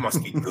 that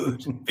must be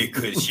good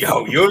because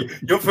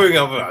you're putting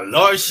up a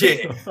lot of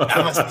shit. That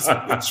must be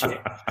some good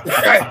shit.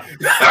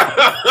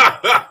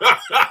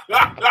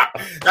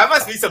 That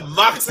must be some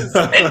Marks and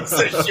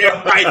Spencer shit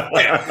right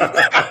there.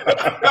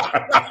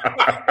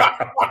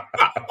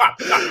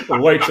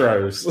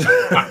 Waitrose.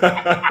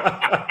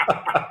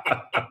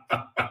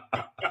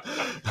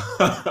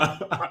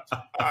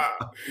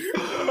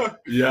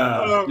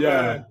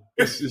 Yeah.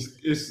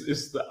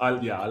 It's I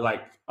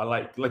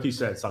like you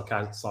said,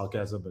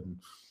 sarcasm and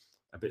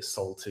a bit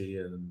salty,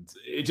 and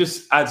it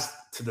just adds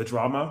to the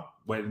drama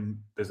when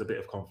there's a bit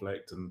of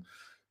conflict, and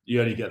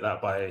you only get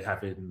that by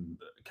having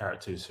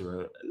characters who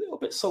are a little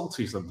bit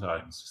salty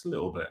sometimes, just a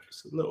little bit,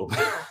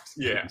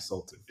 yeah,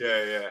 salty.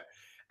 Yeah.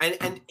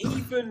 And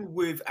even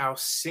with our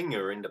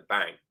singer in the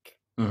bank,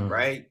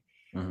 right?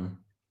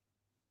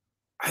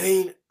 I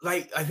mean,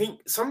 like, I think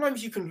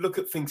sometimes you can look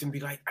at things and be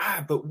like,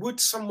 but would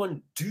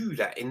someone do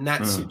that in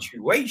that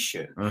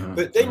situation?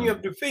 But then you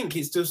have to think,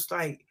 it's just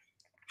like,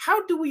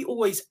 how do we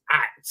always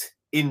act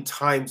in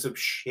times of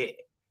shit,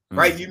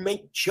 right? You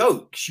make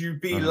jokes, you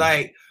be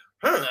like,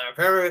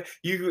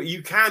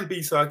 you can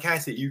be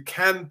sarcastic, you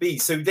can be.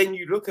 So then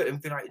you look at it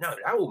and be like, no,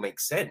 that all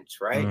makes sense,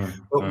 right?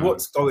 But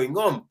what's going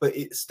on? But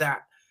it's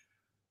that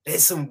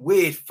there's some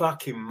weird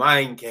fucking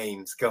mind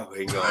games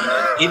going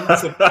on, and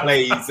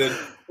interplays and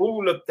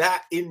all of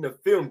that in the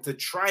film to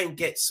try and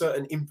get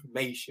certain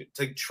information,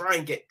 to try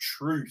and get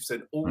truths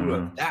and all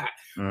of that,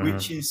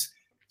 which is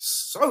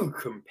so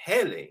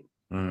compelling.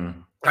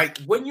 Like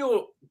when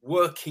you're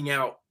working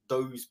out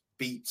those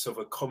beats of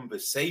a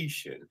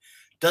conversation,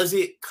 does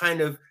it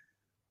kind of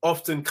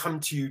often come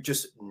to you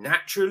just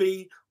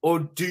naturally, or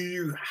do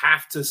you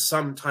have to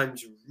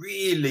sometimes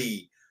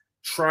really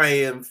try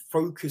and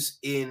focus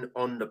in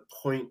on the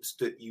points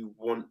that you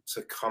want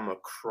to come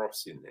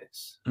across in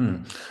this?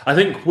 I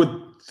think with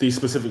the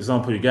specific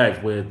example you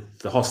gave with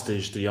the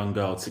hostage, the young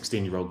girl,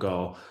 16-year-old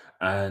girl,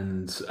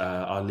 and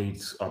our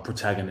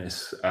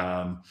protagonist,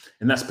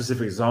 in that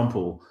specific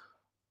example,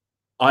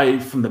 I,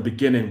 from the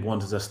beginning,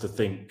 wanted the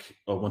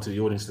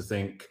audience to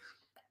think,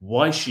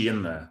 why is she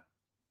in there?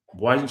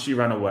 Why didn't she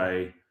run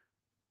away?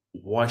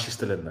 Why is she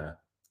still in there?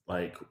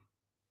 Like,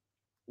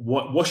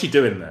 what's she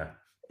doing there?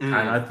 And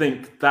I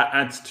think that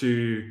adds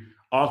to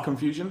our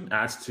confusion,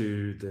 adds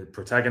to the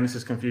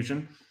protagonist's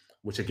confusion,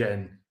 which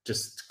again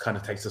just kind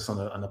of takes us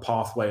on a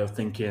pathway of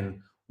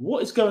thinking,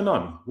 what is going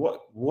on?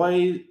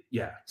 Why?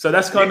 Yeah. So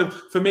that's kind of,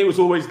 for me, it was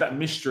always that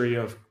mystery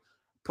of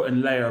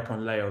putting layer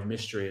upon layer of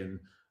mystery and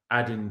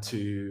adding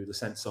to the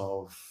sense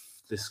of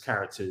this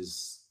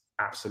character's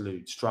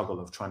absolute struggle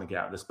of trying to get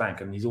out of this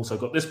bank. And he's also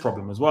got this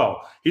problem as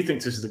well. He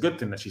thinks this is a good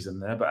thing that she's in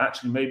there, but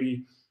actually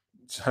maybe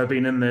her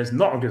being in there is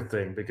not a good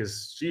thing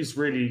because she's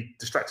really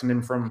distracting him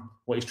from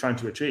what he's trying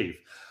to achieve.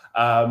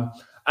 And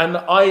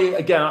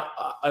I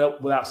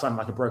without sounding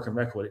like a broken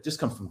record, it just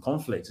comes from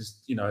conflict.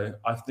 It's,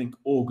 I think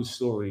all good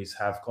stories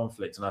have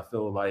conflict. And I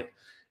feel like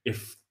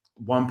if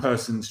one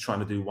person's trying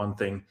to do one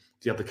thing,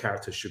 the other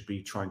character should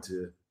be trying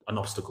to an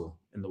obstacle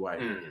in the way.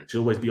 Should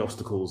always be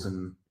obstacles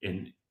in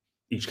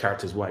each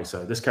character's way.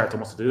 So this character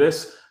wants to do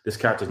this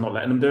character's not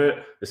letting them do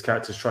it, this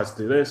character tries to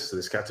do this, so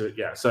this character,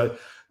 so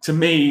to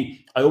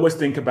me, I always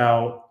think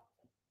about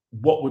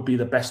what would be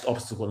the best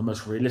obstacle, the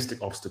most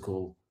realistic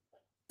obstacle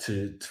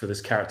for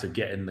this character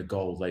getting the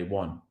goal they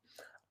want.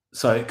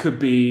 So it could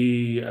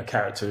be a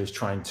character who's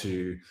trying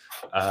to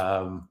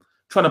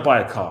buy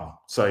a car.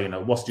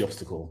 So what's the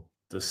obstacle?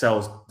 The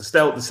sales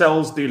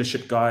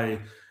dealership guy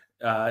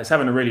is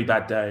having a really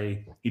bad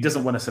day. He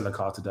doesn't want to sell a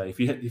car today.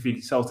 If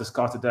he sells this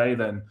car today,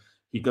 then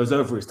he goes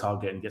over his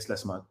target and gets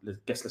less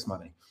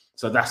money.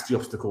 So that's the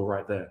obstacle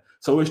right there.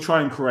 So always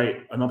try and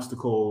create an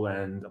obstacle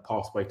and a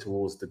pathway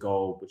towards the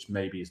goal, which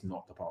maybe is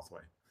not the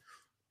pathway.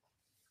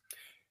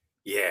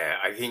 Yeah,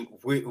 I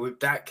think with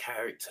that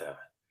character,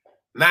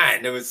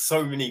 man, there was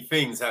so many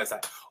things. I was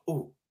like,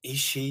 oh, is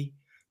she?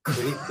 Could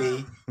it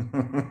be?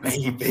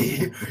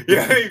 Maybe.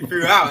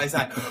 Throughout, it's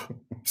like,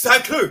 is that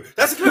a clue?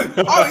 That's a clue.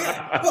 Oh,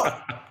 yeah.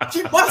 What?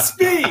 She must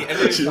be. And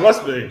then she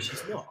must be.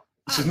 She's not.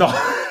 She's not.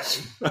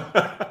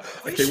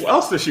 Okay, what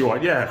else does she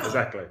want? Yeah,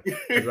 exactly.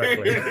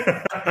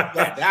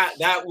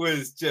 that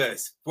was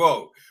just,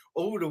 whoa,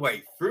 all the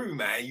way through,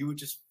 man. You were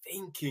just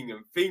thinking,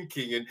 and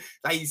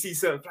like you see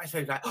certain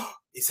flashbacks, like, oh,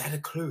 is that a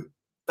clue?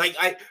 Like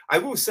I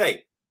will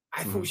say,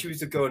 I thought she was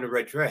the girl in the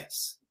red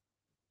dress.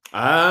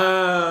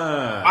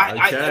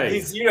 Okay.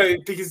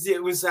 Because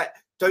it was that.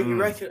 Don't you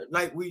reckon?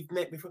 Like we've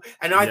met before,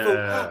 and I thought.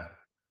 Oh,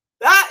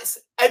 that's,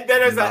 and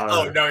then I was like,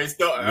 oh no, it's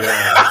not.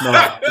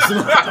 Yeah, it's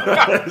not.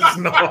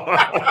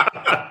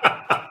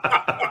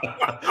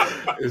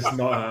 It's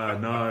not.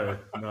 No.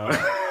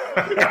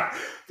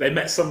 They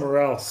met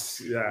somewhere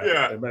else.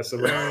 Yeah. They met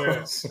somewhere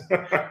else.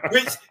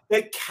 Which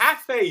the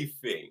cafe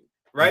thing,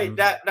 right?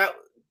 That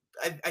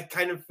I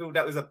kind of feel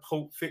that was a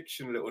Pulp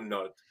Fiction little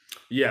nod.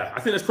 Yeah,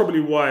 I think that's probably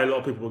why a lot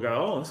of people will go,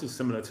 oh, this is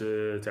similar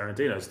to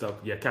Tarantino stuff.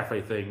 Yeah,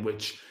 cafe thing,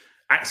 which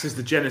acts as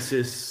the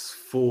genesis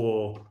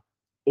for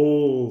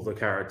all the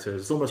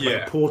characters. It's almost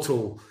like a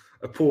portal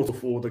for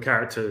all the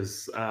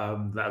characters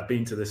that have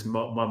been to this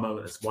moment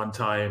at this one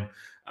time.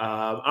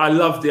 I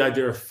love the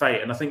idea of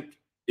fate, and I think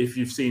if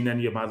you've seen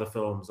any of my other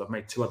films, I've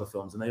made 2 other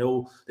films, and they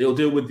all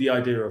deal with the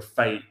idea of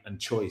fate and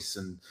choice.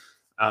 And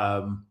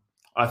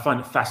I find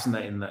it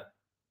fascinating that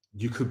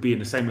you could be in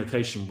the same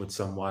location with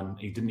someone,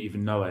 you didn't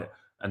even know it,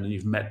 and then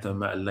you've met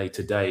them at a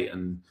later date,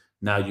 and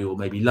now you're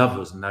maybe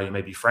lovers, and now you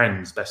may be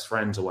friends, best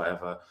friends or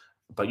whatever,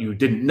 but you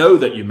didn't know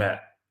that you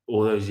met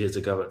all those years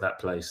ago at that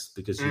place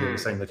because you're in the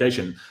same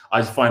location.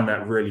 I find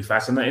that really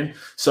fascinating.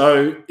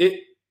 So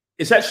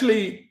it's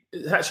actually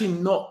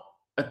not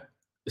a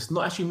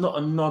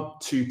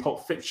nod to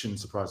Pulp Fiction,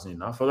 surprisingly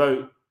enough,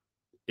 although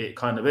it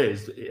kind of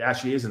is. It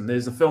actually isn't.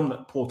 There's a film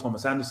that Paul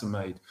Thomas Anderson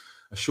made,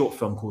 a short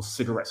film called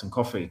Cigarettes and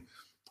Coffee,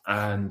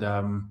 and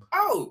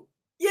So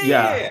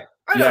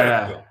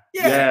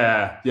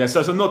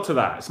it's a nod to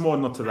that. It's more a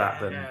nod to that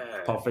than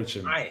Pulp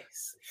Fiction.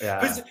 Nice. Yeah,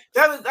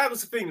 that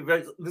was the thing.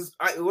 When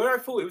I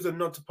thought it was a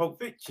nod to Pulp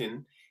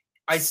Fiction,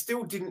 I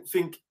still didn't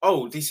think,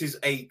 oh, this is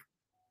a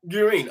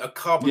carbon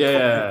copy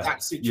of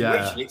that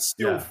situation. It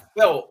still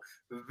felt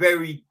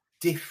very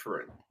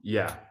different.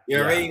 Yeah, you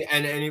know what I mean.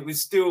 And it would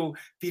still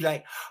be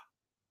like,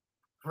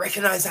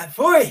 recognize that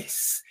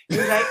voice.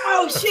 You're like,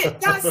 oh shit,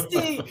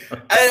 Dusty.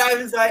 And I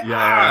was like,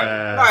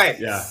 right.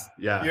 Yeah.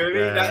 You know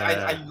what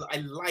I mean? I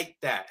like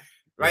that.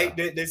 Right?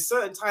 Yeah. There's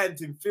certain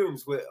times in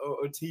films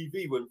or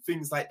TV when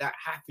things like that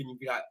happen, you'd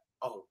be like,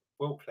 oh,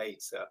 well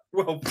played, sir.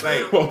 Well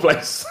played. Well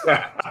played,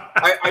 sir.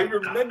 I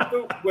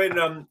remember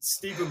when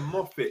Stephen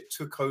Moffat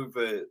took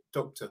over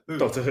Doctor Who.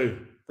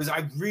 Because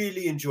I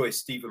really enjoy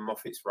Stephen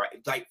Moffat's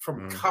writing, like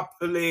from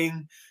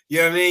Coupling, you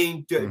know what I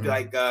mean?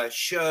 Like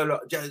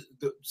Sherlock.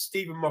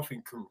 Stephen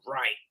Moffat can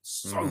write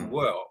so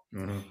well.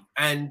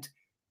 And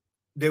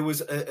there was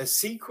a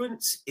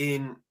sequence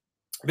in,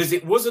 because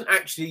it wasn't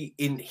actually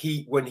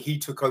when he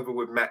took over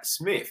with Matt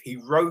Smith. He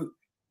wrote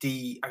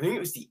I think it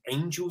was the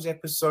Angels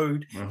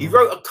episode. He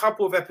wrote a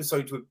couple of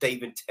episodes with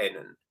David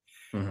Tennant.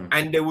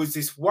 And there was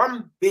this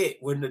one bit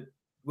when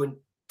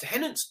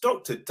Tennant's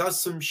doctor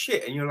does some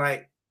shit and you're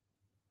like,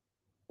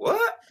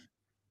 what?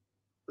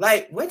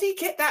 Like, where did he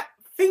get that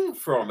thing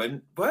from?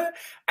 And what?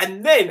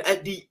 And then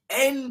at the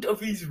end of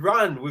his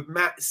run with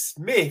Matt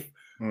Smith,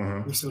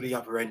 we saw the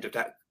other end of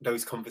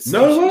those conversations.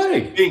 No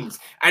way. Things.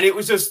 And it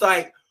was just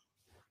like,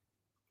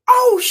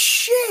 oh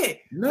shit,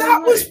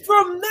 that was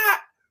from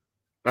that.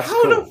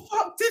 How the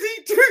fuck did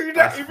he do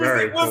that?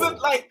 It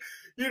wasn't like,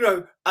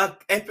 an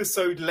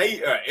episode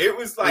later. It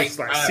was like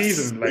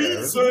season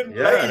later.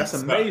 Yeah, that's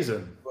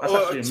amazing. That's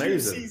actually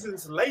amazing. 2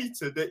 seasons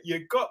later that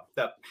you got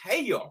the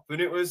payoff,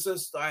 and it was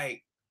just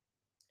like,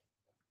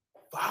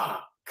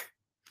 fuck.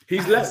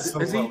 He's left.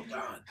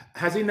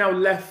 Has he now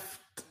left?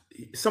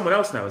 Someone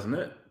else now, isn't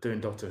it? Doing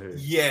Doctor Who.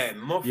 Yeah,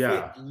 Moffat.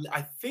 Yeah.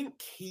 I think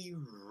he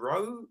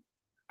wrote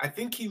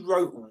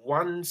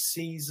one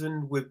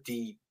season with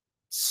the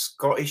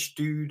Scottish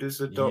dude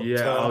as a doctor.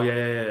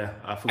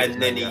 Yeah.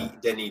 And then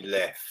he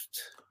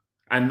left.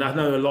 And I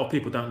know a lot of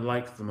people don't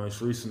like the most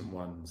recent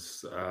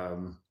ones. They're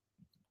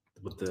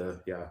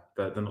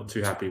not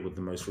too happy with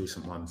the most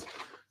recent ones,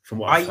 from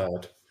what I've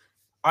heard.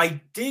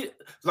 I did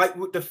like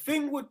the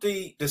thing with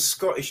the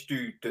Scottish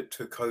dude that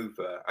took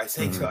over. I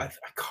say I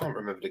can't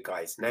remember the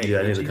guy's name.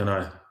 Yeah, neither can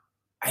I.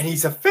 And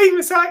he's a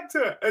famous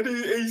actor, and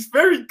he's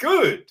very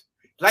good.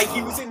 Like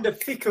he was in the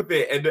thick of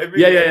it, and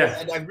everything. Yeah.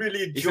 And I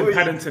really enjoyed. He's in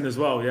Paddington as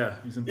well. Yeah,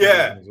 he's in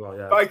Paddington as well.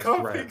 Yeah, but I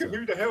can't think of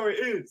who the hell it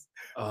is.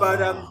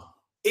 But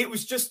it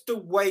was just the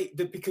way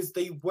that, because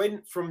they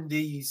went from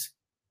these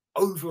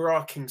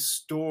overarching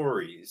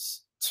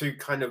stories to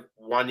kind of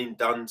one and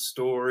done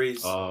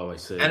stories. Oh, I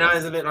see. And I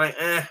was a bit like,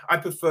 I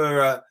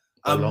prefer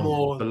a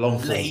more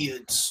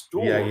layered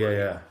story.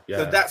 Yeah.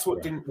 So that's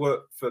what didn't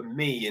work for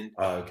me. And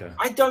okay.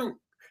 I don't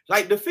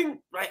like the thing.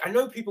 Like, I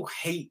know people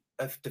hate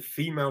the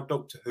female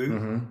Doctor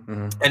Who,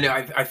 and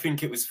I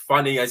think it was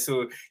funny. I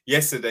saw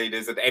yesterday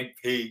there's an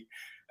MP,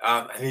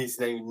 and his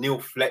name Neil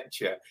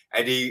Fletcher,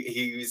 and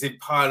he was in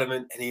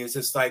Parliament, and he was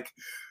just like,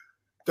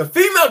 the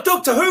female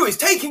Doctor Who is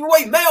taking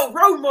away male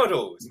role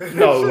models.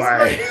 No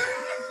way.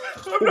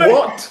 Like,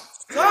 what?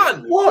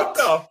 son, What?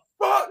 the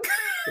fuck?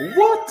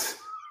 What?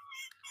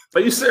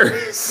 Are you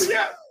serious?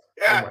 Yeah.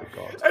 Yeah. Oh my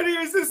God. And he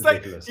was just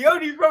Ridiculous. like, the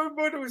only role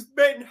models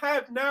men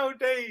have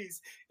nowadays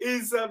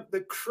is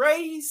the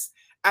Krays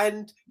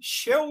and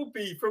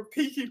Shelby from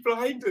Peaky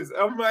Blinders.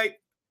 I'm like,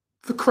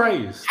 The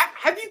Krays.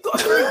 have you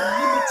got a very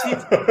limited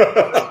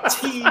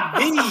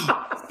TV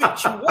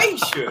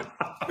situation?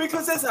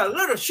 Because there's a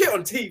lot of shit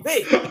on TV.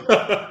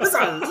 There's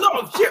a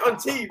lot of shit on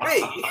TV.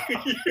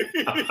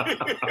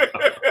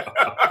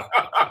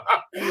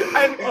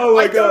 And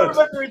I don't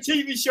remember a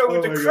TV show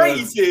with the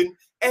Krays in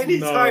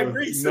anytime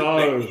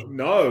recently.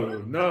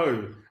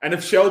 No. And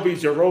if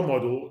Shelby's your role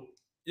model,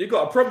 you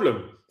got a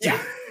problem. Yeah.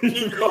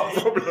 You got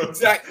a problem.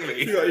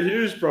 Exactly. You got a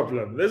huge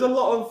problem. There's a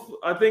lot of,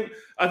 I think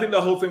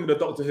the whole thing with the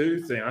Doctor Who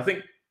thing, I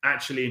think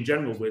actually in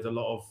general with a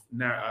lot of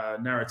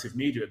narrative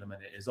media at the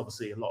minute is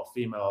obviously a lot of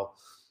female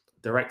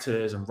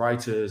directors and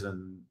writers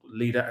and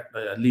lead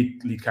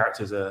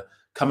characters are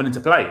coming into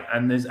play,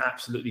 and there's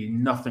absolutely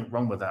nothing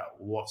wrong with that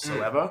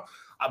whatsoever.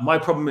 My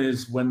problem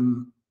is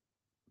when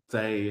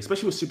they,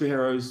 especially with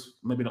superheroes,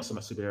 maybe not so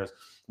much superheroes,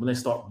 when they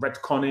start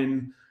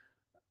retconning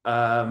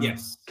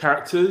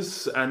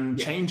characters and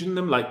changing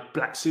them, like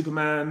Black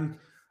Superman.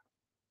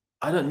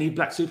 I don't need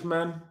Black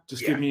Superman.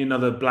 Just give me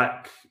another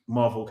Black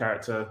Marvel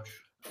character.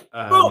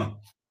 Boom.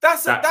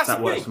 That's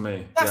that works for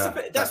me.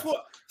 That's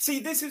what. See,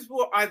 this is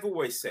what I've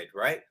always said,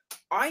 right?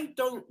 I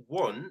don't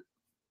want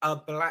a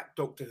Black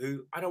Doctor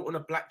Who. I don't want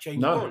a Black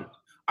James Bond.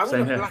 I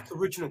want a Black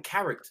original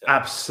character.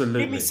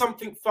 Absolutely. Give me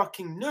something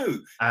fucking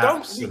new.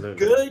 Absolutely.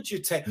 Don't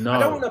regurgitate. No. I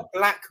don't want a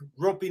Black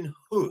Robin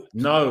Hood.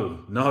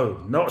 No,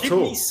 not at all.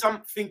 Give me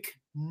something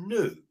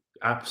new.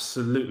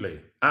 Absolutely.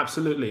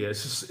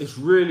 It's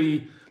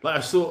really like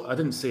I saw an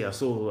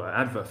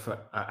advert for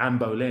Anne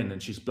Boleyn,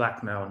 and she's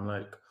Black now. I'm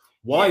like,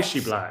 why is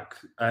she Black?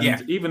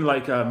 And even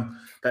like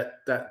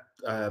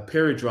that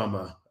period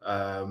drama,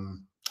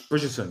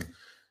 Bridgerton.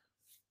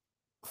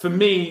 For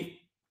me,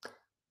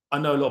 I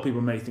know a lot of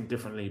people may think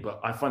differently, but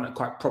I find it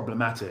quite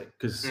problematic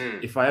because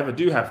if I ever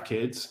do have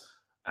kids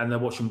and they're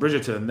watching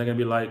Bridgerton, they're going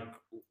to be like,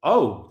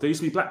 oh, there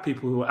used to be Black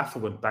people who were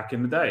affluent back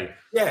in the day,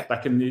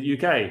 back in the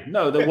UK.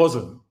 No, there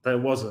wasn't. There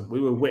wasn't.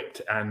 We were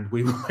whipped and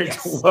we were made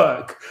to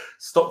work.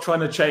 Stop trying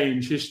to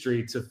change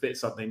history to fit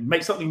something.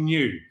 Make something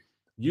new.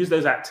 Use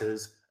those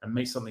actors and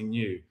make something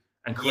new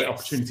and create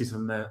opportunities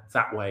from there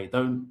that way.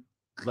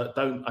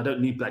 I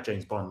don't need Black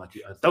James Bond. Like,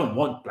 I don't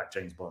want Black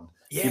James Bond.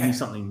 Give me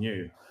something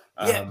new.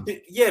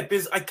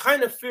 Because I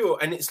kind of feel,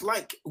 and it's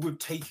like we're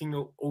taking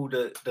all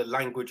the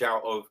language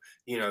out of,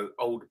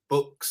 old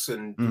books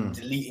and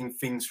deleting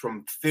things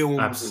from films.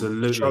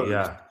 Absolutely,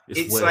 and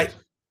it's weird. Like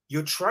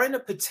you're trying to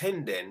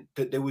pretend then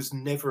that there was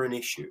never an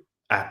issue.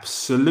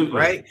 Absolutely.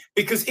 Right?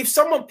 Because if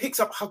someone picks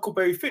up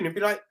Huckleberry Finn and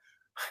be like,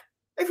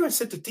 everyone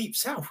said the Deep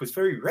South was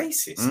very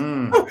racist.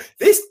 Oh,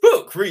 this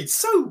book reads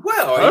so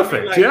well.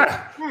 Perfect, like,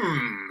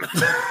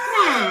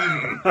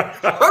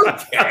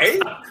 okay.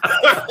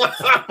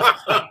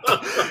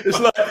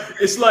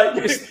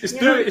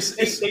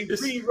 They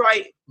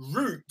rewrite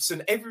Roots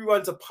and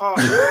everyone's a part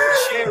of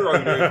the share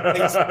owner.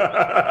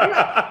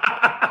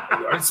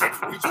 Everyone said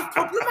Roots was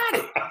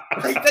problematic.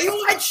 They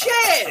all had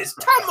shares.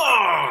 Come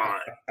on.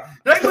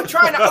 They were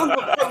trying to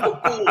overthrow the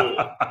board.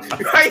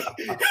 Right?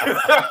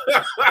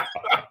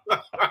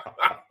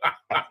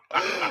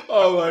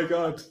 Oh my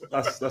God,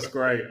 that's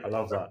great. I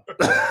love that.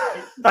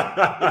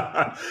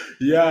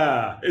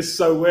 It's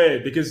so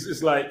weird because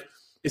it's like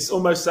it's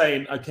almost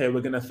saying, okay,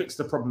 we're going to fix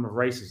the problem of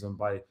racism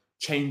by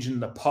changing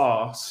the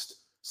past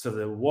so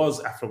there was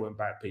affluent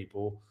Black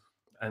people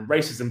and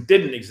racism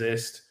didn't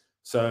exist,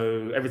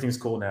 so everything's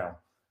cool now.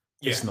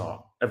 It's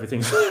not.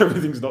 Everything's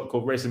not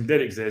cool. Racism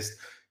did exist.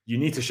 You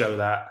need to show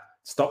that.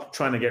 Stop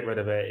trying to get rid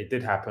of it. It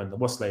did happen. There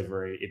was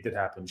slavery. It did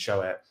happen.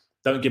 Show it.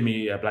 Don't give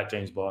me a Black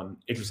James Bond.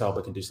 Idris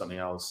Elba can do something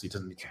else. He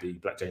doesn't need to be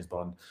Black James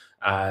Bond.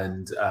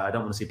 And I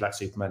don't want to see Black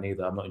Superman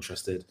either. I'm not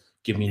interested.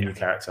 Give me a new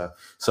character.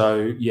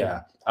 So,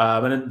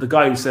 and then the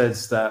guy who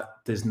says that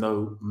there's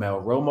no male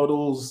role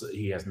models,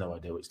 he has no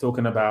idea what he's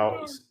talking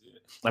about.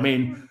 I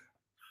mean,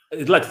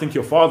 I'd like to think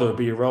your father would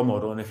be a role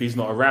model. And if he's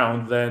not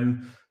around,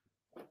 then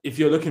if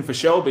you're looking for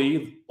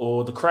Shelby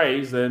or the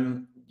Krays,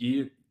 then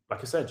you, like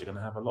I said, you're going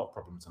to have a lot of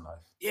problems in life.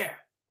 Yeah.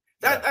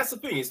 That's the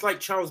thing. It's like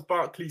Charles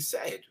Barkley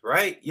said,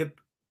 right? Your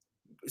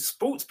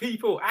sports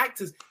people,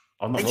 actors,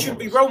 they should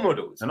be role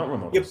models. They're not role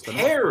models. Your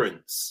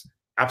parents,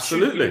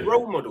 absolutely, should be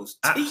role models.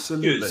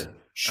 Teachers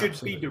should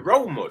be the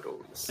role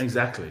models.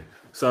 Exactly.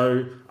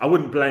 So I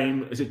wouldn't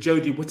blame. Is it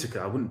Jodie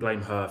Whittaker? I wouldn't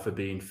blame her for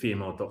being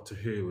female Doctor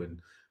Who and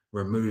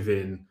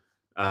removing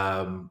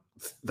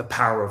the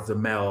power of the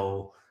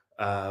male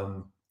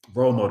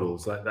role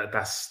models. Like that.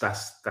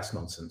 That's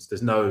nonsense.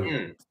 There's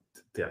no.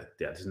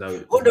 There's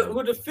no.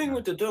 Well, the thing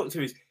with the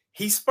Doctor is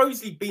he's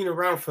supposedly been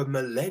around for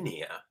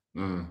millennia,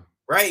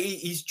 right?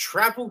 He's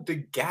traveled the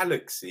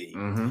galaxy.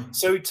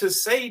 So to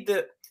say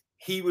that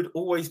he would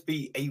always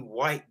be a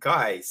white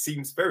guy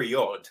seems very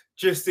odd,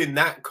 just in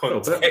that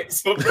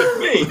context of the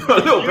thing. A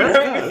little bit,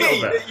 yeah, a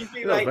little bit. You'd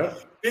be like,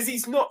 because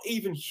he's not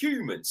even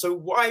human, so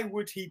why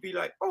would he be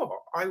like, oh,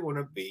 I want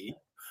to be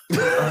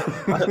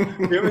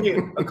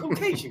a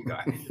Caucasian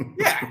guy?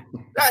 Yeah,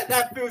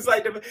 that feels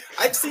like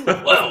I've seen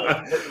the world.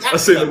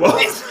 I've seen the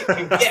best you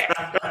can get.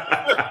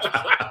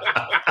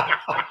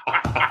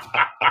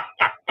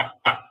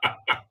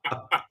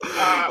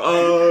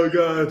 Oh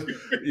god,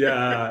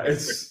 yeah,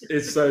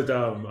 it's so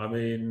dumb. I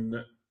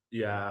mean,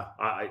 yeah,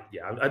 I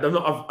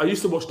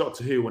used to watch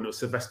Doctor Who when it was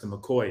Sylvester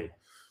McCoy.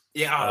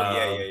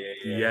 Yeah,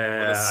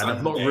 yeah, and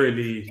I've not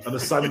really on a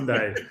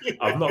Sunday.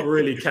 I've not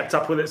really kept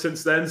up with it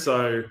since then.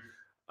 So,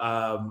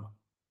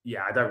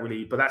 yeah, I don't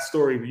really. But that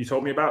story that you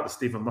told me about, the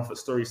Stephen Moffat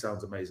story,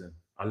 sounds amazing.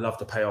 I love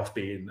the payoff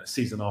being a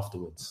season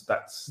afterwards.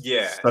 That's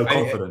so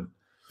confident.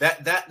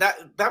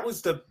 That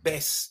was the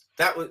best.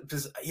 That was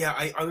because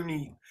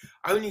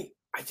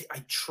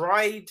I've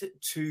tried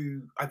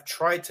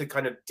to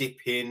kind of dip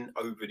in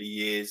over the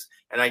years,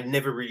 and I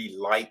never really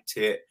liked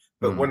it.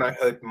 But when I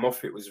heard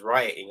Moffat was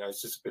writing, I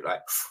was just a bit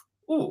like,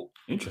 "Oh,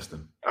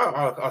 interesting.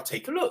 I'll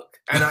take a look."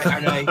 And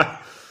I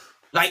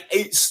like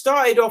it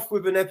started off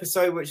with an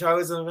episode which I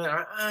was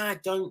like, I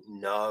don't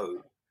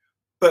know,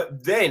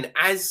 but then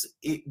as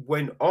it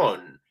went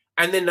on,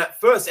 and then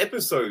that first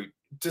episode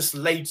just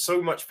laid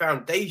so much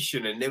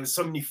foundation, and there was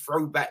so many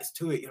throwbacks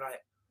to it. You're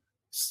like,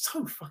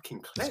 so fucking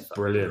clever. It's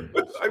brilliant.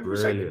 I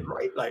wish I could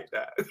write like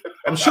that.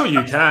 I'm sure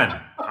you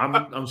can.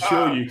 I'm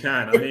sure you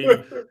can. I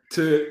mean,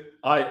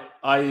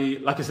 I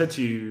like I said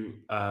to you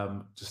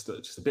just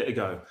a bit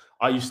ago,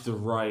 I used to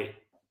write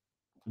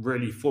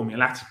really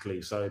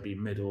formulatically, so it'd be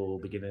middle,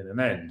 beginning, and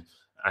end,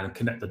 and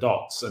connect the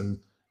dots. And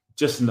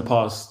just in the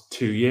past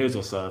 2 years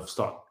or so, I've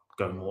started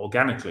going more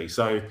organically.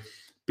 So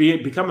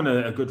becoming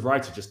a good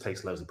writer just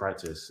takes loads of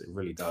practice. It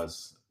really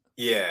does.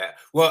 Yeah,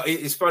 well,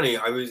 it's funny.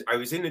 I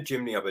was in the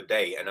gym the other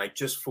day, and I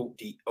just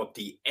thought of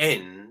the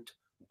end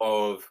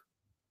of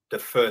the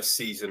first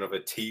season of a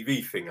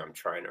TV thing I'm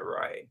trying to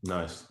write.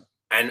 Nice.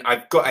 And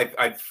I've got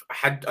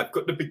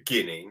the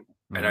beginning,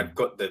 and I've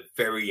got the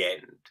very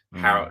end.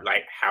 How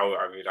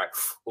I mean, like,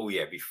 oh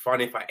yeah, it'd be fun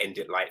if I end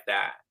it like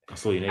that.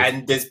 That's all you need.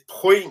 And there's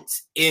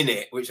points in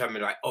it which I'm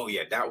like, oh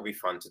yeah, that would be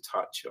fun to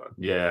touch on.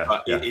 Yeah,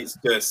 but it's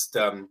just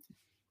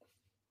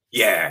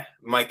yeah,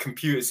 my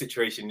computer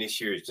situation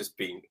this year has just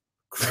been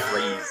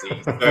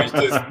crazy. So it's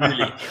just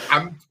really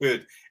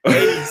hampered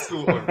any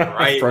sort of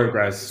writing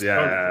progress.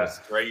 Yeah,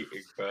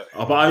 frustrating. But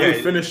I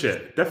would finish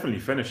it. Definitely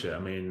finish it. I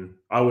mean,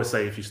 I always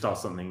say if you start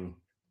something,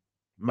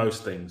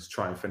 most things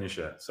try and finish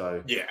it.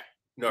 So yeah,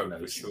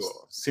 for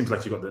sure. Seems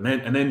like you got an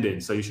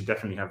ending, so you should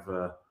definitely have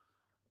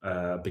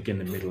a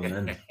beginning, middle,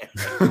 and end.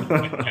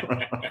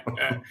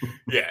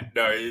 Yeah,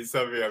 no, it's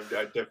something I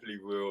definitely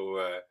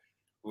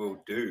will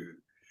do.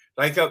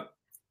 Like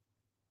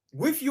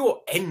with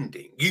your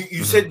ending,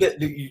 you said that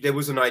there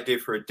was an idea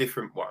for a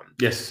different one.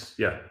 Yes,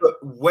 yeah. But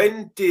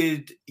when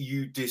did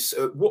you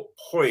at what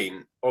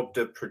point of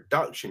the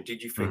production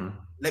did you think,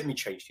 let me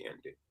change the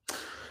ending?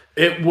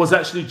 It was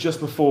actually just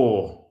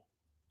before.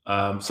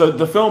 So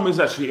the film is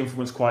actually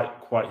influenced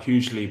quite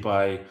hugely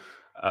by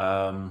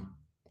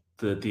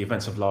the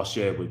events of last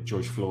year with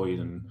George Floyd,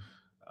 and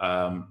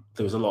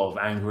there was a lot of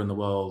anger in the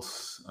world,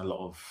 a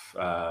lot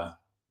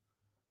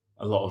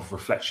of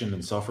reflection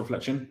and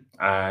self-reflection.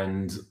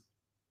 And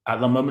at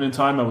the moment in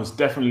time, I've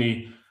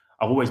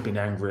always been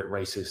angry at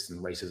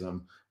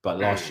racism, but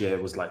last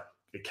year was like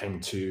it came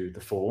to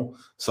the fore.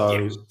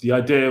 So the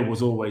idea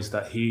was always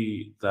that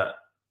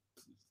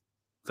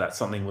that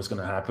something was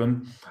going to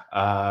happen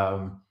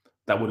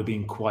that would have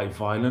been quite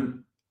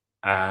violent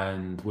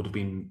and would have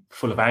been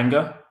full of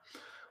anger.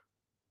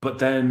 But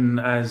then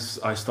as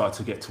I started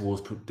to get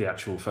towards the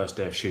actual first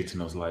day of shooting,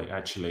 I was like,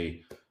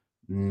 actually,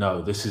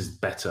 no, this is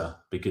better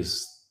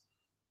because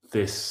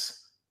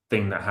this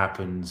thing that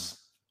happens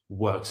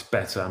works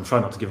better. I'm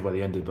trying not to give away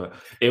the ending, but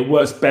it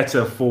works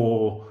better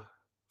for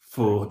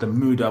the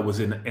mood I was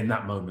in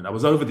that moment. I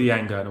was over the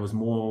anger, and it was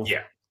more,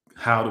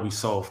 how do we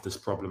solve this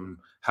problem?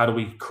 How do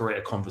we create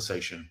a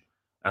conversation?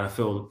 And I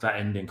feel that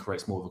ending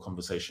creates more of a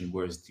conversation,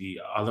 whereas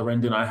the other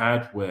ending I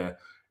had, where it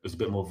was a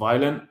bit more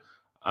violent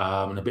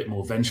and a bit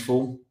more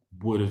vengeful,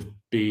 would have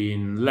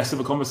been less of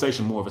a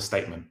conversation, more of a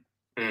statement.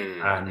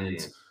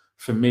 And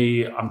for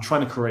me, I'm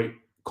trying to create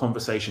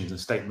conversations and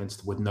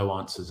statements with no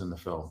answers in the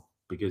film,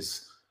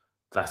 because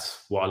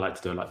that's what I like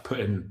to do. I like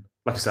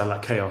like I said, I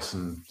like chaos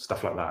and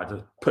stuff like that. I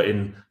just put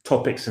in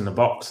topics in the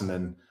box, and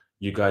then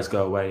you guys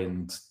go away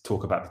and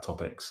talk about the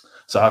topics.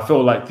 So I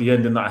feel like the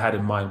ending that I had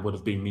in mind would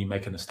have been me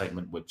making a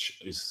statement,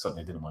 which is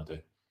something I didn't want to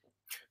do.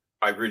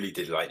 I really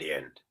did like the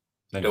end.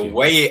 Thank the you.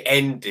 way it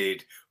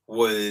ended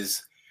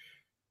was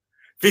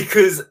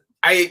because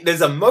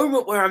there's a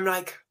moment where I'm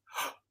like,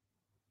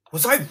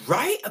 was I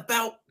right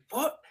about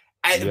what?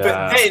 But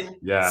then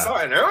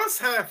something else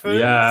happened.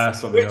 Yeah,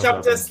 which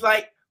I'm just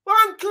like, well,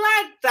 I'm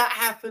glad that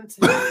happened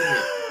to me.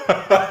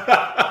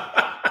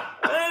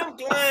 I'm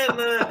glad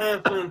gonna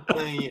happen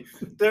to you?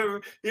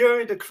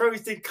 The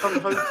crows did come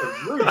home to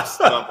roost,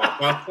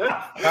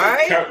 motherfucker.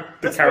 Right?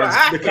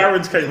 The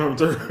Karens came home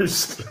to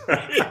roost.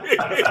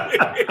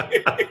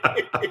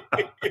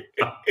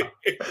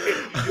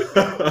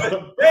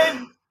 But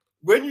then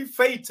when you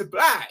fade to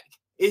black,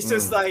 it's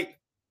just like,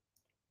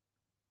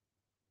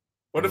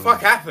 what the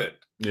fuck happened?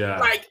 Yeah.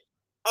 Like,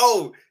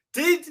 oh,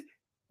 did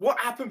what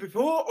happened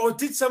before, or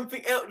did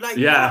something else? Like,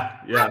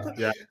 yeah.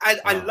 And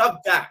I love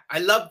that. I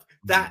love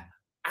that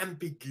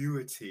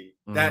ambiguity.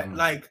 That,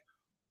 like,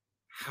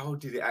 how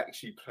did it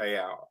actually play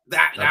out?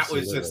 That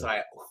was just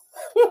like,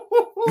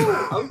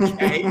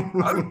 okay. You know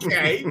what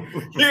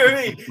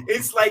I mean?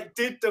 It's like,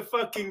 did the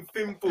fucking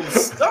thimble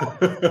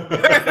stop?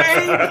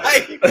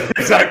 Like,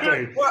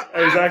 exactly.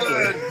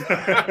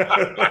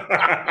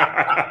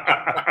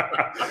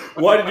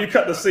 Why did you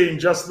cut the scene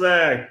just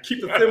there?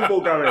 Keep the thimble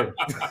going.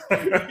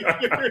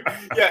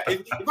 Yeah,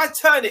 if I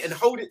turn it and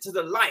hold it to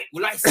the light,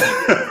 will I see it?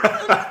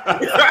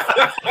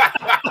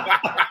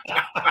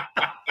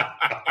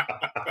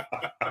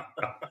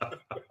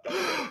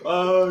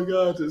 Oh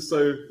god, it's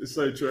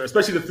so true.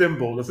 Especially the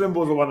thimble. The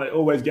thimble is the one that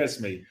always gets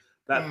me.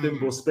 That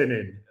thimble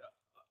spinning.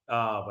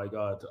 Oh my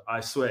god! I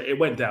swear it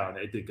went down.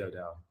 It did go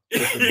down.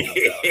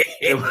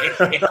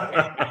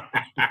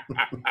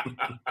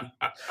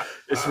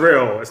 It's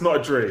real. It's not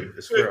a dream.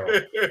 It's real.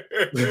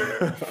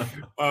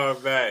 Oh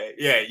man,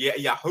 yeah.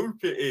 I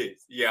hope it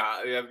is.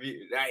 Yeah,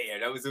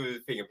 that was always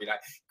the thing. I'd be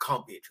like,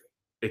 can't be a dream.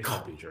 It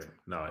can't be a dream.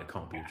 No, it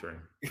can't be a dream.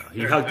 No.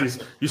 He hugged his.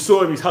 You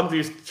saw him. He's hugged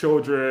his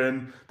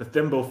children. The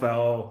thimble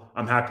fell.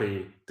 I'm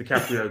happy.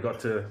 DiCaprio got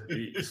to.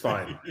 It's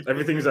fine.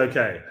 Everything's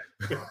okay.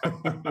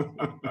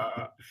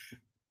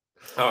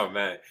 Oh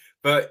man,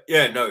 but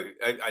yeah, no,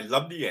 I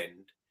love the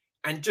end,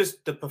 and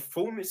just the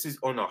performances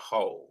on a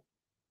whole,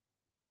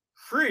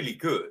 really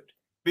good,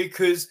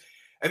 because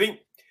I mean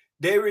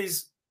there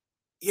is,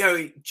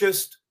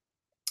 just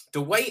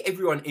the way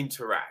everyone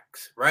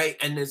interacts, right?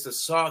 And there's the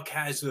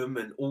sarcasm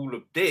and all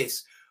of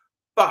this,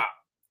 but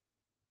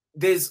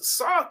there's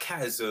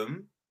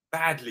sarcasm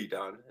badly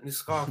done and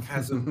there's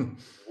sarcasm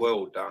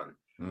well done,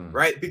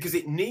 right? Because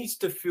it needs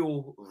to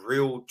feel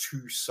real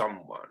to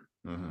someone,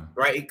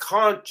 right? It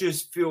can't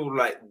just feel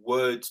like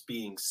words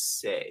being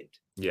said.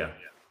 Yeah.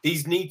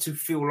 These need to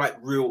feel like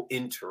real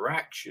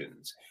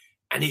interactions,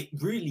 and it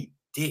really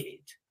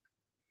did.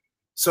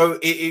 So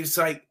it's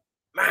like,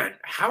 man,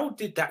 how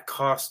did that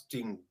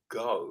casting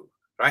go?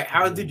 Right?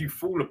 How did you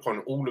fall upon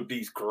all of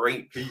these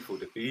great people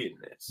to be in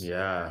this?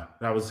 Yeah,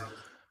 that was,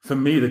 for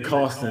me, the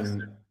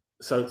casting.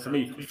 So for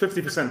me,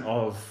 50%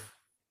 of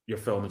your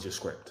film is your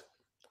script.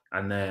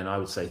 And then I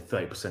would say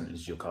 30%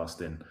 is your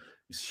casting.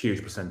 It's a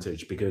huge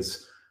percentage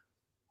because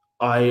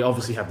I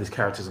obviously have these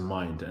characters in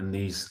mind and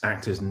these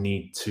actors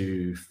need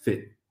to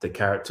fit the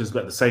characters. But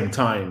at the same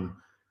time,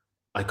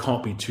 I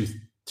can't be too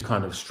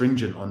kind of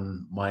stringent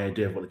on my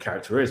idea of what the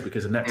character is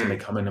because an actor may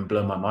come in and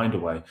blow my mind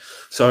away.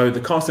 So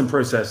the casting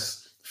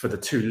process for the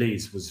two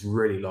leads was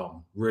really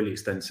long, really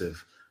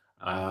extensive.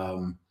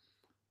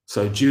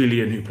 So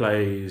Julian, who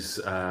plays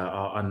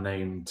our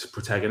unnamed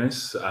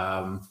protagonist,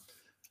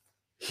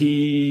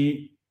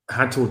 he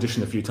had to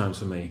audition a few times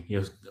for me. He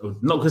was,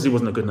 not because he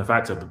wasn't a good enough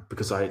actor, but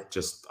because I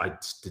just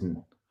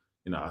didn't,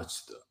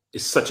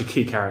 it's such a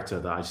key character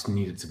that I just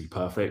needed to be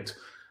perfect.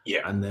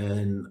 Yeah. And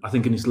then I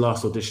think in his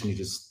last audition,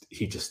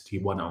 he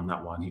won it on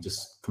that one. He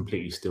just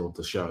completely stealed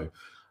the show.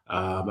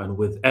 And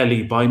with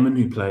Ellie Byman,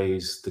 who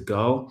plays the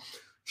girl,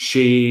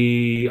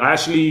 she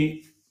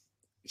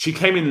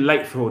came in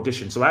late for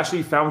audition. So I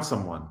actually found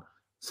someone.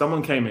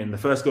 Someone came in. The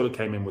first girl that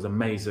came in was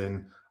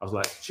amazing. I was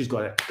like, she's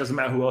got it. Doesn't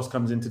matter who else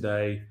comes in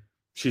today.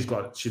 She's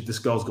got it. This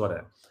girl's got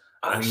it.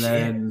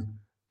 Then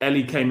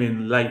Ellie came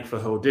in late for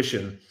her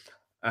audition.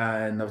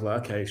 And I was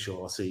like, okay,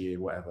 sure, I'll see you,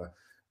 whatever.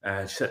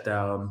 And she sat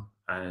down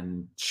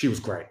and she was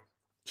great.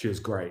 She was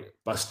great.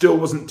 But I still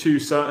wasn't too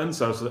certain.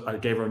 So I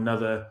gave her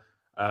another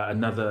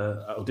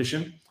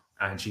audition.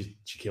 And she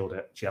killed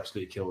it. She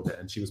absolutely killed it.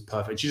 And she was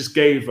perfect. She just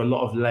gave a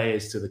lot of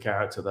layers to the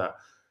character that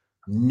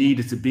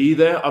needed to be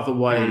there.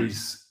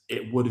 Otherwise,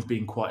 it would have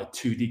been quite a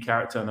 2D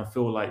character. And I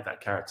feel like that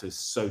character is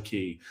so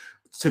key.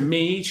 To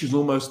me, she's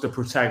almost the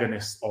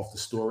protagonist of the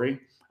story.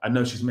 I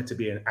know she's meant to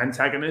be an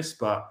antagonist,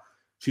 but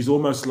she's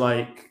almost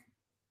like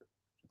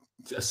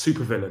a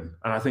supervillain.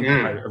 And I think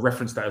I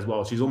referenced that as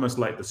well. She's almost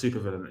like the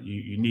supervillain that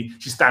you need.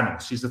 She's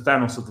Thanos. She's the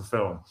Thanos of the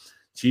film.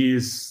 She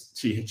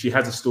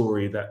has a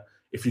story that,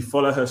 if you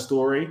follow her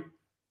story,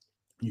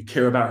 you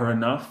care about her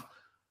enough,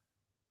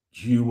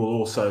 you will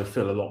also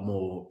feel a lot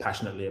more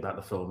passionately about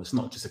the film. It's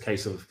not just a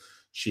case of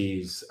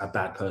she's a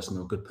bad person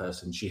or a good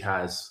person. She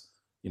has,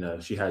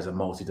 she has a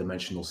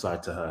multi-dimensional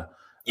side to her.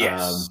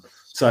 Yes.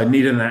 So I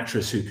needed an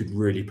actress who could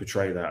really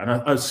portray that. And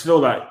I just feel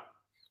like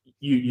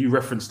you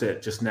referenced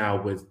it just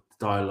now with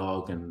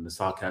dialogue and the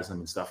sarcasm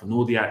and stuff. And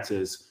all the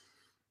actors,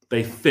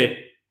 they fit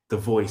the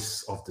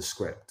voice of the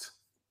script.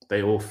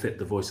 They all fit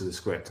the voice of the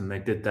script. And they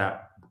did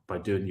that by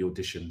doing the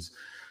auditions.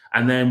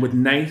 And then with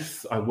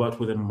Nath, I worked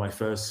with him on my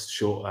first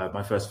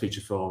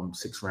feature film,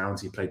 6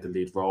 Rounds. He played the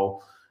lead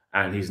role.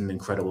 and he's an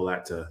incredible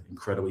actor.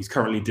 Incredible. He's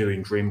currently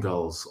doing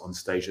Dreamgirls on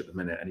stage at the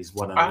minute, and he's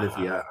won an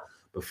Olivia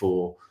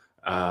before.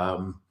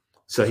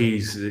 So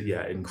he's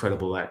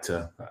incredible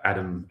actor.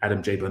 Adam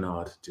J.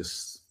 Bernard,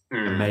 just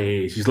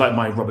amazing. He's like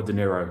my Robert De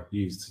Niro.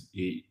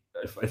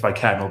 If I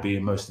can, I'll be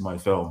in most of my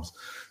films.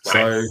 Nice.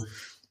 So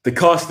the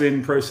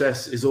casting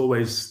process is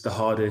always the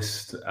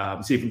hardest.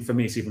 For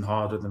me, it's even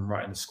harder than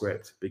writing the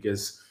script,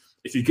 because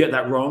if you get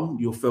that wrong,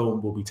 your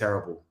film will be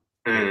terrible.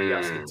 It'll be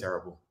absolutely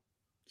terrible.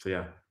 So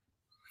yeah.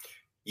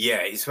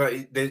 Yeah, it's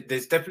right.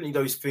 There's definitely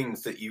those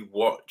things that you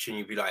watch and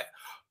you'd be like,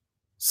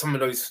 some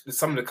of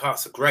the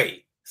casts are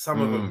great.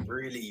 Some of them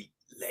really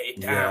let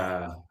it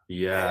down.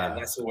 Yeah. And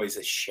that's always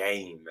a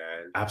shame,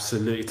 man.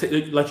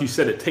 Absolutely. Like you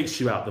said, it takes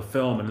you out of the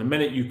film, and the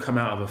minute you come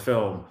out of a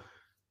film,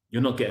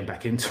 you're not getting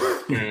back into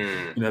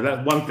it. You know,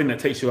 that one thing that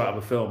takes you out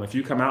of a film. If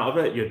you come out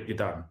of it, you're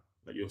done.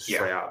 Like, you're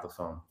straight out of the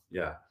film.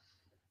 Yeah.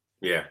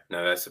 Yeah.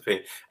 No, that's the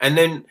thing. And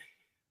then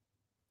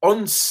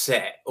on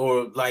set,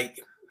 or like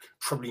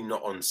probably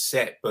not on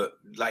set, but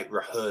like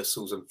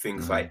rehearsals and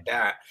things like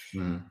that.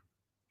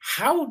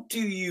 How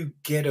do you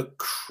get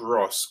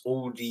across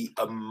all the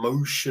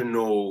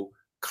emotional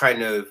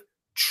kind of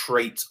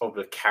traits of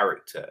a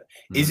character?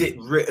 Is it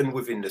written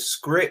within the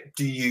script?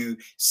 Do you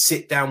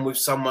sit down with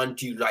someone?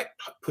 Do you like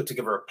put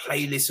together a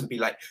playlist and be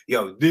like,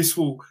 yo, this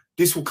will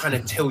kind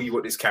of tell you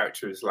what this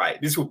character is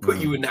like. This will put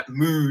you in that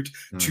mood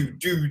to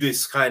do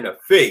this kind of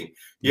thing.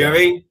 You know what I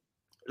mean?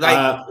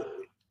 Like,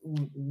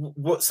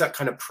 what's that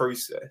kind of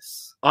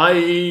process?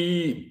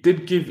 I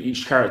did give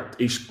each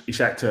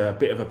actor a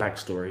bit of a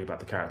backstory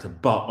about the character,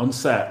 but on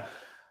set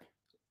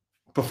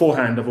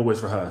beforehand, I've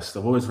always rehearsed.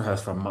 I've always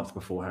rehearsed for a month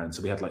beforehand.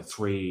 So we had like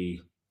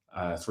three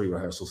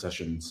rehearsal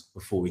sessions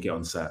before we get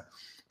on set,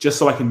 just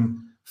so I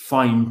can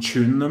fine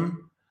tune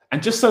them,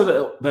 and just so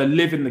that they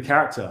live in the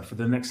character for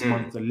the next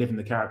month. They live in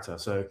the character,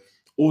 so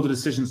all the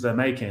decisions they're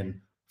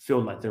making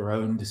feel like their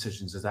own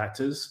decisions as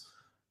actors.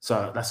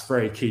 So that's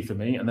very key for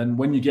me. And then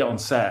when you get on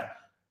set,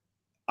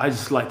 I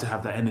just like to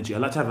have that energy. I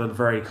like to have a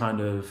very kind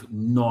of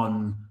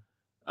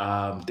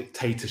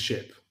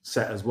non-dictatorship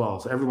set as well.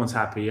 So everyone's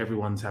happy,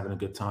 everyone's having a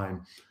good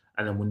time.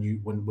 And then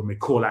when we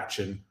call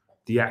action,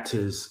 the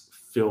actors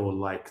feel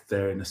like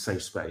they're in a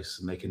safe space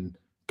and they can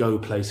go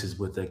places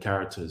with their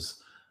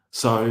characters.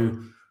 So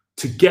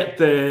to get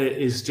there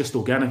is just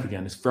organic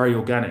again. It's very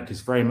organic.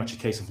 It's very much a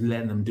case of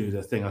letting them do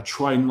their thing. I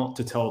try not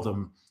to tell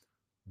them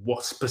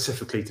what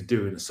specifically to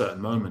do in a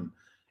certain moment.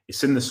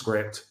 It's in the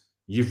script.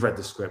 You've read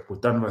the script.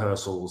 We've done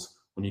rehearsals.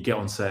 When you get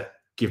on set,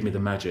 give me the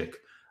magic.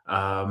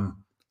 And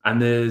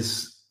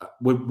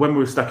when we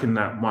were stuck in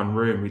that one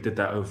room, we did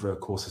that over a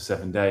course of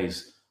 7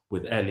 days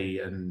with Ellie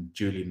and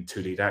Julian,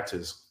 2 lead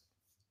actors.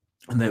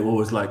 And they were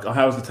always like, oh,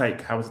 how was the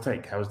take? How was the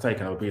take? How was the take?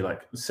 And I would be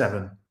like,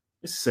 7,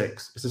 it's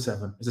 6, it's a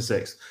 7, it's a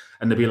 6.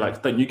 And they'd be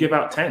like, don't you give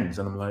out 10s?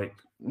 And I'm like,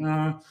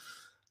 no,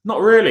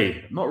 not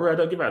really. I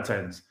don't give out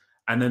 10s.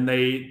 And then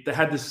they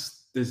had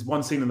there's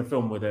one scene in the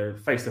film where they're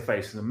face to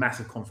face in a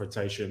massive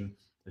confrontation.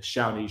 They're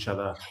shouting at each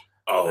other.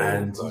 Oh,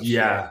 and gosh,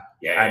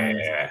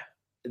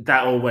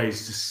 that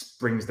always just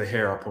brings the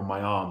hair up on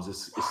my arms.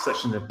 It's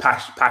such a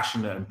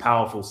passionate and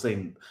powerful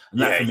scene. And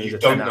that for me is a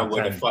 10 out of 10. You don't know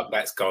where the fuck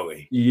that's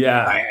going.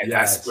 Yeah,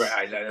 that's great.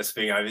 I know this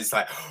thing. I was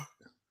like,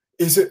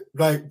 is it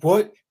like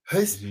what?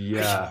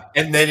 Yeah,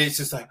 and then it's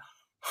just like.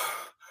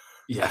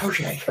 Yeah.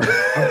 Okay.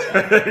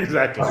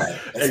 Exactly.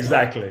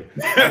 Exactly.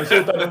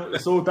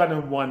 It's all done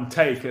in one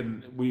take,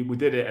 and we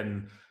did it,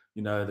 and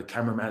you know the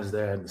cameraman's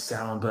there and the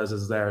sound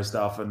person's there and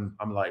stuff, and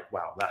I'm like,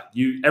 wow,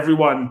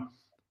 everyone,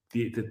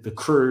 the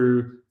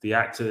crew, the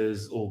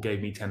actors all gave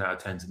me 10 out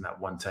of 10s in that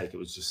one take. It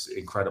was just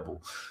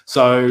incredible.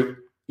 So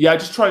yeah, I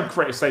just try and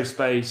create a safe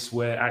space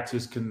where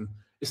actors can.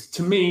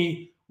 To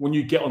me, when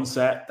you get on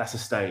set, that's a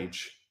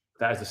stage.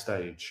 That is a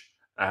stage.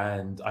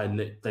 And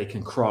they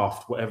can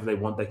craft whatever they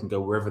want. They can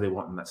go wherever they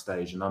want on that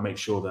stage. And I make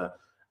sure that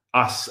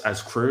us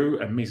as crew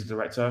and me as a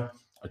director,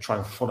 I try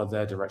and follow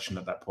their direction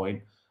at that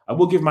point. I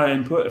will give my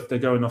input if they're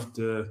going off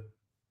the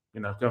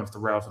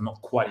rails and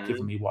not quite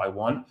giving me what I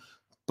want.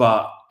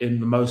 But in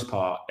the most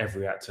part,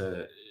 every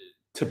actor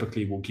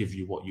typically will give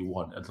you what you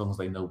want as long as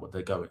they know what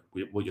you're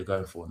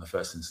going for in the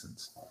first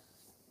instance.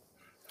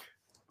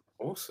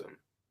 Awesome.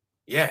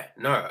 Yeah,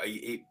 no,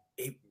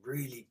 it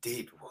really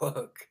did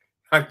work.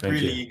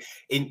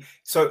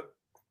 So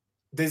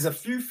there's a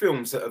few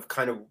films that have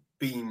kind of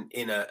been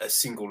in a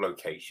single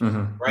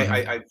location,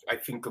 right? I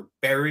think of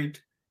Buried,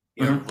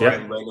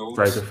 Ryan Reynolds.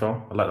 Very good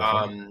film. I like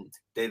that film.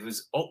 There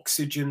was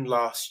Oxygen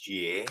last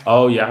year.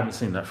 Oh yeah, I haven't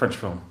seen that French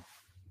film.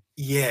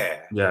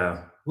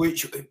 Yeah.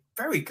 Which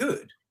very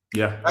good.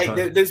 Yeah.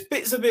 Like there's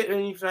bits of it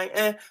and you're like,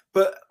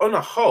 but on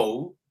a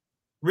whole,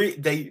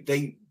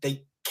 they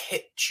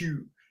kept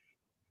you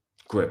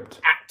gripped,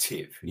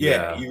 active.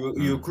 You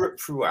were gripped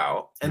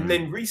throughout. And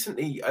then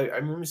recently I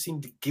remember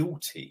seeing The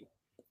Guilty.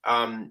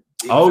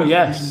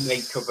 Yes,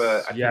 remake of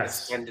a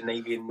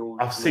Scandinavian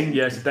Nordic. I've seen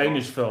it's a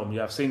Danish film.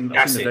 I've seen the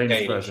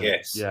Danish version.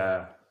 Yes.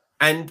 Yeah.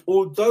 And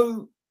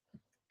although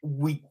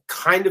we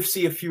kind of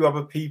see a few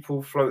other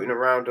people floating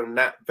around on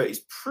that, but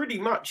it's pretty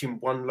much in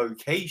one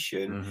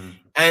location.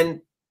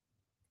 And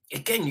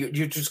again,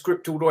 you're just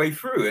gripped all the way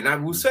through. And I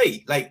will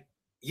say, like,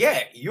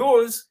 yeah, you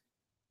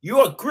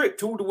are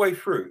gripped all the way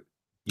through.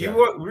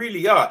 You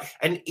really are.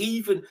 And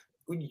even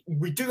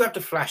we do have the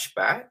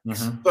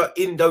flashbacks, but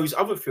in those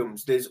other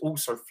films, there's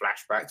also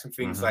flashbacks and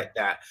things like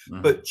that.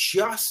 But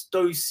just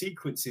those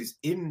sequences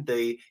in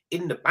the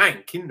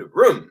bank, in the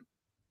room,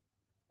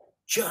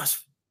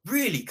 just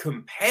really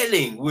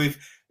compelling, with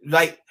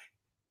like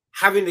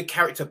having the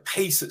character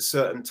pace at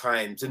certain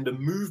times and the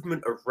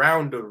movement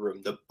around the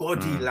room, the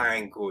body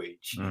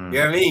language. You know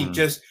what I mean?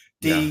 Just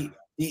the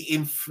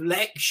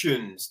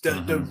inflections,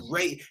 the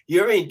rate. You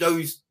know what I mean?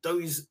 Those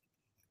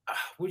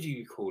what do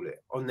you call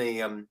it? On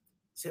the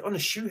is it on a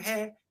shoe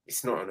hair?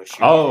 It's not on a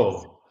shoe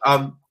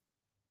hair.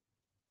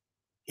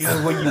 You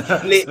know, when you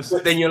flip,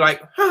 but then you're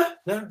like, huh?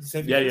 No,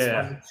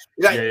 yeah.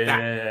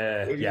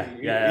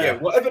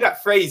 Whatever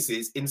that phrase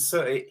is,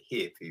 insert it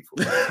here, people.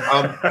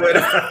 Right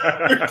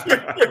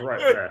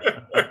there.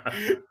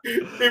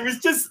 It was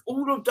just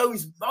all of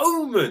those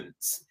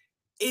moments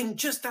in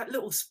just that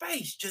little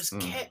space just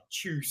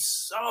kept you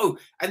so.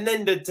 And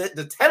then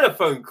the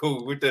telephone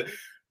call with the.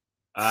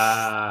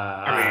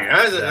 I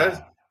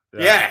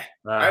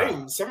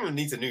mean, someone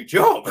needs a new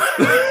job.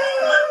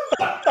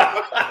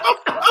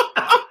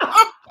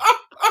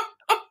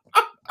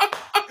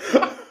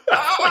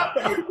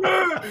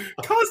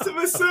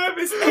 Customer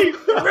service ain't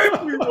for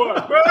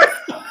everyone, right?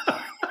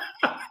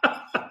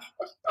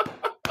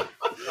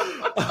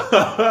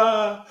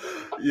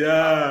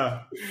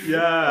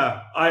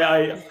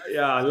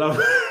 I love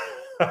it.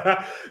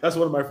 That's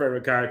one of my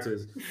favorite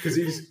characters, because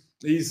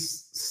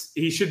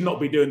he should not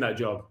be doing that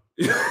job.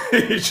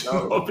 He should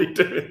not be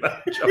doing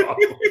that job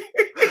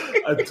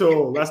at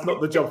all. That's not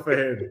the job for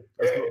him.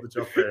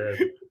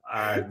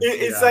 And,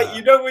 it's like,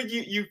 you know, when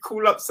you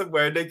call up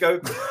somewhere and they go,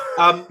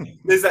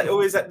 there's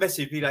always that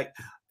message, be like,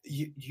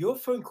 your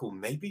phone call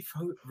may be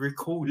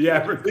recorded.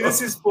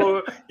 This is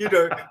for,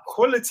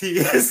 quality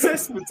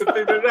assessments and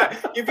things like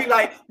that. You'd be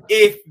like,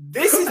 if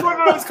this is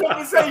one of those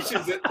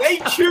conversations that they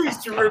choose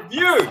to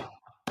review,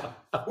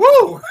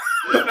 woo!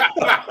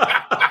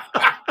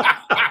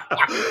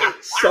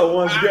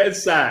 Someone's getting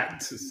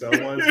sacked.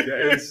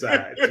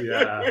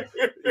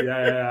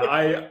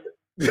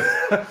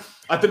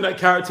 I think that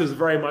character is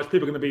very much,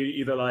 people are going to be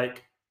either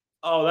like,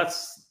 oh,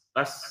 that's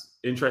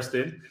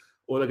interesting,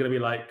 or they're going to be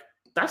like,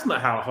 that's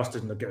not how a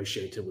hostage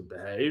negotiator would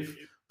behave.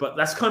 But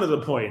that's kind of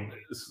the point.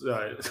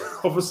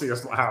 Obviously,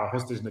 that's not how a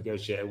hostage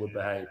negotiator would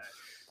behave.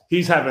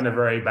 He's having a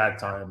very bad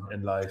time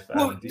in life.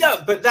 Well,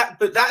 no, but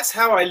that's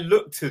how I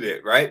looked at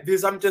it, right?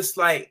 Because I'm just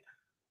like,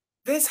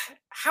 there's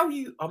how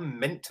you are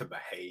meant to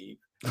behave,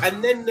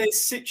 and then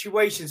there's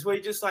situations where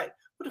you're just like,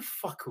 what the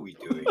fuck are we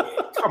doing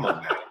here? Come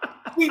on, man.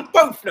 We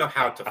both know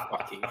how to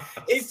fucking.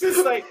 It's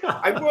just like,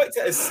 I worked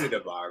at a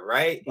cinema,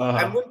 right?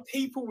 And when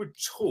people would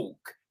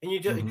talk, and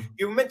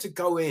you're meant to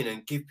go in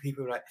and give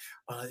people like,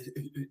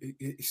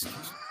 excuse me,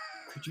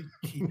 could you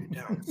keep it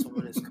down?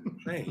 Someone has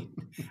complained.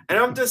 And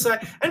I'm just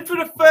like, and for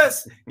the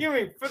first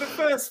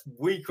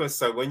week or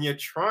so, when you're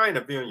trying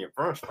to be on your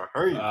brush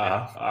behind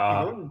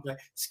like,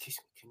 excuse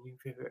me, can you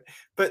give it?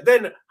 But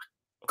then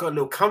got a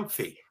little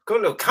comfy,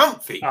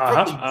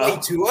 probably way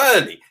too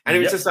early. And it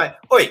was just like,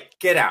 oi,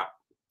 get out.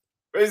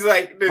 It's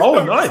like,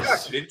 nice.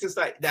 Discussion. It's just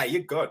like, nah,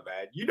 you're God,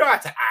 man. You know how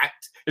to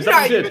act. Is you that know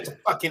how you're meant to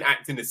fucking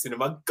act in the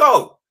cinema.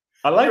 Go.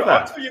 I like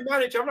that. I tell your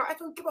manager, I'm like, I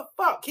don't give a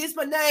fuck. Here's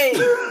my name.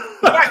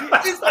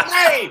 Here's my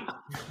name.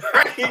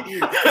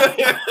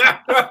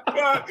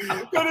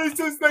 But it's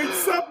just like,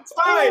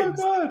 sometimes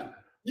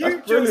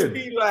you just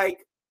be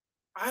like,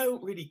 I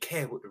don't really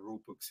care what the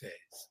rule book says,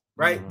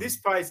 right? This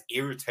guy's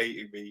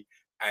irritating me,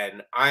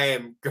 and I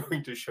am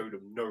going to show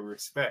them no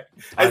respect.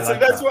 And so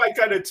that's what I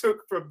kind of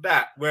took from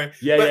that.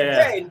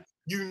 Then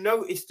you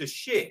notice the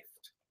shift.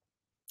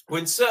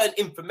 When certain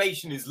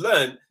information is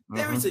learned,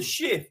 there is a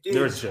shift in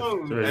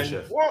tone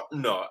and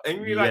whatnot.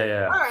 And you're like,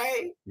 all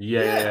right.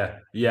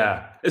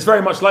 Yeah. It's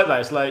very much like that.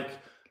 It's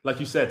like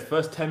you said,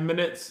 first 10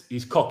 minutes,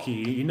 he's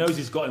cocky. He knows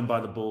he's got him by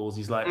the balls.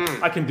 He's like,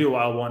 I can do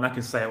what I want. I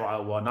can say what I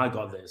want. I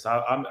got this.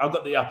 I've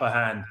got the upper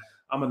hand.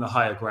 I'm on the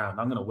higher ground.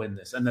 I'm going to win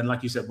this. And then,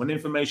 like you said, when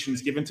information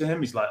is given to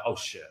him, he's like, oh,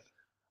 shit.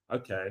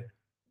 Okay.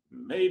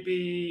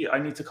 Maybe I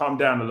need to calm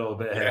down a little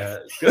bit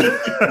here.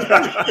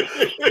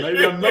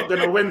 Maybe I'm not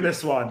going to win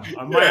this one.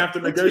 I might have to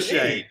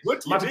negotiate. I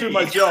have to do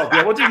my job.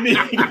 Yeah, what do you need?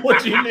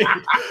 What do you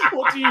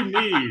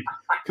need?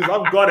 Because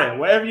I've got it.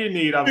 Whatever you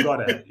need, I've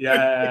got it.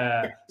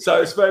 Yeah.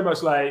 So it's very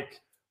much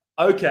like,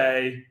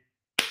 okay,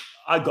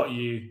 I got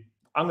you.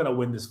 I'm going to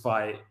win this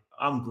fight.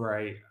 I'm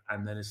great.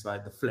 And then it's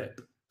like the flip.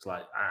 It's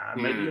like,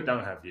 maybe I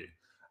don't have you.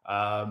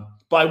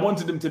 But I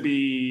wanted them to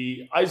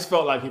be, I just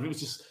felt like if it was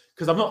just,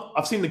 because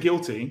I've seen The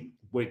Guilty,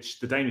 which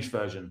the Danish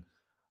version,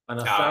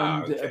 and I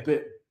found it a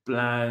bit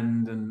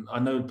bland, and I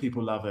know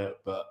people love it,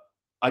 but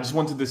I just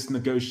wanted this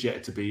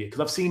negotiator to be,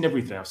 because I've seen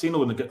everything. I've seen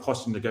all the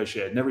hostage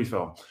negotiator in every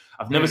film.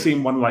 I've never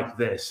seen one like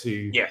this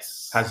who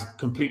has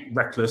complete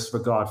reckless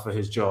regard for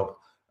his job.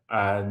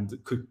 and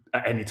could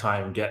at any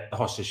time get the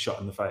hostage shot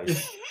in the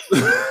face.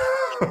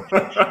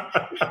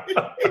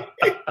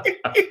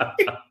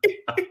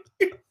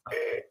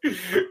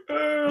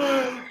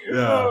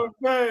 Oh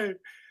man.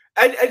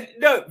 And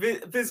no,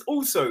 there's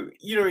also,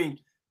 you know, I mean,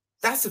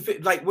 that's a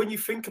bit like when you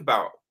think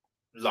about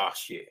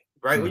last year,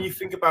 right? When you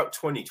think about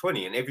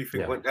 2020 and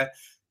everything went there,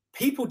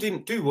 people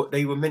didn't do what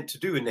they were meant to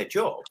do in their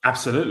job.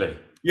 Absolutely.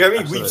 You know what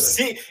I mean? We've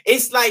seen,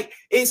 it's like,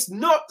 it's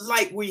not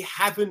like we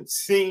haven't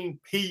seen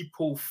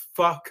people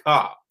fuck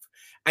up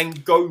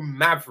and go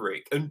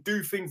maverick and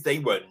do things they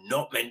were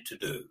not meant to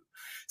do.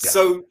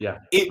 So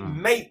it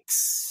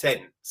makes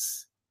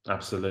sense.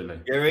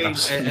 Absolutely. You know what I mean?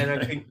 Absolutely. And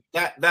I think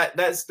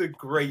that's the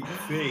great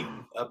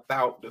thing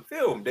about the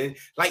film.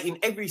 Like in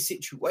every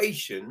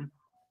situation,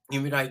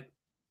 you'll be like,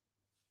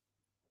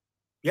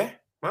 yeah,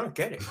 I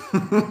get it.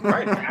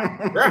 Right.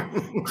 Yeah.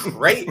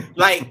 Great.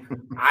 Like,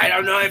 I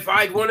don't know if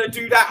I'd want to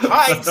do that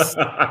heist,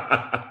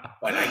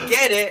 but I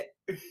get it.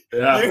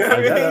 Yeah, you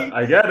know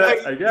I get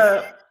it. I get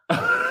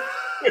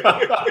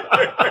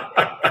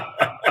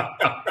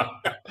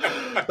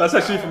it. That's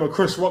actually from a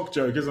Chris Rock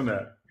joke, isn't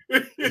it?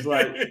 It's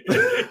like,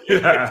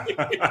 yeah.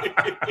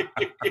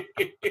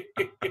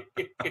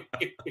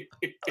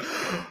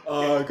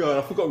 Oh god,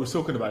 I forgot what we were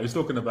talking about. He was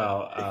talking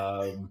about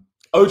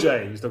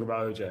OJ. He was talking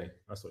about OJ.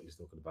 That's what he was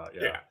talking about.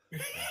 Yeah.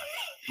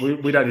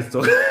 We don't need to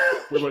talk.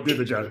 We won't do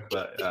the joke,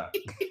 but yeah.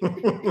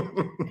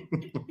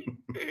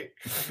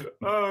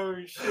 Oh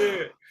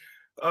shit.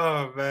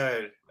 Oh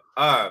man.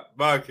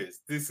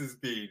 Marcus, this has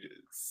been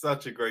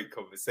such a great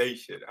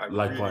conversation. I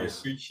really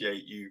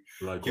appreciate you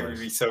giving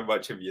me so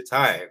much of your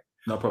time.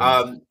 No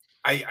problem.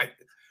 I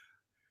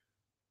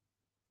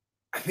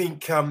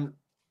think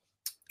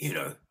you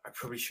know, I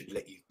probably should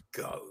let you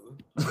go,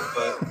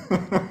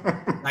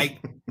 but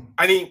like,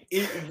 I mean,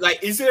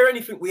 is there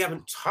anything we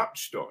haven't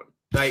touched on,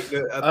 like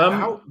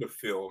about the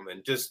film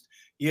and just,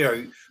 you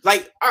know,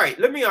 like, all right,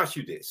 let me ask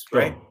you this,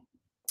 right?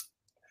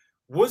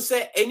 Was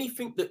there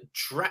anything that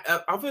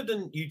other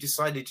than you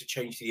decided to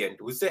change the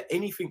end, was there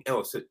anything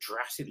else that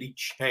drastically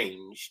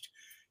changed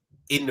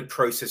in the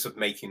process of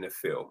making the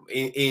film,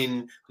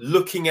 in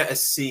looking at a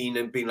scene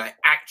and being like,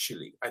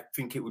 actually, I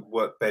think it would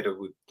work better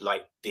with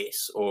like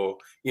this, or,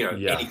 you know,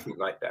 anything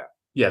like that?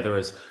 Yeah, there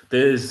is.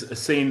 There's a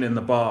scene in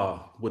the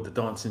bar with the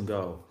dancing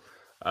girl.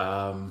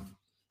 I'm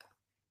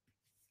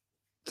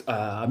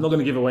not going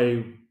to give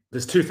away.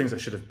 There's two things that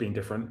should have been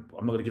different.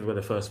 I'm not going to give away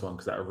the first one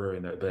because that would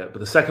ruin it a bit. But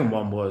the second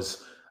one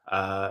was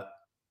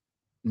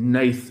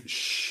Nath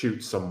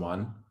shoots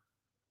someone.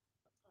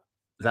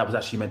 That was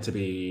actually meant to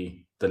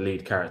be the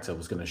lead character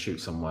was going to shoot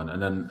someone, and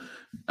then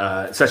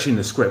it's actually in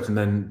the script. And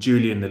then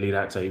Julian, the lead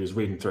actor, he was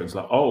reading through it. He's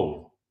like,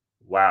 "Oh,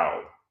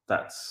 wow,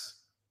 that's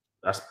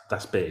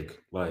big.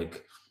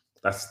 Like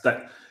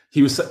that."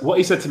 He was what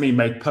he said to me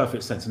made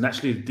perfect sense. And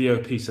actually, the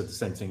DOP said the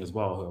same thing as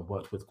well, who I've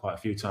worked with quite a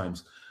few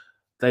times.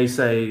 They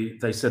said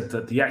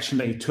that the action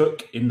that he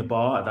took in the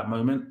bar at that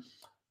moment,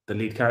 the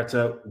lead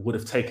character would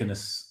have taken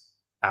us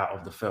out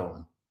of the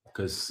film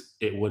because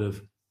it would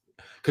have.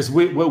 Because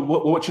we're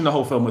watching the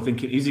whole film, we're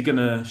thinking, is he going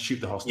to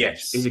shoot the hostage?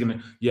 Yes. Is he going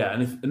to? Yeah.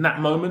 And if in that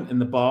moment in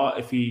the bar,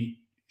 if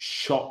he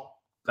shot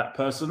that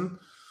person,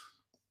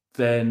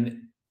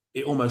 then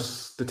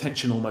the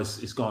tension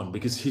almost is gone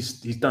because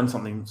he's done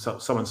something so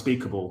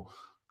unspeakable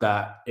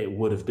that it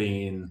would have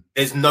been.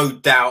 There's no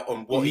doubt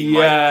on what he might do.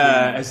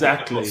 Yeah,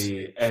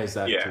 exactly.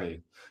 Yeah.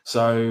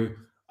 So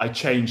I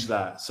changed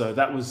that. So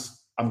that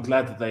was. I'm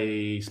glad that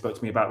they spoke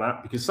to me about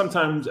that because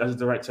sometimes, as a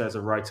director, as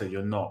a writer, you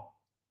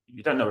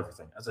don't know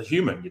everything. As a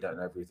human, you don't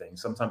know everything.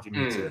 Sometimes you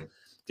need to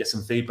get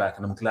some feedback.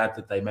 And I'm glad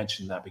that they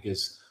mentioned that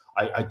because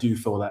I do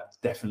feel that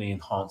definitely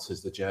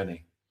enhances the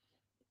journey.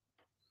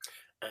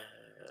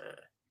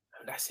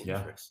 That's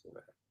interesting.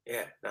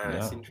 Yeah,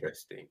 that's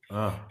interesting.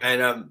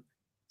 And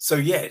so,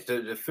 yeah,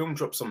 the film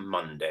drops on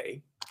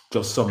Monday.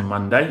 Drops on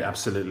Monday,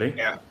 absolutely.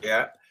 Yeah.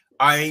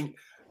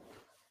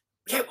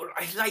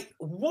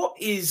 What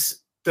is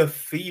the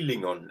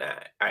feeling on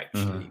that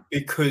actually?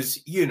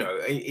 Because, you know,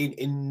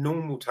 in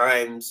normal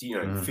times,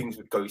 you know, things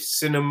would go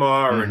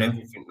cinema and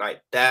everything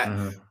like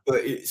that,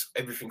 but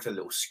everything's a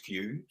little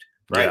skewed.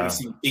 Right? We've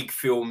seen big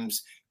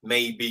films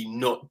maybe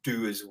not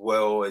do as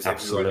well as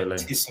everyone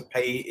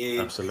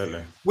anticipated.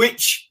 Absolutely.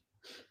 Which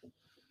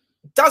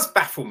does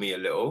baffle me a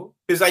little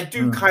because I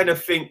do kind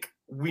of think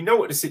we know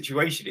what the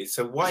situation is.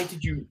 So why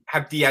did you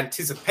have the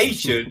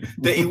anticipation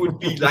that it would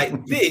be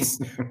like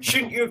this?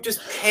 Shouldn't you have just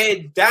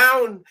pared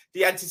down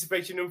the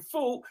anticipation and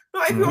thought,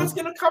 not everyone's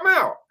going to come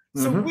out.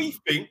 So we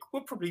think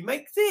we'll probably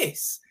make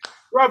this.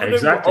 Rather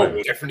than,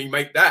 we'll definitely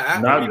make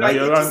that. No, you're right.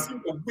 It's just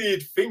a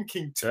weird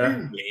thinking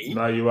to me.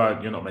 No, you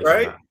aren't. You're not making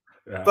that.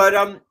 Yeah. But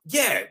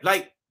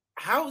like,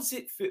 how's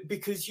it?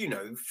 Because, you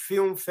know,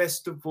 film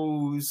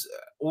festivals,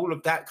 all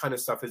of that kind of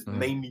stuff has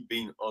mainly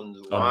been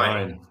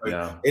online.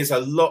 So there's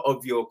a lot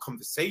of your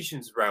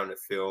conversations around a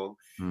film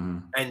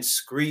and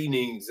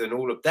screenings and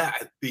all of that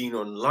have been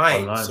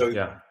online.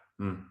 So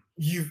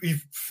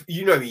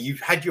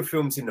you've had your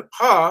films in the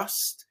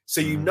past,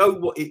 so you know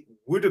what it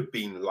would have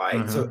been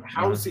like. So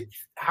how's it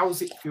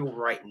feel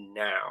right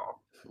now?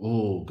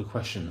 Oh, good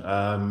question.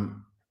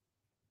 I'm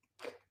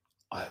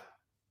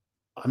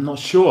not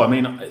sure. I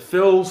mean, it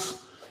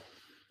feels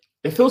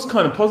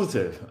kind of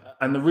positive,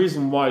 and the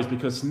reason why is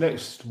because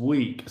next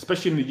week,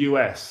 especially in the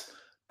US,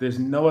 there's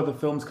no other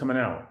films coming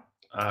out.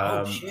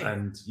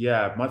 And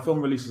yeah, my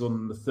film releases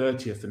on the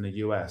 30th in the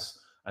US,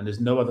 and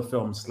there's no other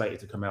films slated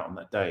to come out on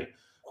that date.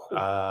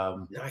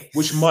 Nice.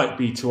 Which might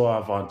be to our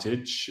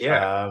advantage.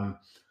 Yeah.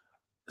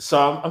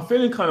 So I'm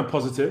feeling kind of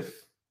positive.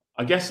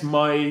 I guess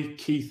my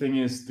key thing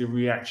is the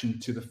reaction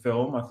to the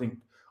film. I think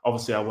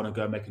obviously I want to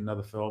go make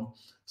another film,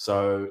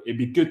 so it'd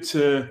be good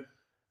to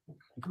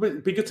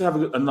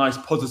have a nice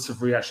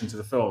positive reaction to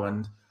the film.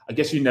 And I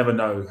guess you never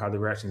know how the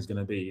reaction is going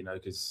to be,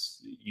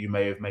 because you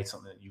may have made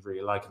something that you really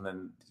like, and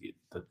then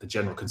the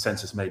general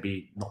consensus may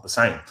be not the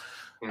same.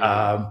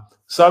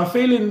 So I'm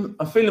feeling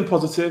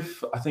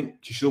positive. I think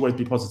you should always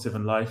be positive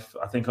in life.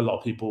 I think a lot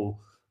of people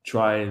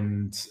try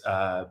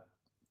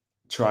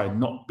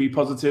not be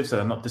positive, so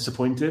they're not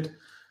disappointed.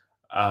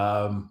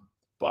 But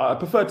I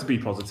prefer to be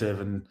positive,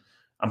 and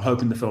I'm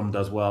hoping the film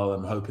does well.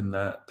 I'm hoping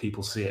that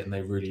people see it and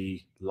they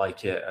really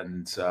like it,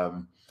 and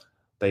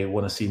they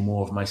want to see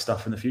more of my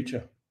stuff in the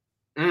future.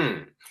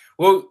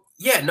 Well,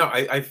 yeah, no,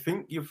 I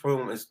think your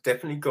film has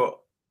definitely got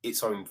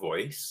its own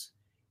voice.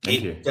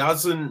 It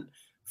doesn't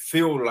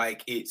feel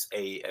like it's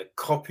a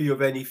copy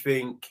of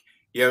anything.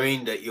 You know what I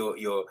mean? That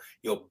you're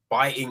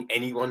biting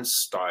anyone's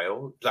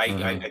style. Like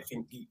I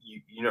think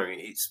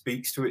it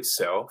speaks to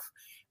itself,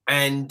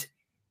 and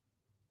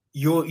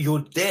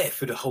you're there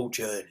for the whole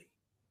journey.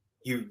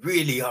 You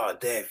really are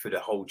there for the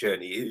whole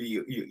journey.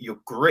 You're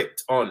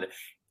gripped on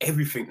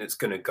everything that's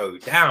going to go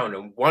down,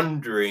 and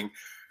wondering,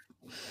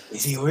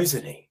 is he or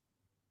isn't he?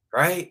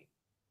 Right?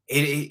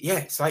 Yeah,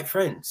 it's like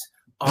Friends.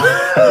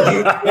 Ross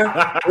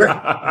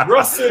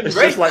and it's Rachel,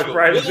 just like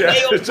Friends. Yeah,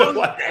 it's just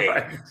like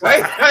Friends.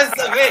 Right? That's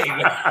the thing.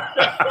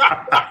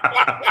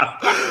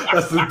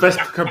 That's the best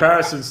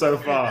comparison so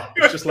far.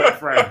 It's just like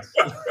Friends.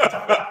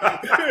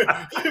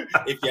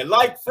 If you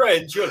like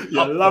Friends, you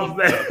love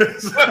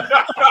this.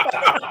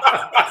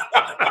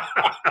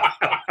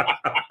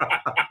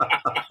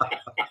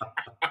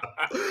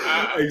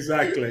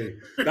 Exactly.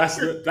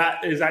 That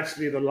is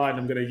actually the line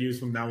I'm going to use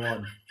from now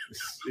on.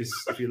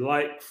 It's, if you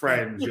like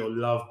Friends, you'll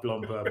love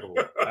Blonde Purple.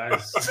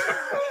 That's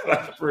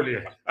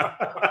brilliant.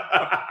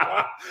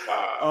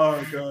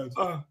 Oh god.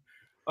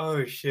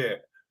 Oh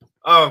shit.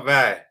 Oh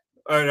man.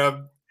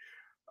 All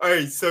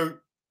right. So,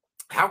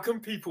 how can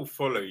people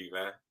follow you,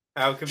 man?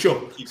 How can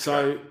sure.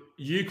 So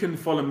you can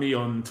follow me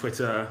on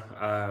Twitter.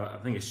 I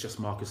think it's just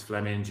Marcus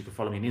Flemings. You can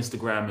follow me on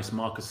Instagram. It's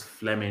Marcus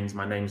Flemings.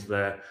 My name's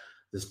there.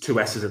 There's 2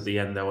 S's at the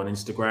end there on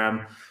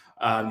Instagram.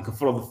 You can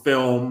follow the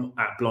film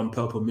at Blonde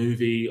Purple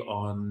Movie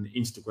on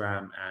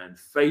Instagram and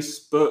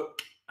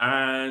Facebook.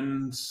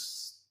 And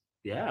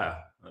yeah,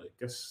 I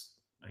guess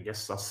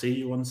I'll see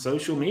you on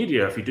social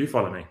media if you do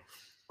follow me.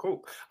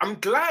 Cool. I'm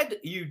glad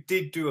you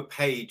did do a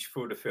page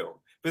for the film,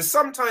 but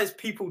sometimes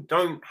people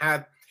don't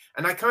have,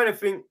 and I kind of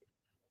think,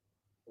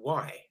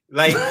 why?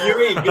 Like,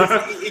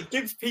 it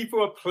gives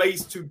people a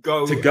place to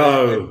go and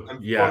follow,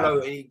 and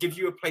it gives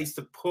you a place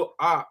to put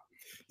up,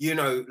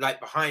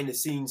 like behind the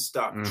scenes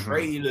stuff,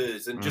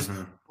 trailers, and just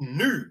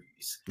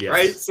news,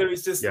 right? So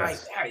it's just like,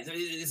 yeah,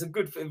 it's a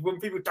good, when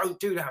people don't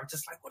do that, I'm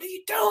just like, what are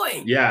you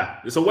doing? Yeah,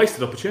 it's a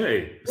wasted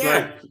opportunity. It's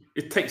like,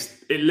 it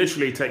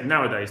literally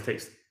nowadays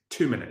takes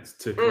 2 minutes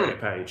to create a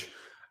page,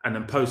 and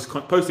then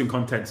posting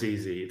content's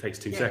easy. It takes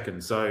 2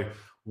 seconds. So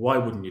why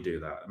wouldn't you do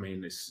that? I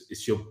mean,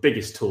 it's your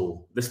biggest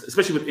tool,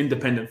 especially with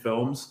independent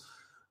films,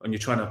 when you're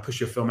trying to push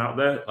your film out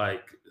there.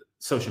 Like,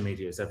 social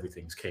media is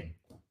everything's king.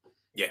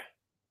 Yeah.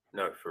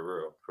 No,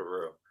 for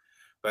real.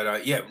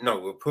 But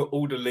we'll put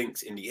all the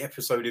links in the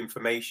episode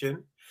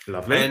information.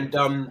 Lovely. And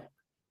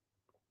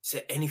is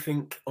there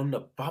anything on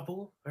the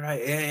bubble?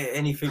 Right?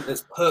 Anything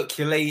that's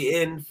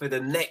percolating for the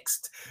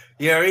next,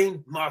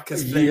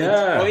 Marcus Flemings?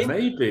 Yeah,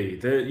 maybe.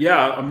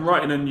 I'm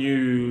writing a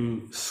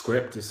new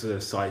script. It's a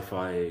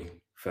sci-fi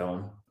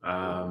film.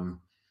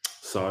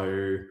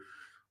 So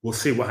we'll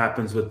see what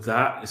happens with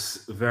that.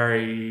 It's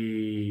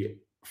very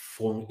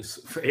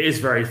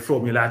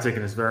formulatic,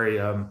 and it's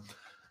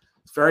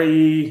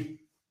very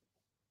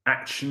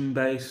action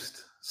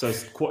based, so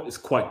it's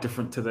quite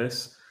different to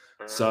this.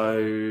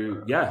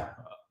 So yeah,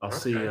 I'll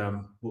see.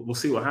 We'll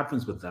see what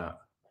happens with that,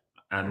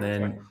 and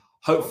then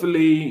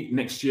hopefully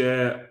next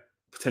year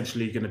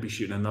potentially going to be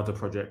shooting another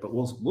project. But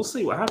we'll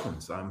see what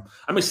happens.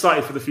 I'm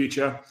excited for the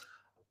future.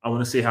 I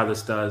want to see how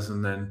this does,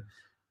 and then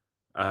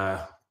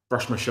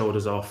brush my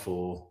shoulders off,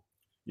 or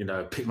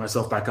pick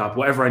myself back up,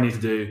 whatever I need to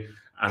do.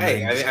 And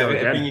I think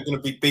you're going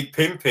to be big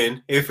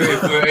pimping if we're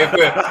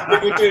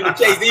doing the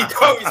Jay-Z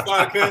quotes,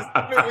 Marcus.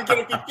 We're going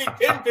to be big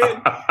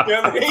pimping. You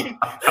know what I mean?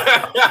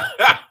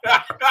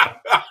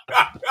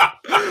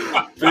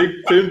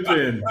 Big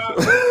pimping.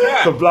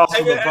 The blast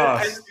from the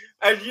past.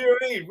 And you know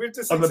what I mean? With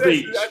the On the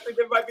success, beach. I think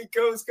there might be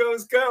girls.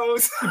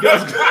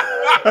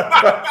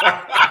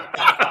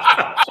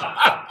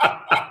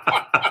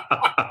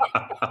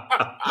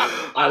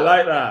 I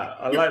like that.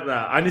 I like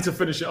that. I need to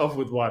finish it off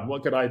with one.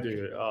 What can I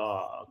do?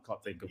 Oh, I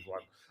can't think of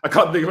one. I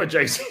can't think of a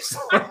JC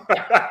song.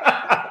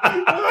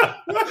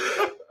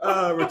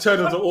 Return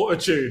of the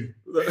Auto-Tune.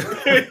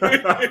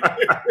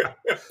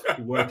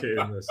 Work it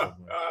in there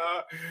somewhere.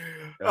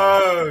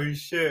 Oh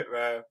shit,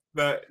 man!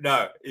 But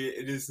no,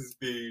 this has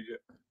been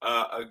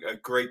a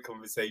great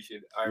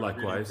conversation. I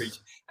Likewise. really appreciate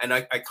it. And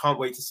I can't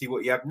wait to see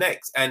what you have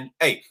next. And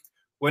hey,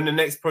 when the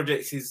next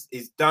project is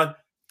done,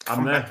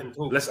 I'm there.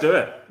 Let's do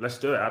it. Let's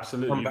do it.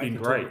 Absolutely. You've been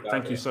great.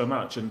 Thank you so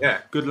much. And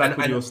good luck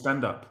with your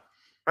stand-up.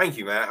 Thank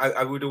you, man.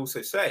 I would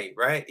also say,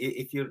 right,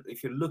 if you're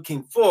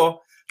looking for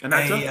an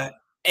actor,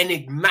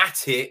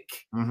 enigmatic,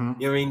 you know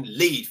what I mean,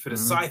 lead for the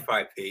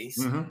sci-fi piece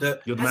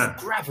that has a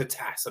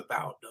gravitas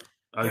about them.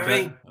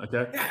 Okay.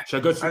 Okay. Yeah.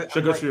 Should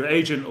I go through your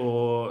agent,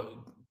 or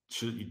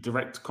should you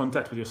direct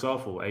contact with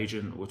yourself or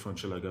agent? Which one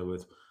should I go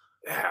with?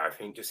 Yeah, I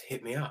think just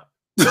hit me up.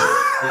 Just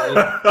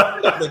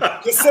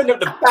send up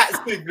the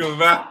bat signal,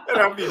 man, and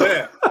I'll be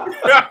there.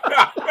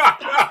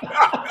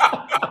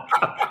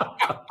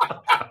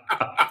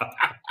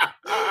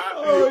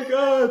 Oh my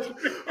god!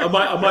 I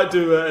might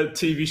do a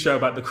TV show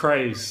about the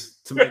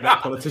Krays to make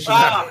that politician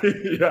happy.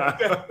 Yeah.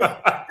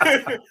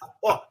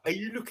 What? Are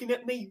you looking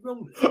at me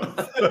wrongly? Do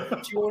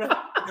you want a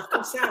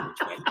knuckle sandwich,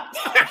 mate?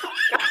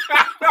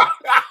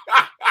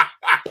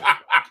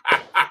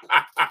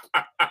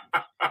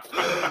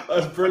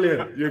 That's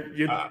brilliant.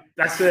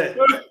 That's it.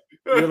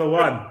 You're the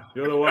one.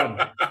 You're the one.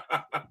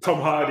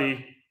 Tom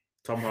Hardy.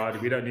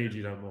 We don't need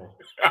you no more.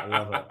 I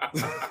love it.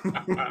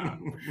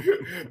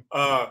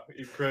 Oh,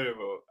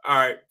 incredible. All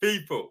right,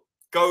 people,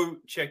 go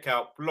check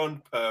out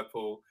Blonde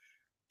Purple.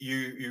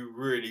 You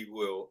really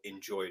will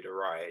enjoy the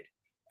ride.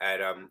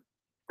 And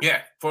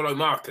follow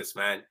Marcus,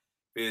 man,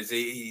 because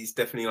he's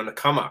definitely on the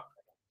come up.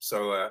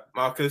 So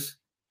Marcus,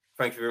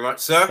 thank you very much,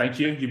 sir. Thank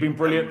you. You've been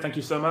brilliant. Thank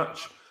you so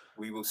much.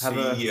 We will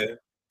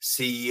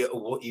see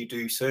what you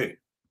do soon.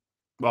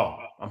 Well,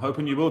 I'm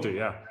hoping you will do,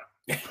 yeah.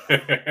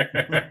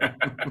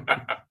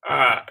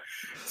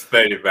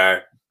 Splendid,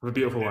 man. Have a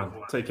beautiful one.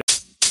 Take care.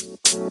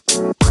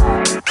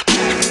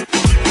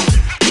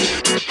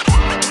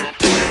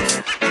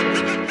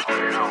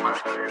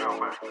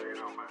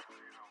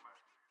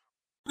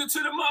 To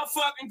the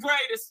motherfucking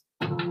greatest.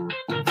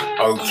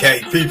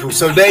 Okay, people,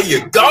 so there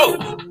you go.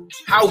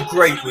 How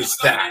great was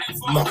that?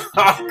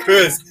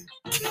 Marcus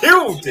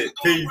killed it,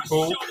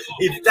 people.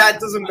 If that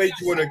doesn't make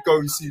you want to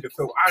go see the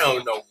film, I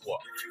don't know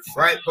what.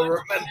 Right? But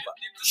remember,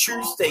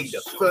 Tuesday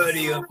the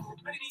 30th,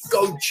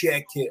 go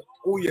check it.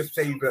 All your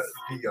favorite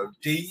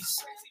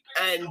VODs.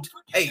 And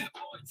hey,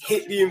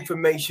 hit the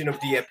information of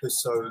the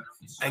episode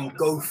and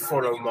go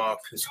follow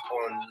Marcus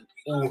on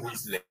all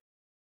his links.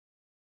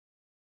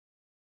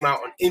 Out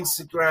on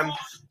Instagram,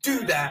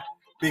 do that,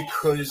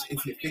 because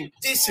if you think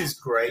this is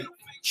great,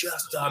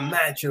 just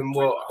imagine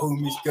what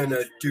homie's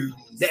gonna do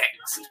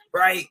next,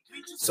 right?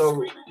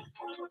 So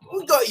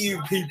we got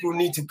you people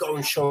need to go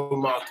and show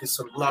Marcus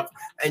some love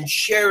and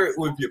share it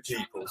with your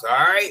peoples, all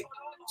right?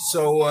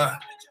 So as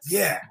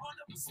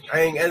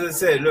I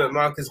said, look,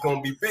 Marcus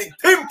gonna be big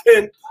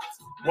pimping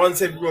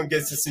once everyone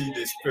gets to see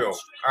this film,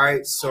 all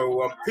right?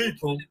 So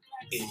people,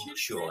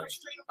 enjoy,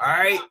 all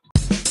right?